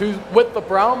 who with the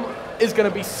Braum is going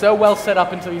to be so well set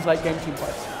up into these late game team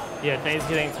fights. Yeah, things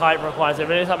getting tight for Aquinas. They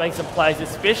really start making some plays,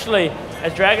 especially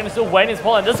as Dragon is still waiting his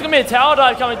point. This is going to be a tower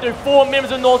dive coming through. 4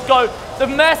 members of Northcote. The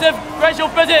massive Rachel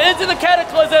Fizzer into the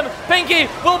Cataclysm. Pinky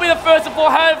will be the first to fall.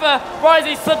 However,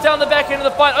 Risey slips down the back end of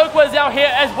the fight. Oakwood is out here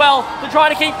as well to try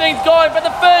to keep things going, but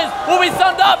the Fizz will be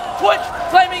summed up. Twitch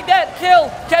claiming that kill.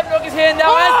 Captain Rock is here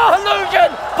now as Illusion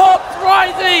pops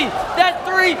Risey. That's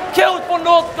 3 kills for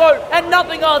Northcote and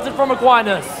nothing answered from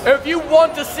Aquinas. If you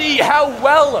want to see how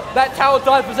well that tower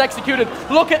dive was executed,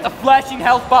 look at the flashing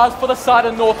health bars for the side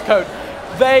of Northcote.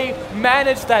 They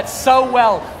managed that so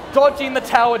well, dodging the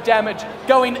tower damage,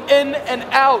 going in and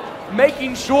out,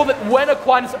 making sure that when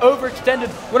Aquinas overextended,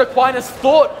 when Aquinas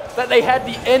thought that they had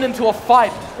the end into a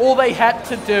fight, all they had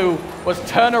to do was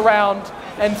turn around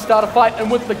and start a fight. And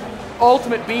with the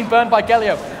ultimate being burned by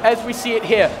Galio, as we see it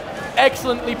here,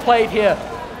 excellently played here,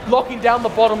 locking down the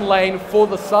bottom lane for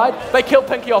the side. They kill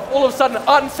Pinky off. All of a sudden,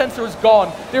 Ardent Sensor is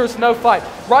gone. There is no fight.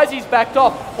 Risey's backed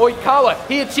off. Oikawa,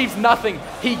 he achieves nothing.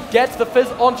 He gets the Fizz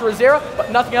onto Azera,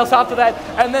 but nothing else after that.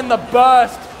 And then the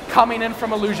burst coming in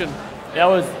from Illusion. That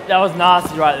was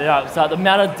nasty right there. So the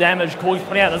amount of damage Corey's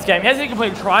putting out in this game. He hasn't even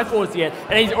completed Triforce yet,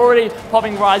 and he's already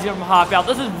popping Rising from half out.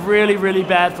 This is really, really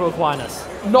bad for Aquinas.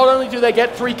 Not only do they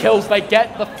get 3 kills, they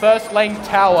get the first lane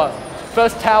tower.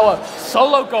 First tower,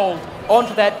 solo gold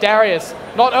onto that Darius.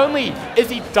 Not only is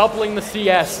he doubling the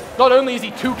CS, not only is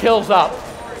he 2 kills up,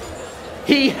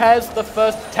 he has the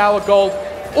first tower gold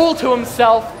all to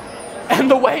himself.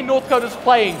 And the way Northcote is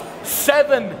playing,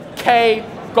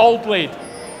 7k gold lead.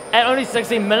 At only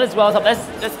 16 minutes well up.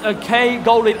 That's a K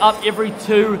gold lead up every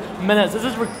 2 minutes. This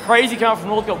is crazy coming from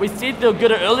Northcote. We said they were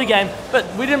good at early game, but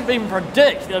we didn't even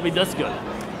predict they'll be this good.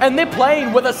 And they're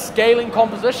playing with a scaling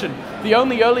composition. The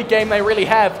only early game they really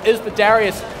have is the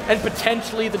Darius and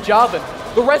potentially the Jarvan.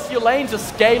 The rest of your lanes are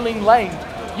scaling lanes.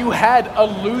 You had a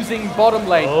losing bottom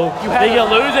lane. You're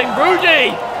losing.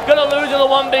 Rudy gonna lose in the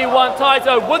 1v1.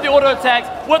 Taito with the auto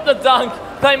attacks, with the dunk,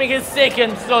 claiming his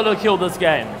second solo kill this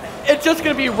game. It's just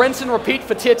going to be rinse and repeat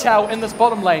for Tier Tao in this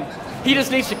bottom lane. He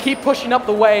just needs to keep pushing up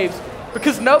the waves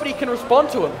because nobody can respond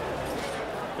to him.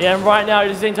 Yeah, and right now, you're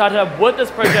just seeing Taito with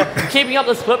this pressure, keeping up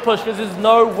the split push because there's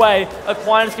no way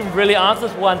Aquinas can really answer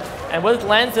this one. And with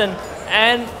Lantern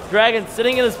and Dragon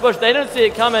sitting in this bush, they don't see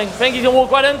it coming. Pinky's going to walk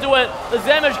right into it. The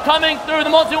damage coming through. The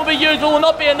monster will be used, but will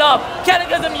not be enough.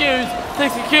 Cataclysm used to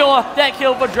secure that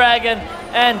kill for Dragon.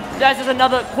 And that's just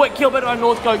another quick kill bit on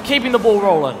Northcote, keeping the ball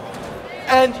rolling.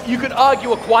 And you could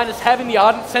argue Aquinas having the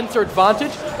Ardent Sensor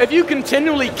advantage if you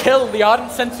continually kill the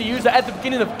Ardent Sensor user at the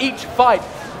beginning of each fight.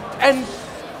 And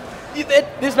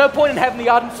there's no point in having the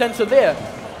Ardent Sensor there.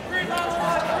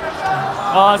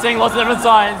 Oh, seeing lots of different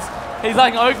signs. He's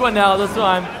like Oakland now this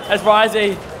time. As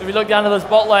Risey, if we look down to this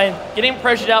bot lane, getting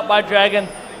pressured out by Dragon,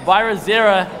 by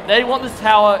Razera. They want this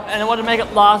tower and they want to make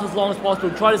it last as long as possible.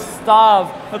 Try to starve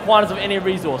Aquinas of any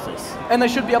resources. And they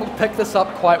should be able to pick this up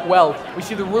quite well. We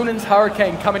see the Runin's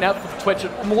Hurricane coming out with Twitch,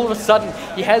 and all of a sudden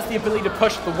he has the ability to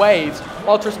push the waves,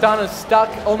 while Tristana's stuck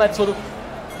on that sort of...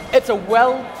 It's a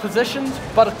well-positioned,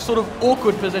 but a sort of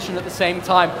awkward position at the same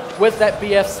time, with that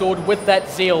BF sword, with that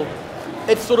Zeal.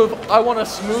 It's sort of, I want to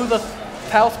smooth a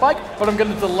power spike, but I'm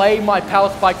going to delay my power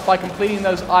spike by completing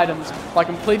those items, by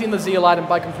completing the Zeal item,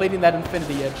 by completing that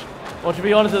Infinity Edge. Well, to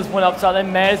be honest, at this point upside, they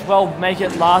may as well make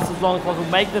it last as long as possible.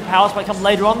 Make the power spike come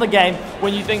later on in the game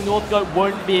when you think Northcote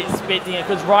won't be expecting it.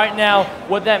 Because right now,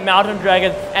 with that Mountain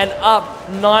Dragon and up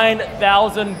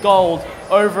 9,000 gold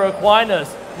over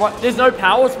Aquinas, there's no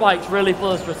power spikes really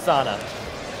for this Tristana.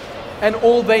 And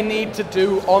all they need to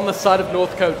do on the side of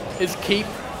Northcote is keep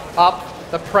up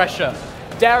the pressure.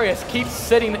 Darius keeps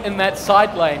sitting in that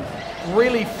side lane.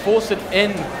 Really force it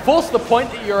in. Force the point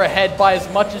that you're ahead by as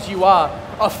much as you are.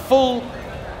 A full...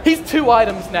 He's 2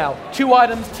 items now. 2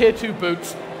 items, tier 2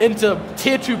 boots, into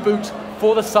tier 2 boots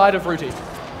for the side of Ruti.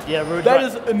 Yeah, Ruti. That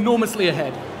is enormously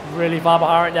ahead. Really far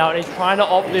behind right now, and he's trying to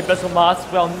opt the Abyssal Mask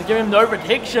as well, and give him no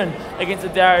protection against the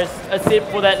Darius,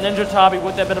 except for that Ninja Tabi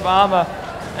with that bit of armor.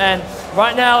 And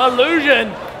right now,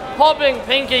 Illusion popping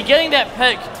Pinky, getting that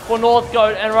pick for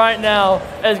Northcote, and right now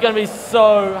it's going to be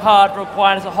so hard for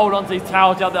Aquinas to hold on to these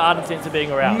towers without the Ardent Sensor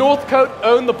being around. Northcote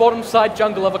own the bottom side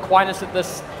jungle of Aquinas at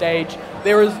this stage.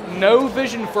 There is no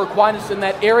vision for Aquinas in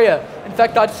that area. In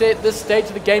fact, I'd say at this stage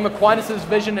of the game, Aquinas'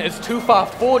 vision is too far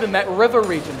forward in that river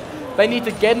region. They need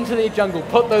to get into their jungle,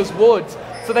 put those wards,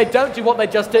 so they don't do what they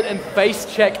just did and face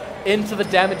check into the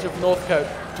damage of Northcote.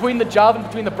 Between the Jarvan,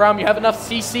 between the Brown, you have enough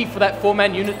CC for that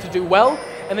 4-man unit to do well,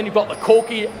 and then you've got the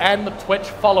Corki and the Twitch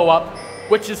follow-up,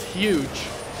 which is huge.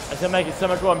 It's going to make it so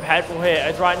much more impactful here,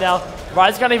 as right now,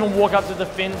 Rice can't even walk up to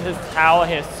defend his tower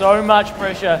here. So much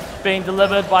pressure being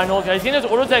delivered by Northcote. He's seen his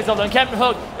auto takes off, and Captain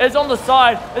Hook is on the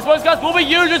side. This one guys will be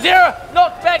used. Zero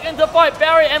knocked back into fight.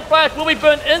 Barry and Flash will be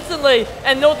burned instantly,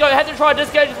 and Northcote had to try to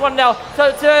disengage this one now.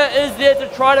 So Tur is there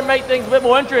to try to make things a bit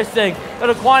more interesting. But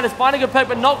Aquinas finding a good pick,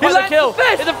 but not quite the kill.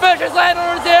 The fish has landed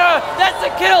on Zero. That's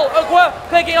the kill. Aqua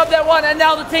picking up that one, and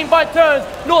now the team fight turns.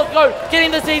 Northcote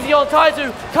getting this easy on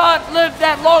Taizu. Can't live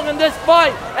that long in this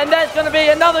fight, and that's going to be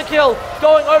another kill.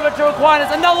 Going over to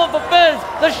Aquinas, another one for Fizz,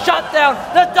 the shutdown,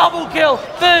 the double kill,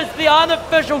 Fizz, the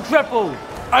unofficial triple.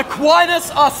 Aquinas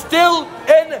are still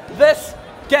in this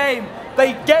game.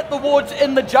 They get the wards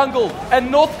in the jungle,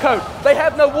 and Northcote, they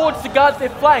have no wards to guard their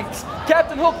flanks.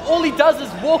 Captain Hook, all he does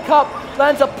is walk up,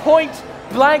 lands a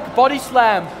point-blank body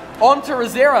slam onto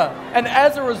Razera, and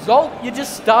as a result, you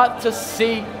just start to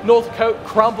see Northcote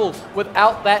crumble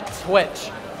without that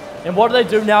twitch. And what do they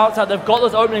do now outside? They've got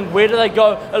this opening. Where do they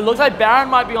go? It looks like Baron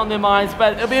might be on their minds,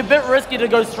 but it'll be a bit risky to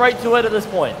go straight to it at this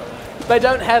point. They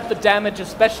don't have the damage,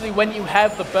 especially when you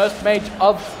have the burst mage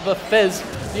of the Fizz.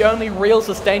 The only real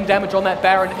sustained damage on that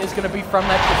Baron is going to be from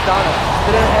that Tristana.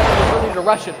 They don't have the ability to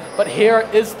rush it, but here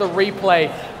is the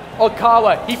replay.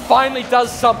 Okawa, he finally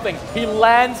does something. He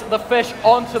lands the fish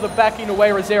onto the backing away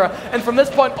Razera. And from this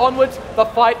point onwards, the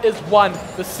fight is won.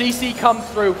 The CC comes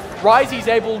through. Risey's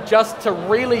able just to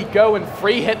really go and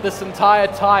free hit this entire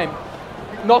time,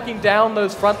 knocking down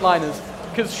those frontliners.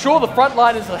 Because sure, the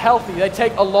frontliners are healthy. They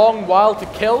take a long while to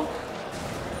kill.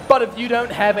 But if you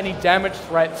don't have any damage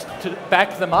threats to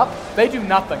back them up, they do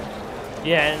nothing.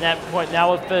 Yeah, and at that point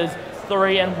now with Fizz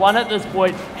 3-1 at this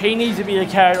point, he needs to be the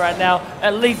carry right now,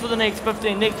 at least for the next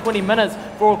 20 minutes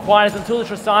for Aquinas until the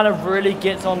Tristana really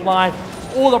gets online.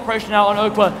 All the pressure now on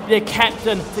Okwa, their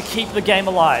captain, to keep the game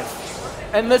alive.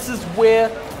 And this is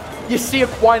where you see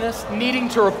Aquinas needing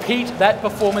to repeat that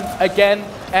performance again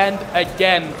and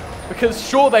again. Because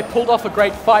sure, they pulled off a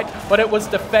great fight, but it was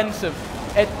defensive.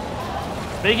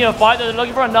 Speaking of fight, they're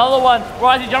looking for another one.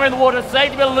 Risey jumping in the water,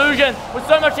 safety of Illusion. With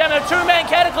so much damage, a two-man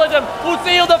Cataclysm will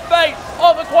seal the fate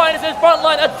of Aquinas'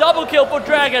 frontline. A double kill for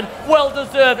Dragon, well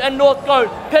deserved. And Northcote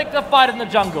picked the fight in the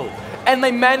jungle. And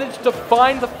they managed to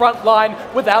find the front line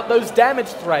without those damage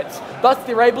threats. Thus,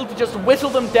 they're able to just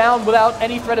whittle them down without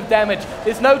any threat of damage.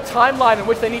 There's no timeline in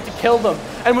which they need to kill them.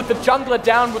 And with the jungler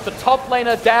down, with the top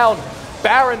laner down,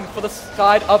 Baron for the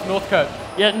side of Northcote.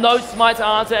 Yet no smite to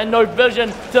answer and no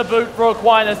vision to boot for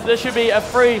Aquinas. This should be a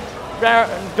free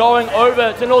Baron going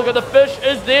over to Northcote. The fish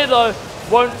is there though,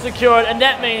 won't secure it, and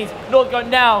that means Northcote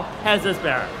now has this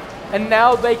Baron. And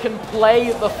now they can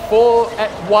play the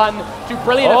 4-1 to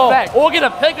brilliant effect. Or get a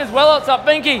pick as well outside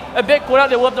Binky. A bit caught out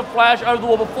there, will have to flash over the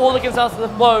wall before the consensus of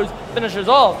the flows finishes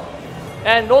off.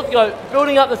 And Northcote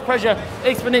building up this pressure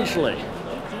exponentially.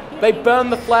 They burn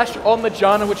the flash on the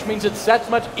Janna, which means it's that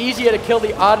much easier to kill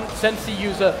the Ardent Sensi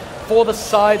user for the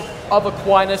side of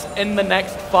Aquinas in the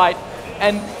next fight.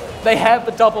 And they have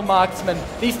the double marksman.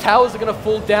 These towers are going to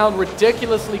fall down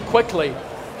ridiculously quickly.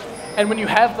 And when you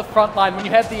have the front line, when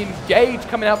you have the engage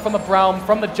coming out from the Braum,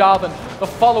 from the Jarvan, the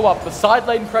follow-up, the side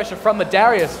lane pressure from the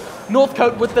Darius,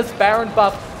 Northcote with this Baron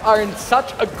buff are in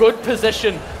such a good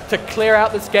position to clear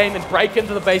out this game and break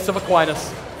into the base of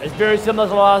Aquinas. It's very similar to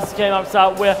the last game up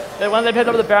south where when they picked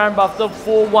up the Baron buff, the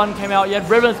 4-1 came out. You had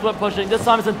Ribbon split pushing. This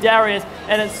time it's a Darius,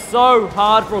 and it's so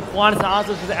hard for Aquinas to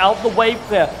answer because they're out the wave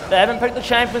clear. They haven't picked the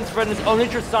champions for it, and it's only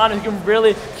Tristana who can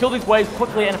really kill these waves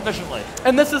quickly and efficiently.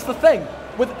 And this is the thing.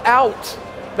 Without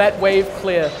that wave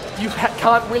clear, you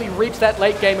can't really reach that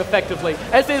late game effectively,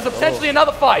 as there's potentially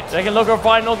another fight. They can look for a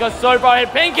fight, and it'll go so far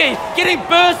ahead. Pinky getting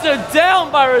bursted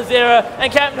down by Razera, and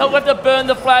Captain Hook will have to burn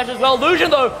the flash as well. Illusion,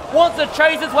 though, wants to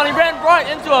chase this one. He ran right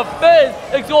into a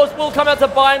Fizz. Exhaust will come out to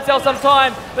buy himself some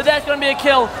time, but that's going to be a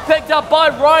kill. Picked up by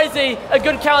Risey. A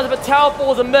good counter, but tower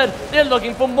falls in mid. They're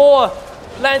looking for more.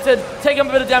 Lantern taking a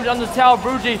bit of damage on the tower.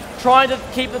 Brugi trying to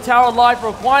keep the tower alive for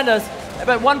Aquinas.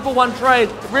 But 1-for-1 trade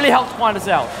really helps Aquinas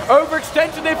out.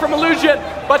 Overextension there from Illusion,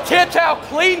 but Tao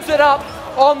cleans it up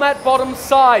on that bottom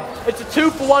side. It's a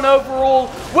 2-for-1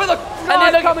 overall with a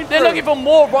knife coming through. They're looking for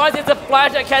more. Risey hits a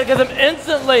flash at Cataclysm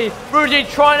instantly. Brugi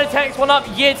trying to tank one up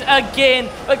yet again,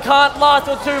 but can't last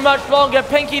for too much longer.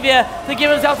 Pinky there to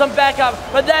give himself some backup,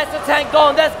 but that's the tank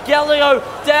gone. That's Galileo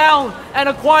down, and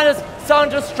Aquinas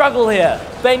starting to struggle here.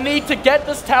 They need to get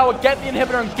this tower, get the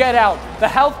inhibitor, and get out. The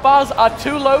health bars are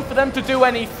too low for them to do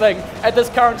anything at this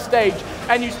current stage.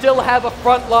 And you still have a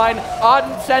front line,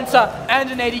 Ardent Sensor, and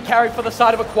an 80 carry for the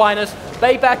side of Aquinas.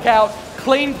 They back out,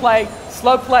 clean play,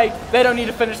 slow play. They don't need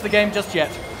to finish the game just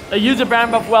yet. They use the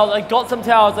brand buff well, they got some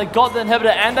towers, they got the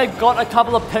inhibitor, and they got a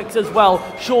couple of picks as well.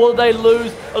 Sure, they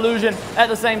lose Illusion at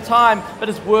the same time, but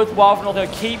it's worthwhile for North to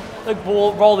keep the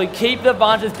ball rolling, keep the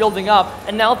advantage building up,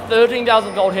 and now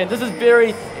 13,000 gold here. This is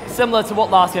very similar to what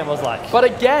last game was like. But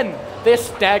again, they're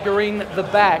staggering the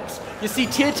backs. You see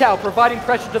Tiertau providing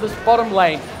pressure to this bottom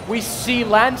lane. We see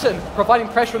Lantern providing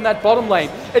pressure in that bottom lane.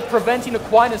 It's preventing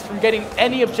Aquinas from getting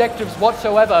any objectives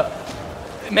whatsoever.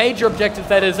 Major objectives,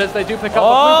 that is, as they do pick up the blue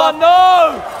buff.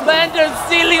 Oh no! Lantern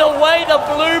sealing away the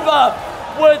blue buff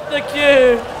with the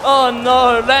Q. Oh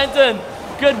no, Lantern,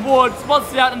 good ward,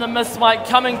 spots it out in the miss smite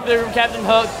coming through from Captain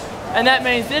Hook. And that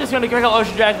means they're just going to kick out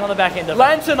Ocean Dragon on the back end of it.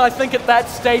 Lantern, I think at that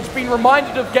stage, been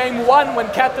reminded of game 1 when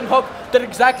Captain Hook did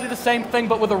exactly the same thing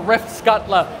but with a Rift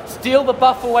Scuttler. Steal the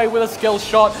buff away with a skill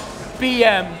shot.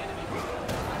 BM.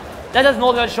 That is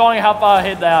not showing how far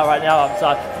ahead they are right now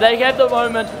outside. They have the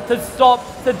moment to stop,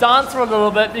 to dance for a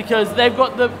little bit because they've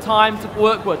got the time to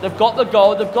work with. They've got the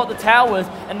gold, they've got the towers,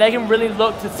 and they can really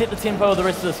look to set the tempo of the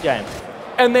rest of this game.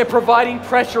 And they're providing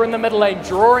pressure in the middle lane,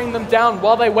 drawing them down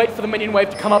while they wait for the minion wave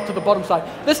to come up to the bottom side.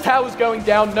 This tower's going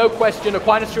down, no question.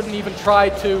 Aquinas shouldn't even try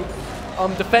to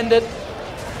defend it.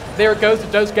 There it goes,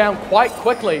 it goes down quite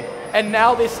quickly. And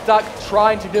now they're stuck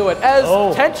trying to do it, as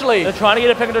potentially... They're trying to get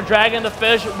a pick of the Dragon, the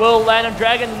fish will land, and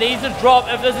Dragon needs to drop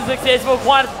if this is successful.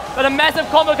 But a massive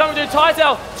combo coming through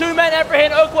Taitel. 2-man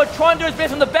apprehend, Oakwood trying to do his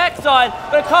best on the backside,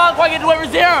 but it can't quite get to it.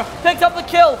 Rosera picks up the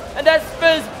kill, and that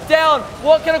Fizz down.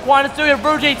 What can Aquinas do?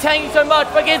 Ruji tanking so much,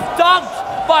 but gets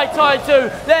dunked by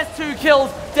Tai2. That's 2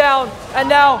 kills down, and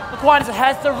now Aquinas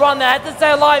has to run. They have to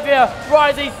stay alive here.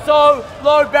 Risey so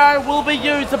low, Baron will be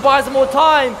used to buy some more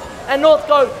time. And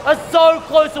Northcote are so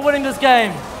close to winning this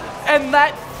game. And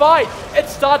that fight, it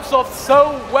starts off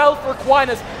so well for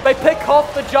Aquinas. They pick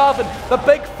off the Jarvan, the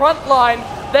big front line.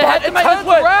 They had to make this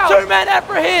work. 2-man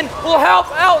apprehend will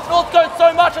help out Northcote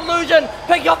so much. Illusion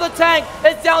picking up the tank.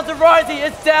 It's down to Risey.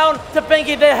 It's down to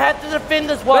Pinky. They have to defend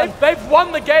this one. They've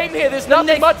won the game here. There's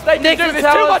nothing much they can do.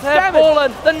 There's too much damage.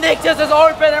 Fallen. The Nexus is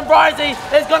open and Risey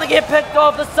is going to get picked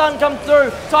off. The sun comes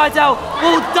through. Taitel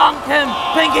will dunk him.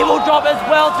 Pinky will drop as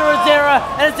well to Rosera.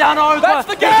 And it's down to Oka. That's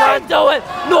the game. He's going to do it.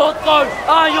 Northcote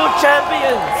are your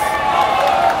champions.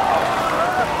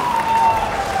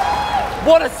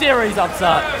 What a series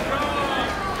upset.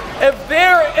 If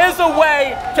there is a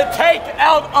way to take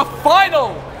out a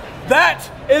final, that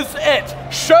is it.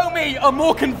 Show me a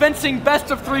more convincing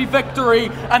best-of-3 victory,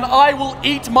 and I will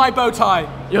eat my bow tie.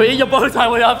 You'll eat your bow tie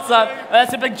when you're upset.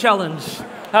 That's a big challenge.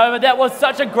 However, that was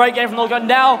such a great game from Northcote.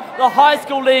 Now, the High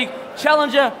School League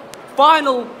Challenger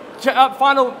final,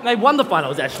 they won the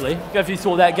finals actually, if you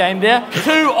saw that game there.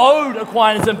 2-0'd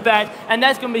Aquinas in fact, and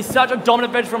that's going to be such a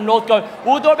dominant victory from Northcote.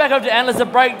 We'll throw it back over to analysts to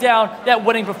break down that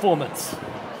winning performance.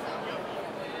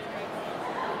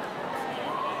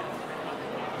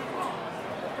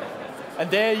 And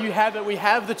there you have it. We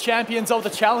have the champions of the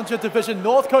Challenger Division,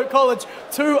 Northcote College,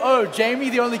 2-0.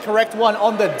 Jamie, the only correct one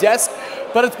on the desk,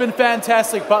 but it's been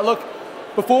fantastic. But look,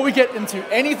 before we get into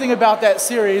anything about that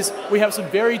series, we have some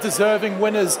very deserving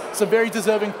winners, some very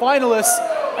deserving finalists,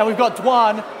 and we've got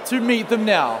Dwan to meet them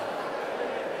now.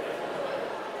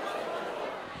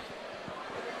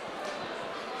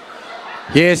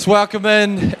 Yes, welcome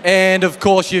in, and of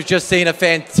course you've just seen a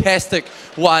fantastic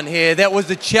one here. That was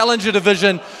the Challenger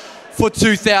Division for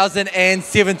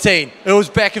 2017. It was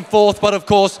back and forth, but of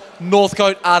course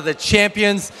Northcote are the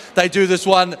champions. They do this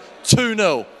one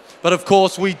 2-0. But of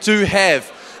course, we do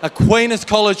have Aquinas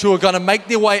College who are going to make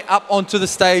their way up onto the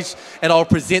stage, and I'll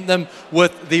present them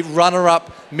with the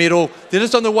runner-up medal. They're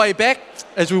just on their way back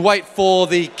as we wait for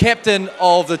the captain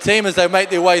of the team as they make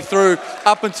their way through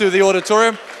up into the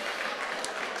auditorium.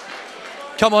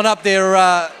 Come on up there.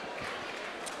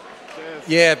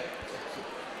 Yeah,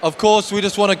 of course, we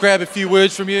just want to grab a few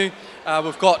words from you.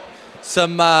 We've got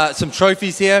some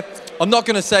trophies here. I'm not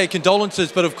going to say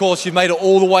condolences, but of course you've made it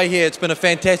all the way here. It's been a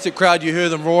fantastic crowd. You heard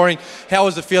them roaring. How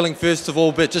was the feeling, first of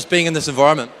all, but just being in this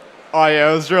environment? Oh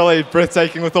yeah, it was really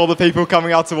breathtaking with all the people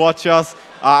coming out to watch us.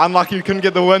 Unlucky we couldn't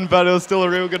get the win, but it was still a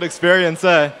real good experience,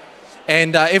 eh?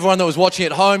 And everyone that was watching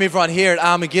at home, everyone here at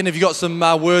Armageddon, have you got some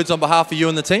words on behalf of you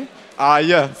and the team?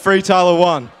 Yeah, free Tyler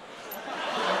 1.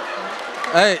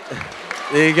 Hey,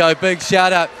 there you go, big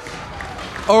shout out.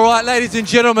 All right, ladies and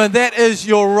gentlemen, that is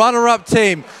your runner-up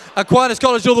team. Aquinas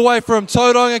College all the way from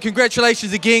Tauranga.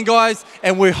 Congratulations again, guys,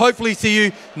 and we'll hopefully see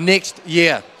you next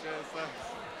year. Cheers, thanks.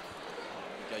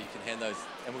 Okay, you can hand those.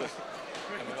 And we've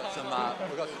got some...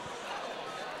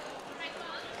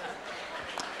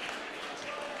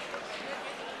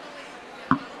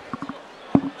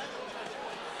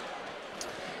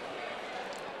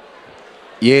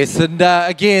 Yes, and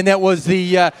again, that was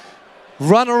the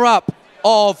runner-up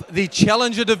of the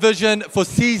Challenger Division for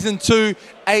Season 2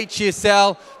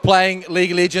 HSL, playing League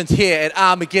of Legends here at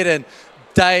Armageddon,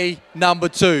 day number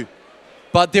 2.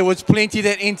 But there was plenty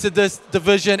that entered this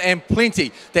division and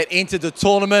plenty that entered the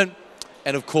tournament.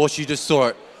 And of course, you just saw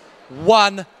it.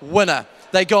 One winner.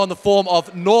 They go in the form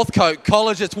of Northcote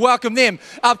College. Let's welcome them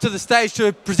up to the stage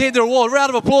to present their award.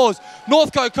 Round of applause.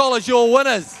 Northcote College, your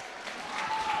winners.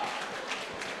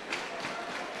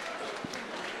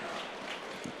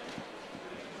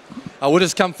 We'll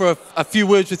just come for a few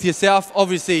words with yourself.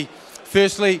 Obviously,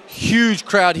 firstly, huge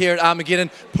crowd here at Armageddon.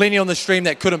 Plenty on the stream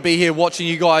that couldn't be here watching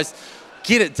you guys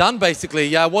get it done,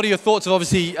 basically. What are your thoughts of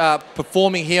obviously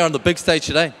performing here on the big stage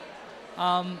today?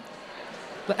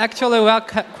 Actually, we are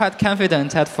quite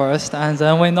confident at first, and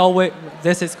then we know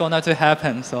this is going to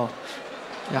happen, so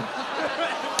yeah.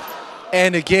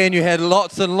 And again, you had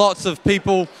lots and lots of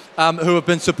people who have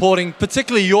been supporting,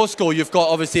 particularly your school. You've got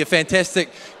obviously a fantastic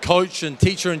coach and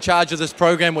teacher in charge of this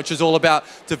program, which is all about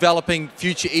developing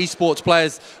future esports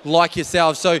players like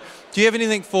yourselves. So do you have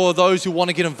anything for those who want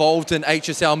to get involved in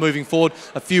HSL moving forward?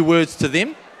 A few words to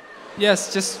them?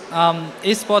 Yes, just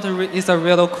esports is a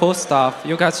really cool stuff.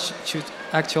 You guys should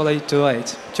actually do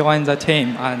it. Join the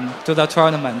team and do the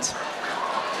tournament.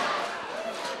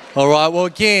 All right, well,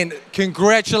 again,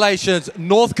 congratulations.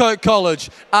 Northcote College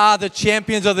are the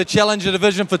champions of the Challenger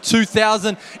Division for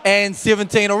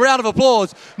 2017. A round of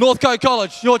applause. Northcote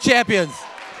College, your champions.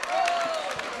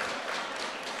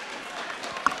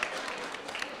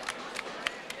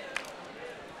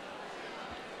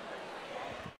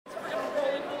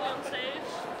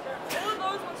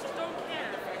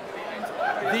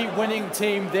 The winning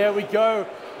team, there we go.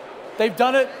 They've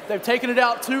done it. They've taken it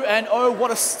out 2-0.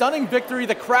 What a stunning victory.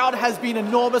 The crowd has been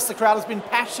enormous. The crowd has been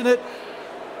passionate,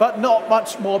 but not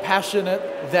much more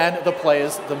passionate than the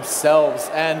players themselves.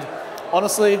 And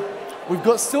honestly,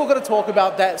 still got to talk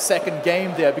about that second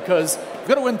game there, because we've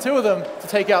got to win 2 of them to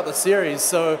take out the series.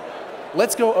 So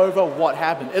let's go over what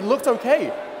happened. It looked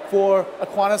okay for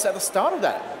Aquinas at the start of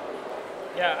that.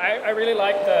 Yeah, I really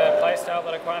like the playstyle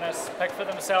that Aquinas picked for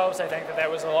themselves. I think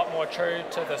that was a lot more true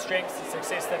to the strengths and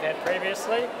success they've had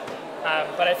previously.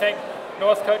 But I think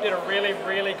Northcote did a really,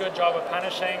 really good job of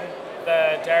punishing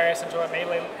the Darius into a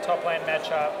melee top lane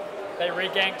matchup. They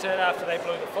reganked it after they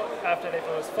blew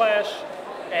his flash,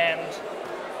 and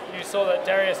you saw that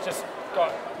Darius just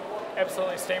got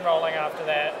absolutely steamrolling after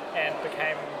that and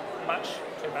became much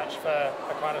too much for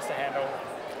Aquinas to handle.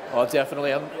 Oh,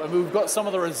 definitely. And we've got some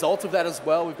of the results of that as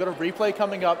well. We've got a replay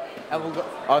coming up, and we've got,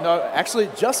 oh no, actually,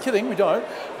 just kidding, we don't.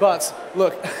 But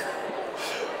look,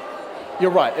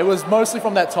 you're right. It was mostly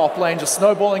from that top lane, just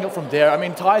snowballing it from there. I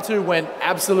mean, Tai2 went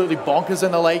absolutely bonkers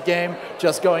in the late game,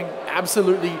 just going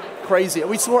absolutely crazy.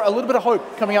 We saw a little bit of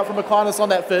hope coming out from Aquinas on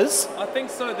that Fizz. I think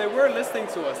so. They were listening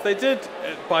to us. They did,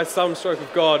 by some stroke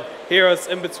of God, hear us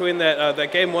in between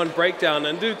that Game 1 breakdown,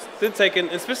 and did take in,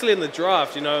 especially in the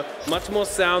draft, you know, much more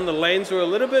sound. The lanes were a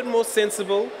little bit more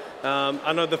sensible.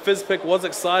 I know the Fizz pick was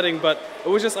exciting, but it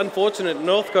was just unfortunate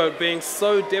Northcote being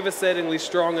so devastatingly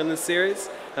strong in this series.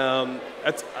 I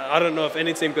don't know if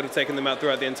any team could have taken them out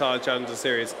throughout the entire Challenger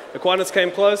series. Aquinas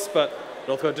came close, but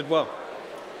Northcote did well.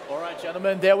 All right,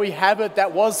 gentlemen, there we have it.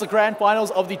 That was the grand finals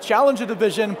of the Challenger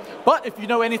Division. But if you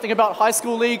know anything about High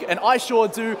School League, and I sure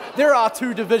do, there are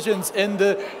 2 divisions in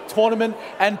the tournament,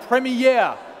 and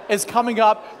Premier is coming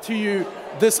up to you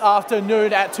this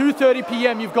afternoon at 2:30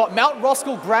 p.m. You've got Mount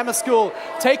Roskill Grammar School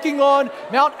taking on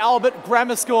Mount Albert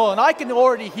Grammar School, and I can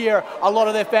already hear a lot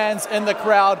of their fans in the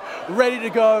crowd ready to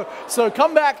go. So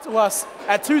come back to us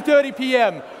at 2:30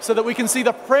 p.m. so that we can see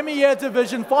the Premier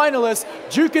Division finalists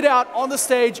duke it out on the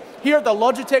stage here at the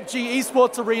Logitech G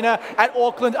Esports Arena at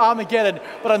Auckland Armageddon.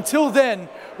 But until then,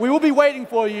 we will be waiting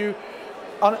for you,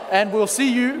 and we'll see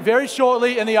you very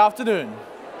shortly in the afternoon.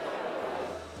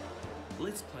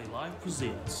 Let's Play Live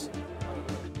presents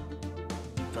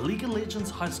the League of Legends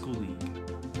High School League,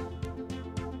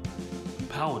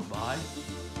 powered by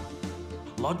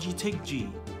Logitech G,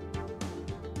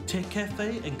 Tech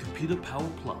Cafe and Computer Power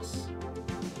Plus,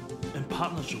 in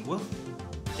partnership with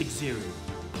Exerium,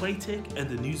 Playtech and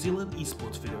the New Zealand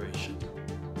Esports Federation.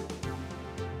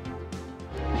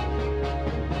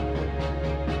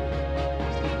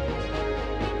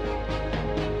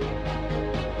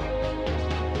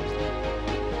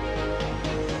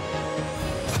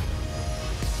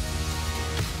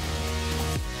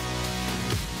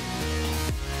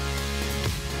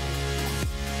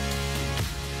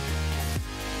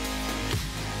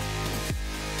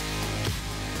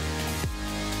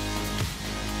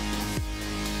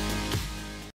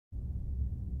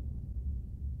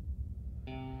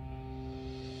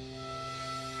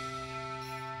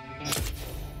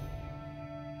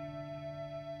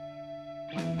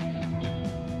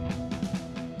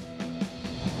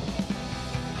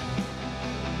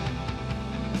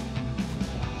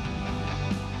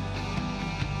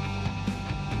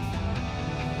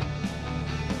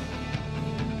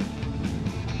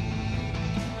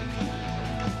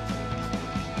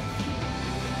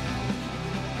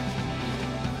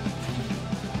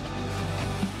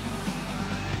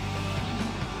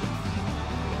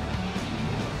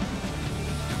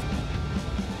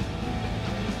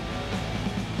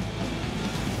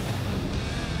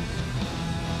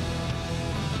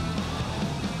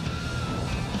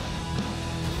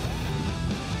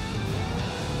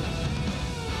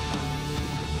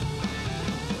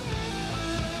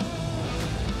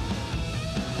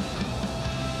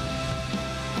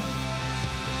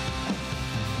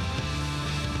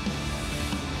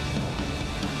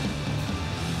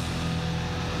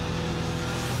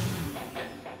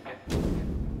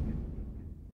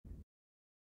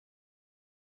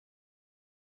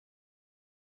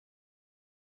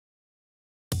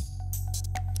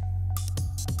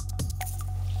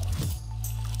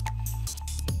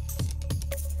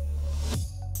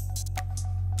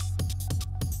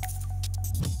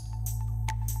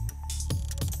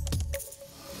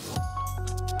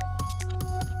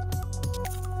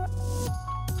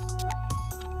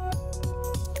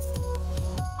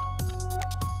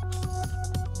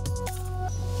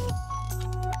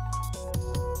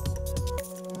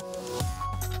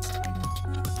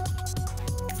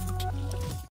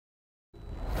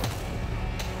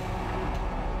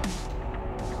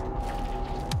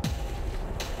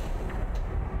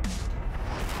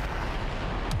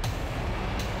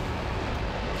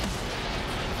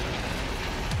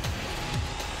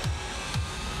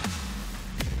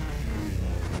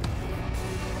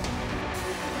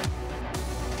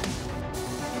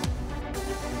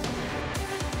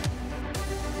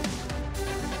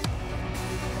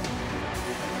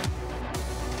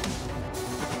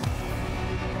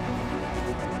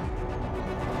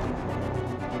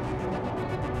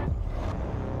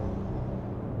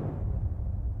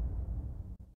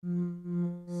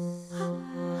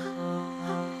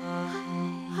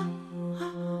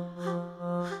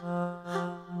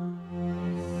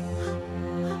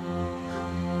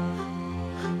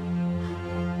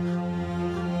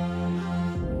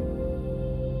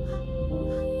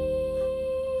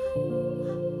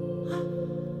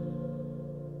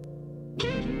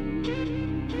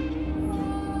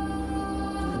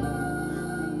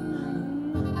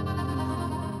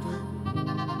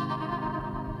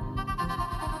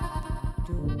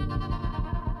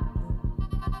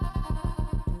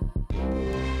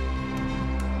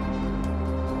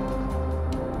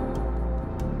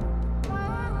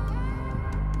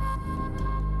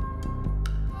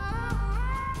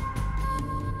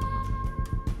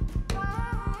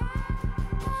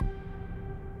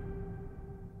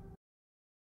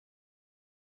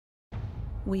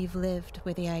 We've lived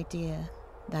with the idea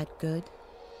that good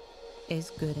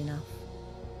is good enough.